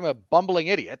 We're gonna make him a bumbling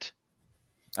idiot.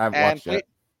 I've watched it.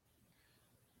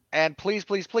 And please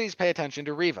pay attention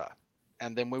to Reva.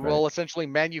 And then we will essentially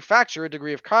manufacture a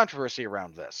degree of controversy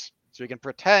around this. So we can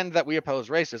pretend that we oppose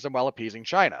racism while appeasing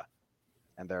China.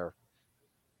 And they're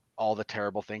all the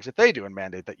terrible things that they do and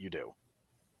mandate that you do.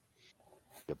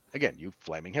 Again, you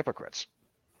flaming hypocrites.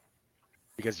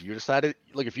 Because you decided,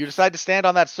 look, if you decide to stand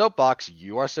on that soapbox,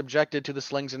 you are subjected to the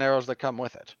slings and arrows that come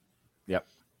with it. Yep.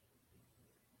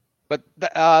 But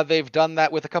they've done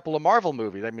that with a couple of Marvel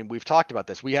movies. I mean, we've talked about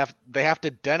this. They have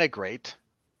to denigrate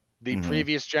the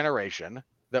previous generation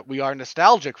that we are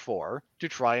nostalgic for to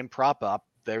try and prop up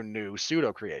their new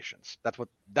pseudo creations.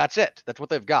 That's it. That's what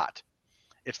they've got.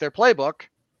 It's their playbook.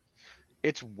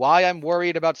 It's why I'm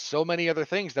worried about so many other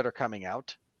things that are coming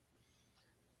out.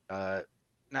 To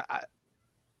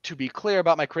be clear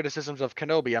about my criticisms of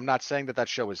Kenobi, I'm not saying that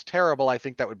show is terrible. I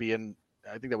think that would be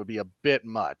a bit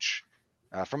much,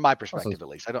 from my perspective, at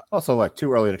least. I don't. Also, like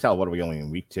too early to tell. What are we only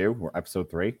in week 2 or episode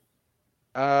 3?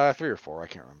 3 or 4. I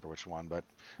can't remember which one, but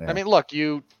yeah. I mean, look,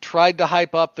 you tried to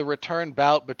hype up the return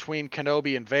bout between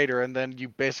Kenobi and Vader, and then you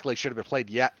basically should have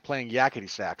been playing yakety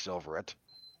sax over it.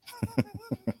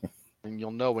 And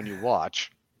you'll know when you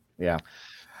watch. Yeah.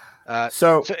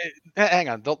 So hang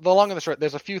on. The long and the short,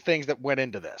 there's a few things that went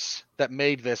into this that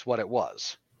made this what it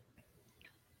was.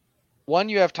 One,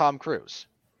 you have Tom Cruise,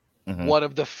 one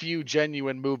of the few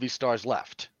genuine movie stars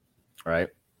left. Right.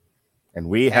 And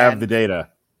we have the data.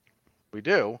 We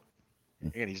do.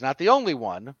 And he's not the only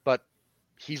one, but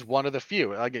he's one of the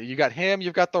few. You got him,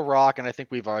 you've got The Rock, and I think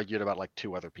we've argued about like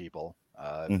 2 other people.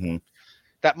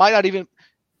 That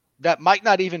might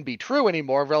not even be true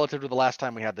anymore relative to the last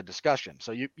time we had the discussion.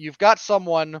 So you've got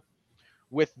someone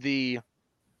with the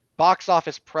box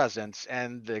office presence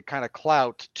and the kind of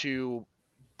clout to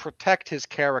protect his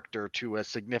character to a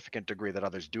significant degree that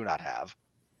others do not have.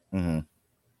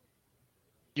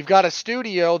 You've got a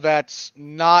studio that's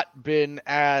not been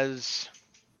as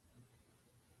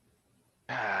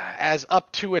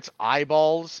up to its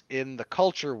eyeballs in the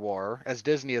culture war as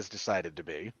Disney has decided to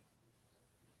be.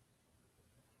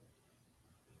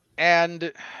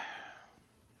 And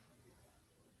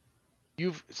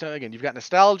you've got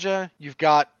nostalgia, you've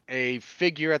got a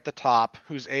figure at the top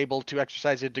who's able to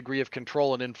exercise a degree of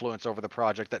control and influence over the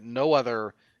project that no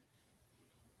other,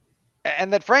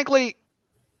 and that frankly,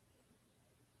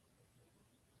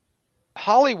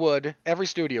 Hollywood, every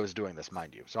studio is doing this,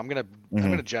 mind you. So I'm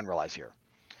gonna generalize here.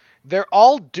 They're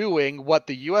all doing what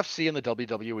the UFC and the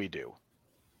WWE do.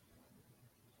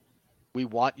 We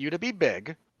want you to be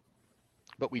big,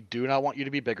 but we do not want you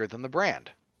to be bigger than the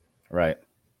brand. Right.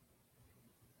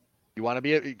 You want to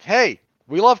be hey,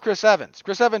 we love Chris Evans.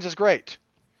 Chris Evans is great.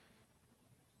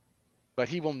 But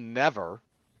he will never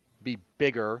be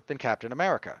bigger than Captain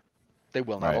America. They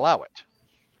will not allow it.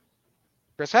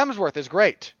 Chris Hemsworth is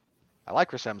great. I like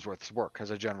Chris Hemsworth's work as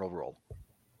a general rule.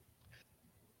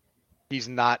 He's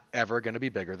not ever going to be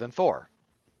bigger than Thor.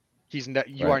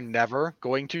 You are never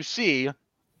going to see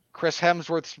Chris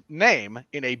Hemsworth's name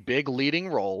in a big leading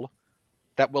role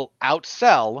that will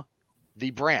outsell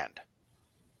the brand.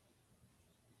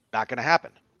 Not going to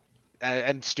happen.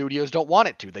 And studios don't want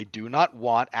it to. They do not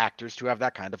want actors to have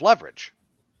that kind of leverage.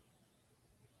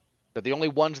 But the only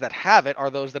ones that have it are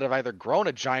those that have either grown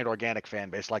a giant organic fan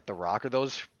base like The Rock or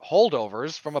those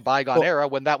holdovers from a bygone era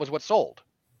when that was what sold.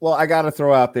 Well, I got to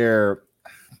throw out there,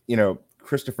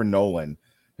 Christopher Nolan,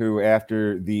 who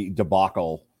after the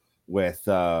debacle with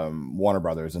Warner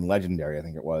Brothers and Legendary, I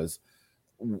think it was,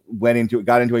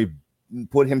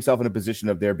 put himself in a position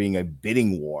of there being a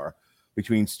bidding war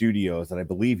between studios that I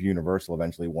believe Universal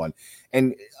eventually won.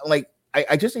 And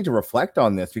I just need to reflect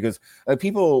on this because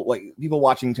people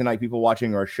watching tonight, people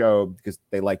watching our show because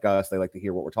they like us, they like to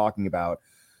hear what we're talking about.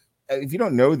 If you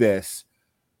don't know this,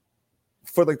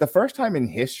 for the first time in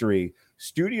history,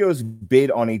 studios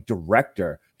bid on a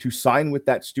director to sign with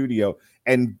that studio,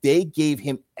 and they gave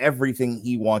him everything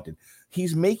he wanted.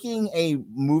 He's making a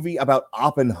movie about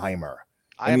Oppenheimer.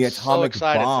 I am so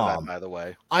excited for that, by the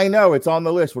way. I know it's on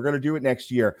the list. We're going to do it next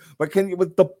year. But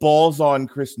with the balls on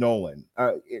Christopher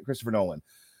Nolan,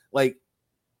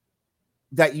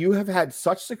 that you have had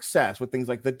such success with things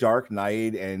like The Dark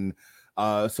Knight and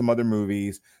some other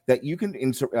movies that you can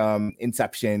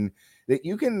Inception, that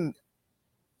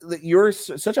you're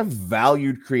such a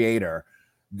valued creator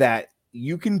that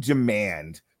you can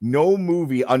demand no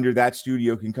movie under that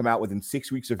studio can come out within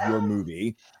 6 weeks of your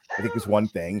movie. I think is one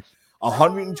thing.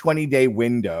 120-day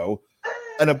window,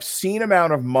 an obscene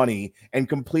amount of money, and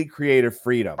complete creative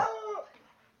freedom.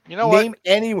 You know Name what?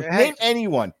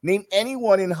 anyone. Name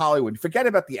anyone in Hollywood. Forget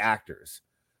about the actors.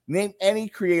 Name any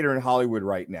creator in Hollywood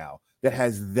right now that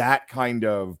has that kind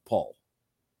of pull.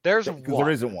 There isn't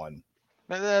one.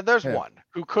 There's one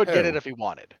who could get it if he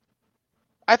wanted.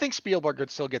 I think Spielberg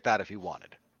could still get that if he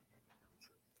wanted.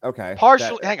 Okay.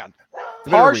 Hang on.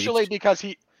 Partially because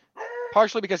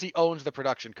he owns the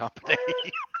production company.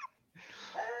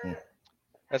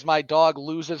 As my dog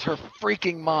loses her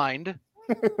freaking mind,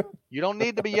 you don't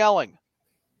need to be yelling.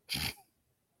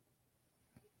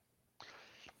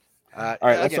 All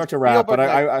right, let's start to wrap. But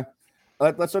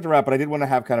let's start to wrap. But I did want to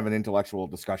have kind of an intellectual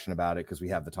discussion about it because we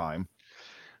have the time.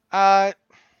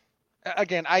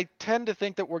 Again, I tend to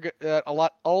think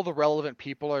that all the relevant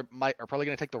people are probably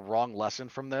going to take the wrong lesson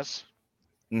from this,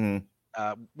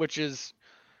 which is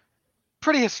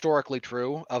pretty historically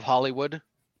true of Hollywood.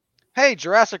 Hey,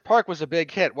 Jurassic Park was a big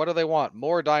hit. What do they want?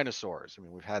 More dinosaurs. I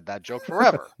mean, we've had that joke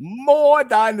forever. More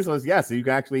dinosaurs. Yeah, so you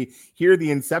can actually hear the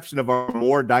inception of our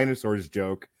more dinosaurs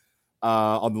joke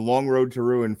on the Long Road to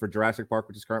Ruin for Jurassic Park,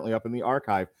 which is currently up in the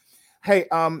archive. Hey,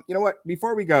 you know what?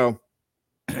 Before we go,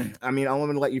 I mean, I'm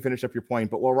going to let you finish up your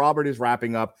point, but while Robert is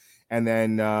wrapping up and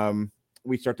then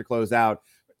we start to close out,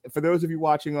 for those of you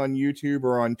watching on YouTube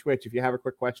or on Twitch, if you have a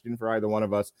quick question for either one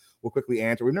of us, we'll quickly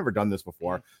answer. We've never done this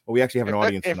before, but we actually have an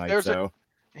audience tonight.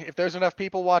 If there's enough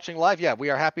people watching live, yeah, we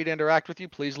are happy to interact with you.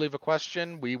 Please leave a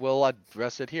question. We will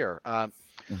address it here.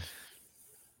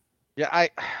 Yeah,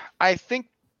 I think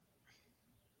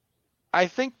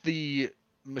the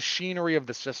machinery of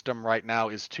the system right now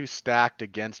is too stacked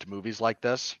against movies like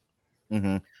this.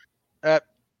 Let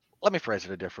me phrase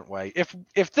it a different way.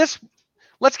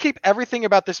 Let's keep everything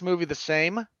about this movie the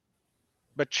same,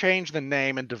 but change the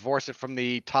name and divorce it from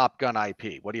the Top Gun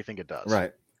IP. What do you think it does?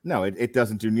 Right. No, it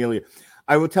doesn't do nearly.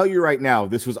 I will tell you right now,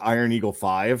 this was Iron Eagle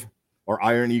 5 or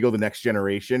Iron Eagle The Next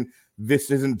Generation.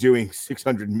 This isn't doing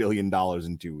 $600 million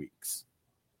in 2 weeks.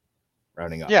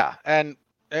 Rounding up. Yeah, and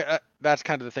that's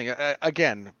kind of the thing.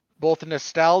 Again, both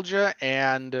nostalgia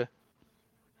and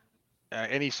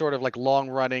any sort of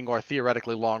long-running or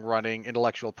theoretically long-running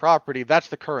intellectual property, that's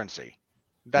the currency.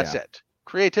 That's it.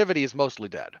 Creativity is mostly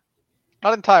dead.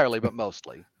 Not entirely, but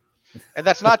mostly. And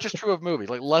that's not just true of movies.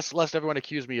 Like, lest everyone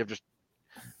accuse me of just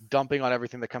dumping on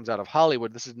everything that comes out of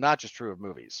Hollywood. This is not just true of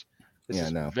movies. This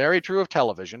is very true of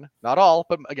television. Not all,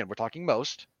 but again, we're talking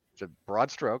most. So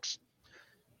broad strokes.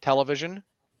 Television.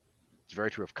 It's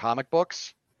very true of comic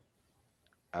books.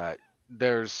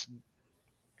 There's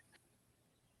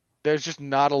just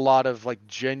not a lot of like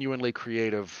genuinely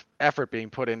creative effort being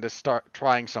put into start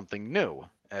trying something new.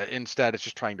 Instead, it's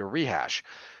just trying to rehash.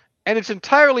 And it's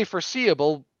entirely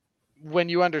foreseeable when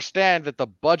you understand that the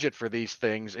budget for these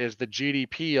things is the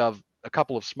GDP of a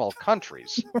couple of small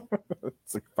countries.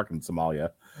 It's like fucking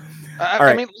Somalia.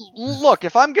 I mean, look,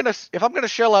 if I'm gonna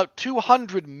shell out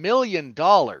 $200 million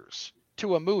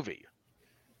to a movie,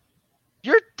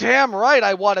 you're damn right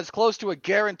I want as close to a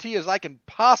guarantee as I can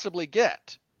possibly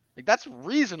get. Like, that's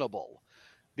reasonable.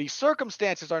 The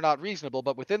circumstances are not reasonable,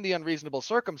 but within the unreasonable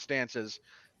circumstances,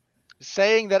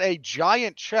 saying that a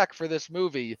giant check for this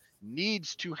movie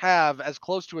needs to have as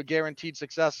close to a guaranteed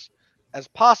success as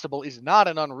possible is not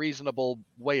an unreasonable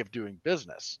way of doing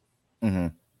business. Mm-hmm.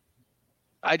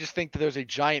 I just think that there's a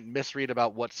giant misread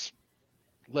about what's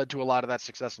led to a lot of that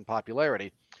success and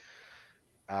popularity.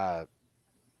 So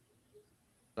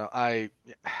I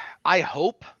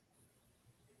hope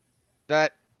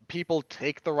that people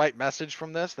take the right message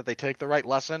from this, that they take the right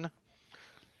lesson.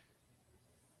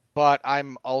 But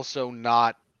I'm also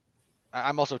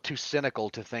too cynical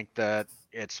to think that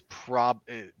it's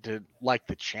to like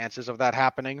the chances of that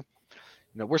happening.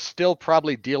 We're still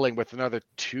probably dealing with another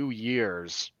 2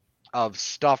 years of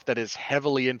stuff that is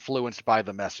heavily influenced by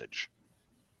the message.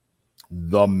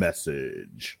 The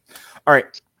message. All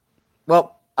right.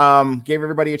 Well, gave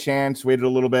everybody a chance, waited a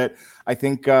little bit. I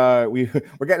think we're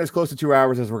getting as close to 2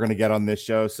 hours as we're going to get on this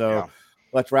show. So yeah.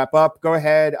 Let's wrap up. Go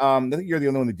ahead. I think you're the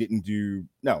only one that didn't do.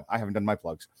 No, I haven't done my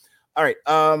plugs. All right.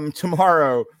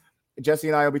 Tomorrow, Jesse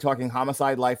and I will be talking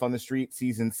Homicide: Life on the Street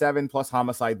season 7 plus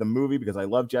Homicide the movie, because I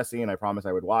love Jesse and I promised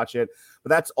I would watch it. But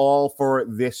that's all for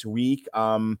this week.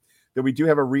 That we do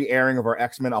have a re-airing of our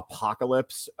X-Men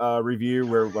Apocalypse review,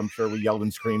 where I'm sure we yelled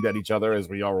and screamed at each other as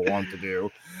we all want to do.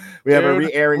 We have a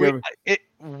re-airing of it.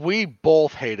 We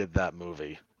both hated that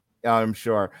movie. I'm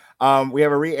sure. We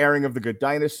have a re-airing of the Good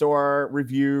Dinosaur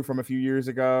review from a few years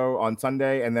ago on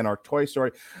Sunday, and then our Toy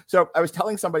Story. So I was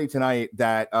telling somebody tonight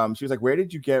that she was like, "Where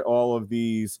did you get all of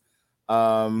these?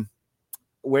 Where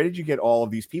did you get all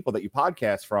of these people that you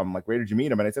podcast from? Like, where did you meet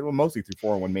them?" And I said, "Well, mostly through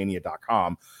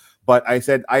 401mania.com." But I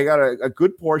said, I got a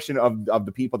good portion of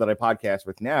the people that I podcast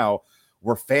with now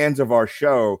were fans of our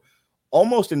show,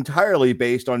 almost entirely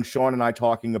based on Sean and I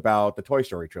talking about the Toy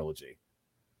Story trilogy.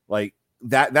 Like,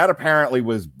 that apparently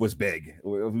was big.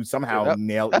 Who somehow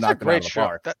knocked it out of the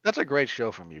park. That's a great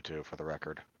show from you two, for the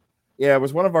record. Yeah, it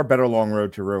was one of our better Long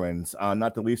Road to Ruins.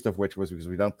 Not the least of which was because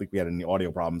we don't think we had any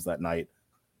audio problems that night.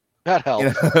 That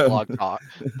helps.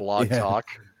 Blog talk.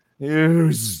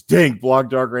 You stink, Blog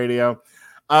Talk Radio.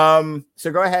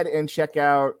 So go ahead and check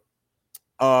out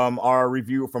our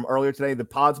review from earlier today. The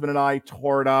Podsman and I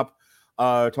tore it up,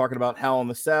 talking about Hell in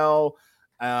the Cell.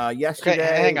 Yesterday.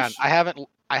 Okay, hang on.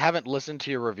 I haven't listened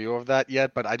to your review of that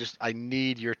yet, but I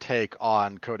need your take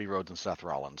on Cody Rhodes and Seth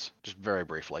Rollins, just very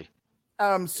briefly.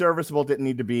 Serviceable, didn't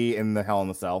need to be in the Hell in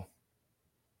the Cell.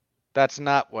 That's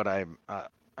not what I'm.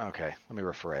 Okay, let me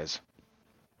rephrase.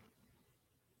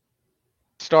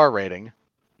 Star rating.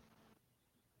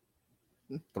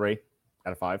 3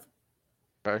 out of 5.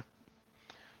 Okay.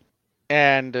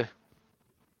 And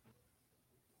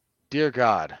dear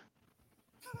God,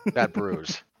 that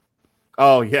bruise.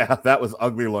 Oh yeah, that was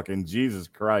ugly looking. Jesus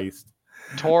Christ.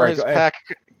 Tore his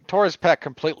pec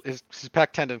completely. His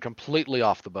pec tendon completely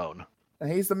off the bone.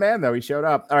 He's the man, though. He showed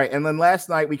up. All right, and then last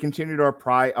night we continued our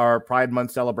Pride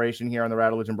Month celebration here on the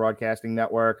Rattlegion Broadcasting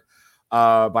Network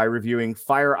by reviewing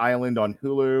Fire Island on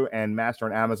Hulu and Master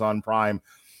on Amazon Prime,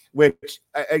 which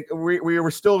we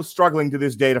were still struggling to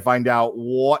this day to find out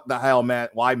what the hell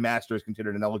why Master is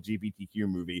considered an LGBTQ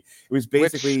movie. It was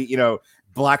basically,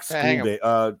 black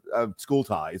school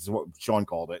ties is what Sean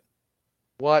called it.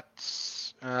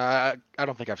 I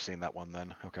don't think I've seen that one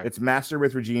then. Okay. It's Master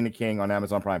with Regina King on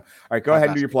Amazon Prime. All right, go ahead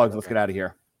and do your plugs. Let's get out of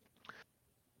here.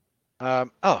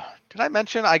 Did I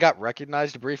mention I got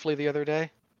recognized briefly the other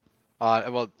day?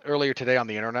 Earlier today on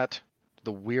the internet.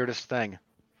 The weirdest thing.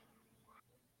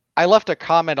 I left a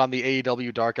comment on the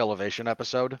AEW Dark Elevation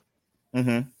episode.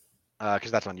 Mm-hmm.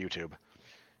 Because that's on YouTube.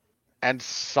 And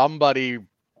somebody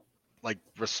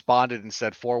responded and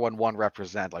said 411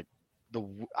 represent.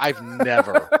 I have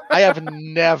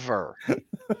never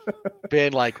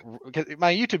been because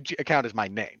my YouTube account is my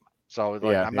name. So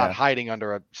I'm not hiding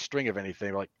under a string of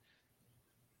anything.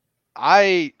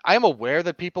 I am aware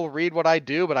that people read what I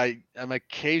do, but I am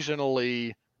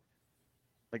occasionally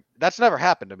like that's never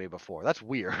happened to me before. That's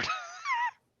weird.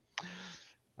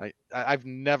 I've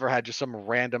never had just some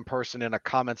random person in a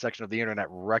comment section of the internet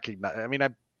recognize. I mean,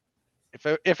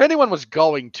 if anyone was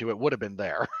going to, it would have been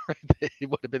there. It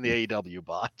would have been the AEW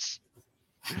bots.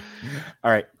 All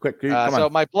right, quick, come So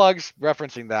on. my plugs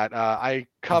referencing that. I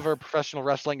cover professional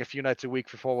wrestling a few nights a week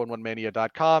for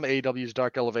 411mania.com, AEW's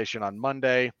Dark Elevation on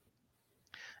Monday,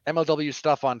 MLW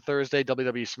stuff on Thursday,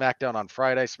 WWE SmackDown on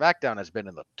Friday. SmackDown has been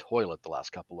in the toilet the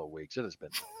last couple of weeks. It has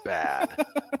been bad.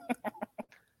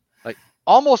 Like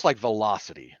almost like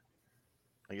Velocity.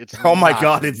 Like it's Oh my not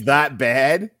God, good. it's that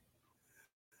bad?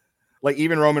 Like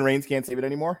even Roman Reigns can't save it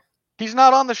anymore? He's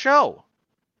not on the show.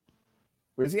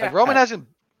 Where's he Like at? Roman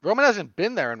hasn't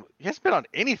been there, and he hasn't been on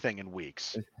anything in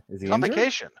weeks. Is he He's on injured?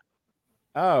 vacation.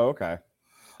 Oh, okay.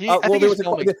 I think he's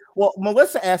filming. Well,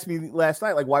 Melissa asked me last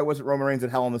night, like, why wasn't Roman Reigns at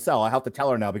Hell in the Cell? I have to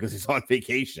tell her now because he's on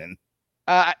vacation.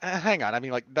 Hang on. I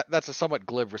mean, like that's a somewhat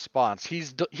glib response. He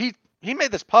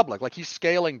made this public. Like he's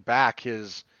scaling back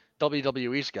his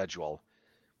WWE schedule.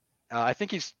 I think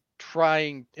he's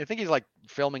trying. I think he's like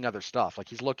filming other stuff. Like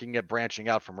he's looking at branching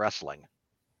out from wrestling.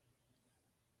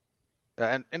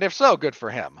 And if so, good for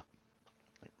him.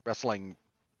 Wrestling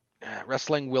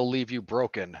will leave you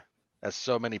broken, as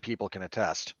so many people can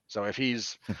attest. So if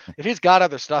he's got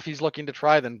other stuff he's looking to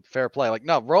try, then fair play. Like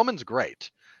no, Roman's great,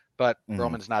 but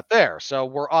Roman's not there. So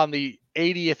we're on the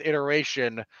 80th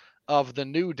iteration of the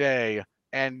New Day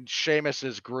and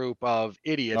Sheamus's group of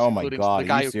idiots, Oh my including God, the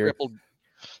guy are you who serious? crippled.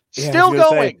 Yeah, I was Still gonna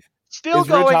say, going, still is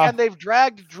Ridge going, Hol- and they've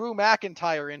dragged Drew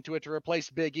McIntyre into it to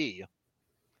replace Big E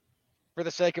for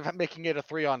the sake of making it a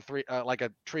 3-on-3, like a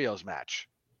trios match.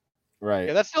 Right.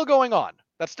 Yeah, that's still going on.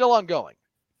 That's still ongoing.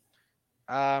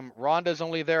 Ronda's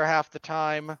only there half the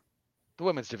time. The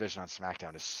women's division on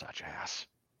SmackDown is such ass.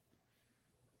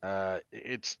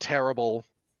 It's terrible.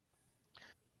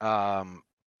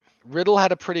 Riddle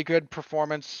had a pretty good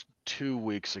performance 2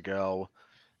 weeks ago,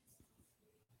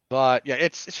 but yeah,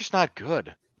 it's just not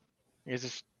good.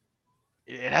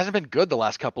 It hasn't been good the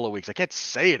last couple of weeks. I can't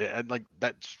say it, and like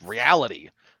that's reality.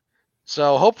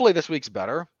 So hopefully this week's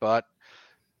better, but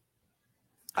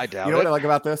I doubt You know it. what I like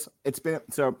about this? It's been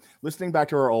so listening back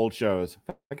to our old shows.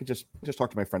 If I could just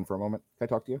talk to my friend for a moment. Can I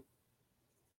talk to you?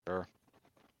 Sure.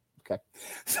 Okay.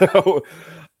 So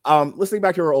listening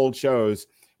back to our old shows,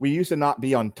 we used to not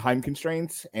be on time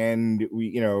constraints, and we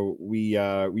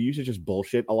used to just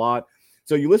bullshit a lot.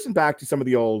 So you listen back to some of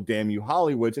the old Damn You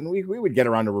Hollywoods, and we would get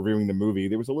around to reviewing the movie.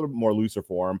 There was a little bit more looser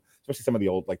form, especially some of the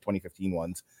old like 2015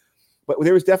 ones. But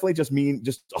there was definitely just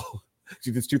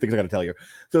there's two things I got to tell you.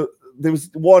 So there was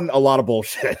a lot of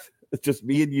bullshit. It's just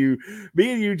me and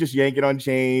you just yanking on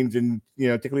chains and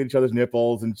tickling each other's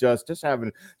nipples and just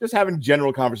having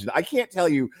general conversation. I can't tell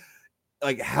you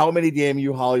like how many Damn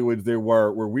You Hollywoods there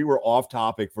were where we were off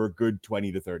topic for a good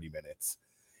 20 to 30 minutes.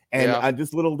 And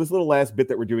this little last bit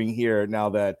that we're doing here now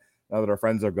that our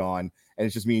friends are gone and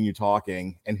it's just me and you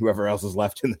talking and whoever else is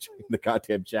left in the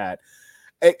goddamn chat.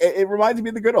 It reminds me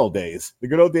of the good old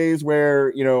days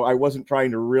where I wasn't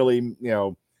trying to really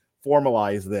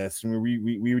formalize this. I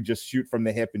mean, we would just shoot from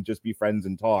the hip and just be friends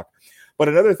and talk. But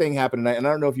another thing happened, and I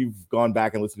don't know if you've gone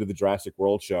back and listened to the Jurassic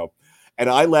World show, and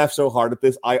I laughed so hard at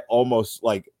this I almost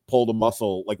like pulled a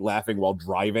muscle like laughing while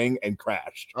driving and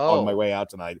crashed on my way out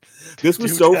tonight. This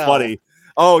was so funny.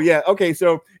 Oh yeah, okay.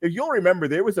 So if you'll remember,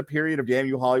 there was a period of Damn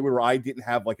You Hollywood where I didn't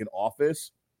have like an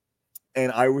office.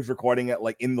 And I was recording it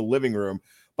like in the living room,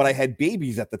 but I had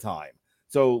babies at the time.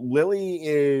 So Lily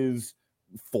is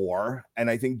 4, and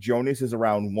I think Jonas is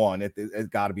around 1. It's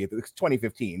got to be it's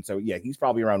 2015. So yeah, he's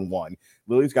probably around 1.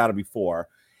 Lily's got to be 4.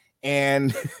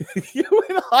 And you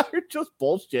and I are just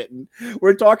bullshitting.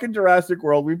 We're talking Jurassic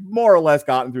World. We've more or less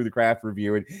gotten through the craft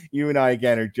review, and you and I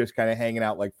again are just kind of hanging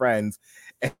out like friends.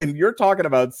 And you're talking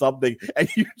about something, and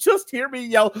you just hear me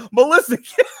yell, "Melissa,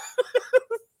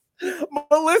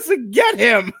 Melissa, get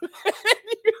him!"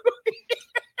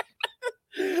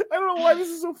 I don't know why this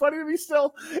is so funny to me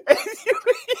still. And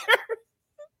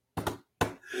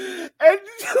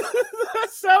the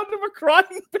sound of a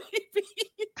crying baby.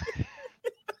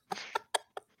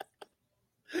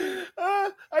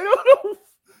 I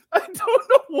don't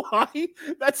know why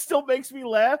that still makes me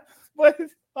laugh. But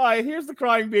hi, here's the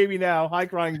crying baby now. Hi,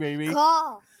 crying baby.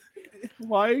 Calm.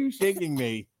 Why are you shaking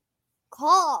me?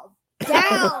 Calm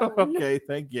down. Okay,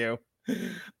 thank you.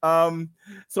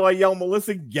 So I yell,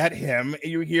 "Melissa, get him!"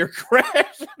 And you hear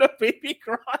crash and a baby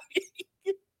crying.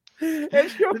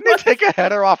 And you're Didn't they take a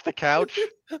header off the couch?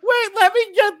 Wait, let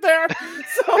me get there.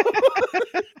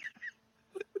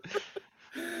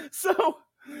 So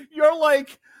You're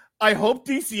like, I hope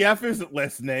DCF isn't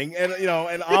listening, and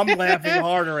and I'm laughing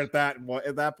harder at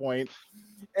that point.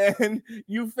 And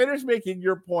you finish making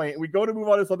your point. We go to move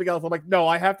on to something else. I'm like, no,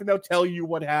 I have to now tell you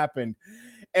what happened.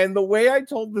 And the way I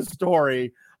told the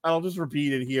story, I'll just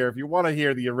repeat it here. If you want to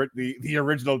hear the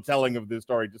original telling of this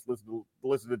story, just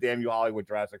listen to Damn You Hollywood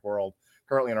Jurassic World,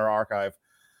 currently in our archive.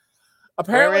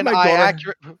 Apparently, my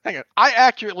daughter. I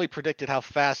accurately predicted how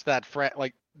fast that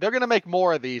they're going to make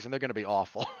more of these, and they're going to be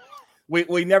awful.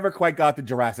 We never quite got to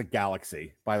Jurassic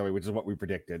Galaxy, by the way, which is what we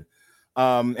predicted.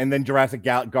 And then Jurassic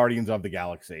Guardians of the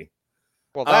Galaxy.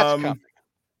 Well, that's coming.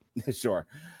 Sure.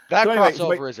 That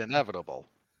crossover is inevitable.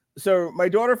 So my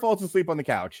daughter falls asleep on the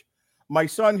couch. My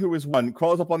son, who is 1,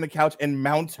 crawls up on the couch and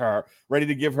mounts her, ready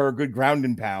to give her a good ground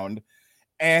and pound.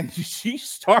 And she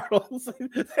startles.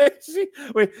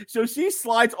 So she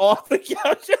slides off the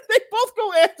couch, and they both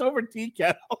go ass over tea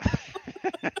kettle.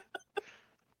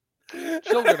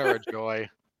 Children are a joy.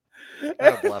 What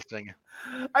a blessing.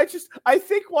 I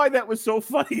think why that was so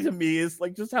funny to me is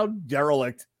like just how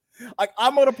derelict. Like,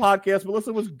 I'm on a podcast,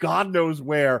 Melissa was God knows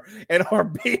where, and our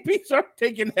babies are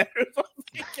taking headers off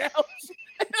the couch.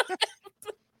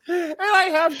 And I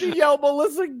have to yell,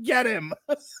 Melissa, get him.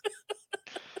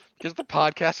 Because the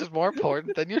podcast is more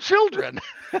important than your children.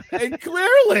 And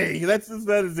clearly,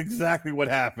 that is exactly what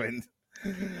happened.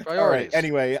 Priorities. All right,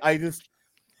 anyway,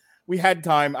 we had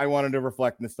time. I wanted to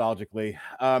reflect nostalgically.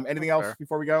 Anything else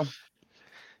before we go?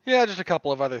 Yeah, just a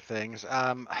couple of other things.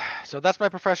 So that's my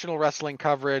professional wrestling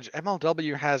coverage.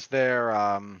 MLW has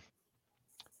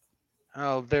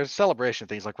there's celebration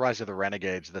things like Rise of the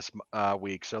Renegades this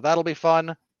week, so that'll be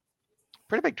fun.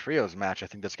 Pretty big trios match. I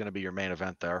think that's going to be your main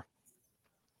event there.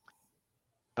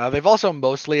 They've also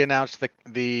mostly announced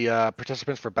the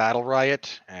participants for Battle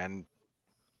Riot, and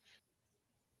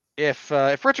if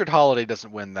Richard Holiday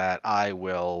doesn't win that, I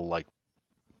will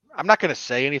I'm not going to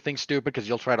say anything stupid because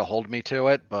you'll try to hold me to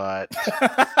it, but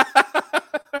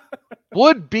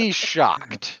would be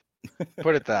shocked.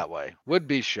 Put it that way. Would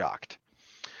be shocked.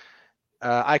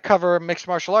 I cover mixed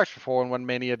martial arts for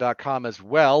 411mania.com as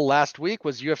well. Last week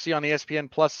was UFC on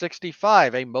ESPN Plus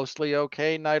 65, a mostly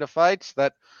okay night of fights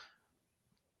that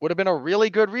would have been a really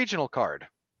good regional card.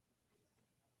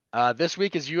 This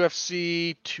week is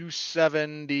UFC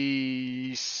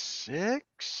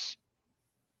 276.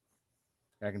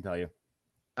 I can tell you.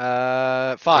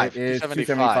 5. It is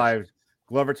 275.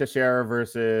 Glover Teixeira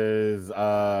versus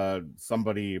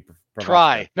somebody.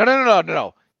 Try.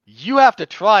 No. You have to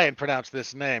try and pronounce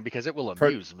this name because it will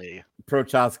amuse me.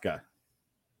 Prochaska.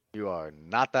 You are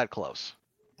not that close.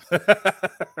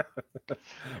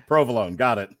 Provolone.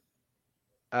 Got it.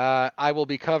 I will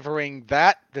be covering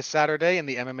that this Saturday in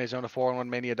the MMA Zone of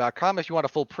 411mania.com. If you want a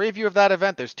full preview of that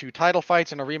event, there's 2 title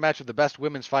fights and a rematch of the best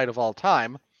women's fight of all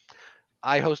time.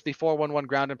 I host the 411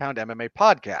 Ground and Pound MMA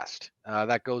podcast.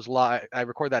 That goes live. I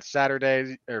record that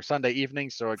Saturday or Sunday evening,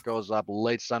 so it goes up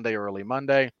late Sunday, early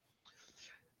Monday.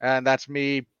 And that's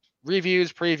me,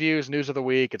 reviews, previews, news of the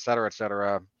week,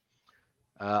 etc.,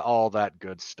 all that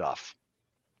good stuff.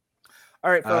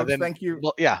 All right, folks, thank you.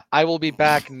 Well, yeah, I will be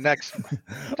back next.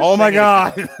 Oh, my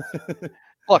God.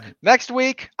 Look, next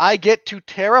week, I get to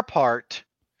tear apart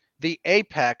the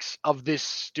apex of this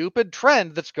stupid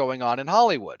trend that's going on in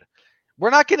Hollywood.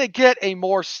 We're not going to get a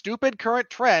more stupid current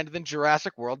trend than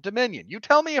Jurassic World Dominion. You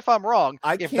tell me if I'm wrong,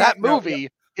 if that movie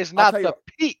is not the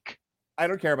peak. I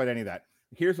don't care about any of that.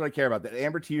 Here's what I care about. That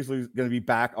Amber Teasley is going to be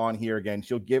back on here again.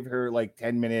 She'll give her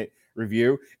 10-minute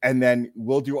review, and then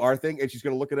we'll do our thing, and she's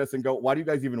going to look at us and go, why do you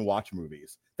guys even watch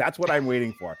movies? That's what I'm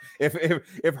waiting for.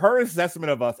 If her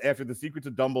assessment of us after The Secrets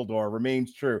of Dumbledore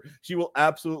remains true, she will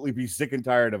absolutely be sick and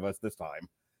tired of us this time.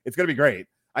 It's going to be great.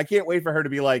 I can't wait for her to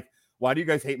be like, why do you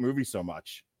guys hate movies so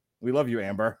much? We love you,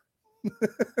 Amber.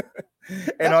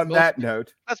 And on that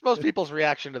note, that's most people's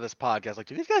reaction to this podcast. Like,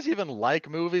 do these guys even like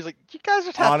movies? Like, you guys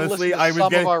just have to listen to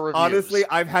some of our reviews. Honestly,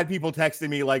 I've had people texting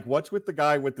me like, "What's with the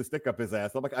guy with the stick up his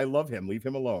ass?" I'm like, "I love him. Leave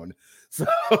him alone." So,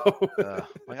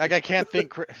 I can't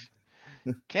think.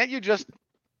 Can't you just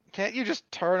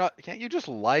turn up? Can't you just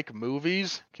like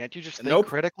movies? Can't you just think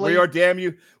critically? We are damn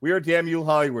you,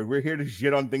 Hollywood. We're here to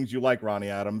shit on things you like, Ronnie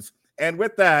Adams. And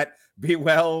with that, be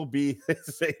well, be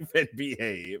safe, and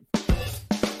behave.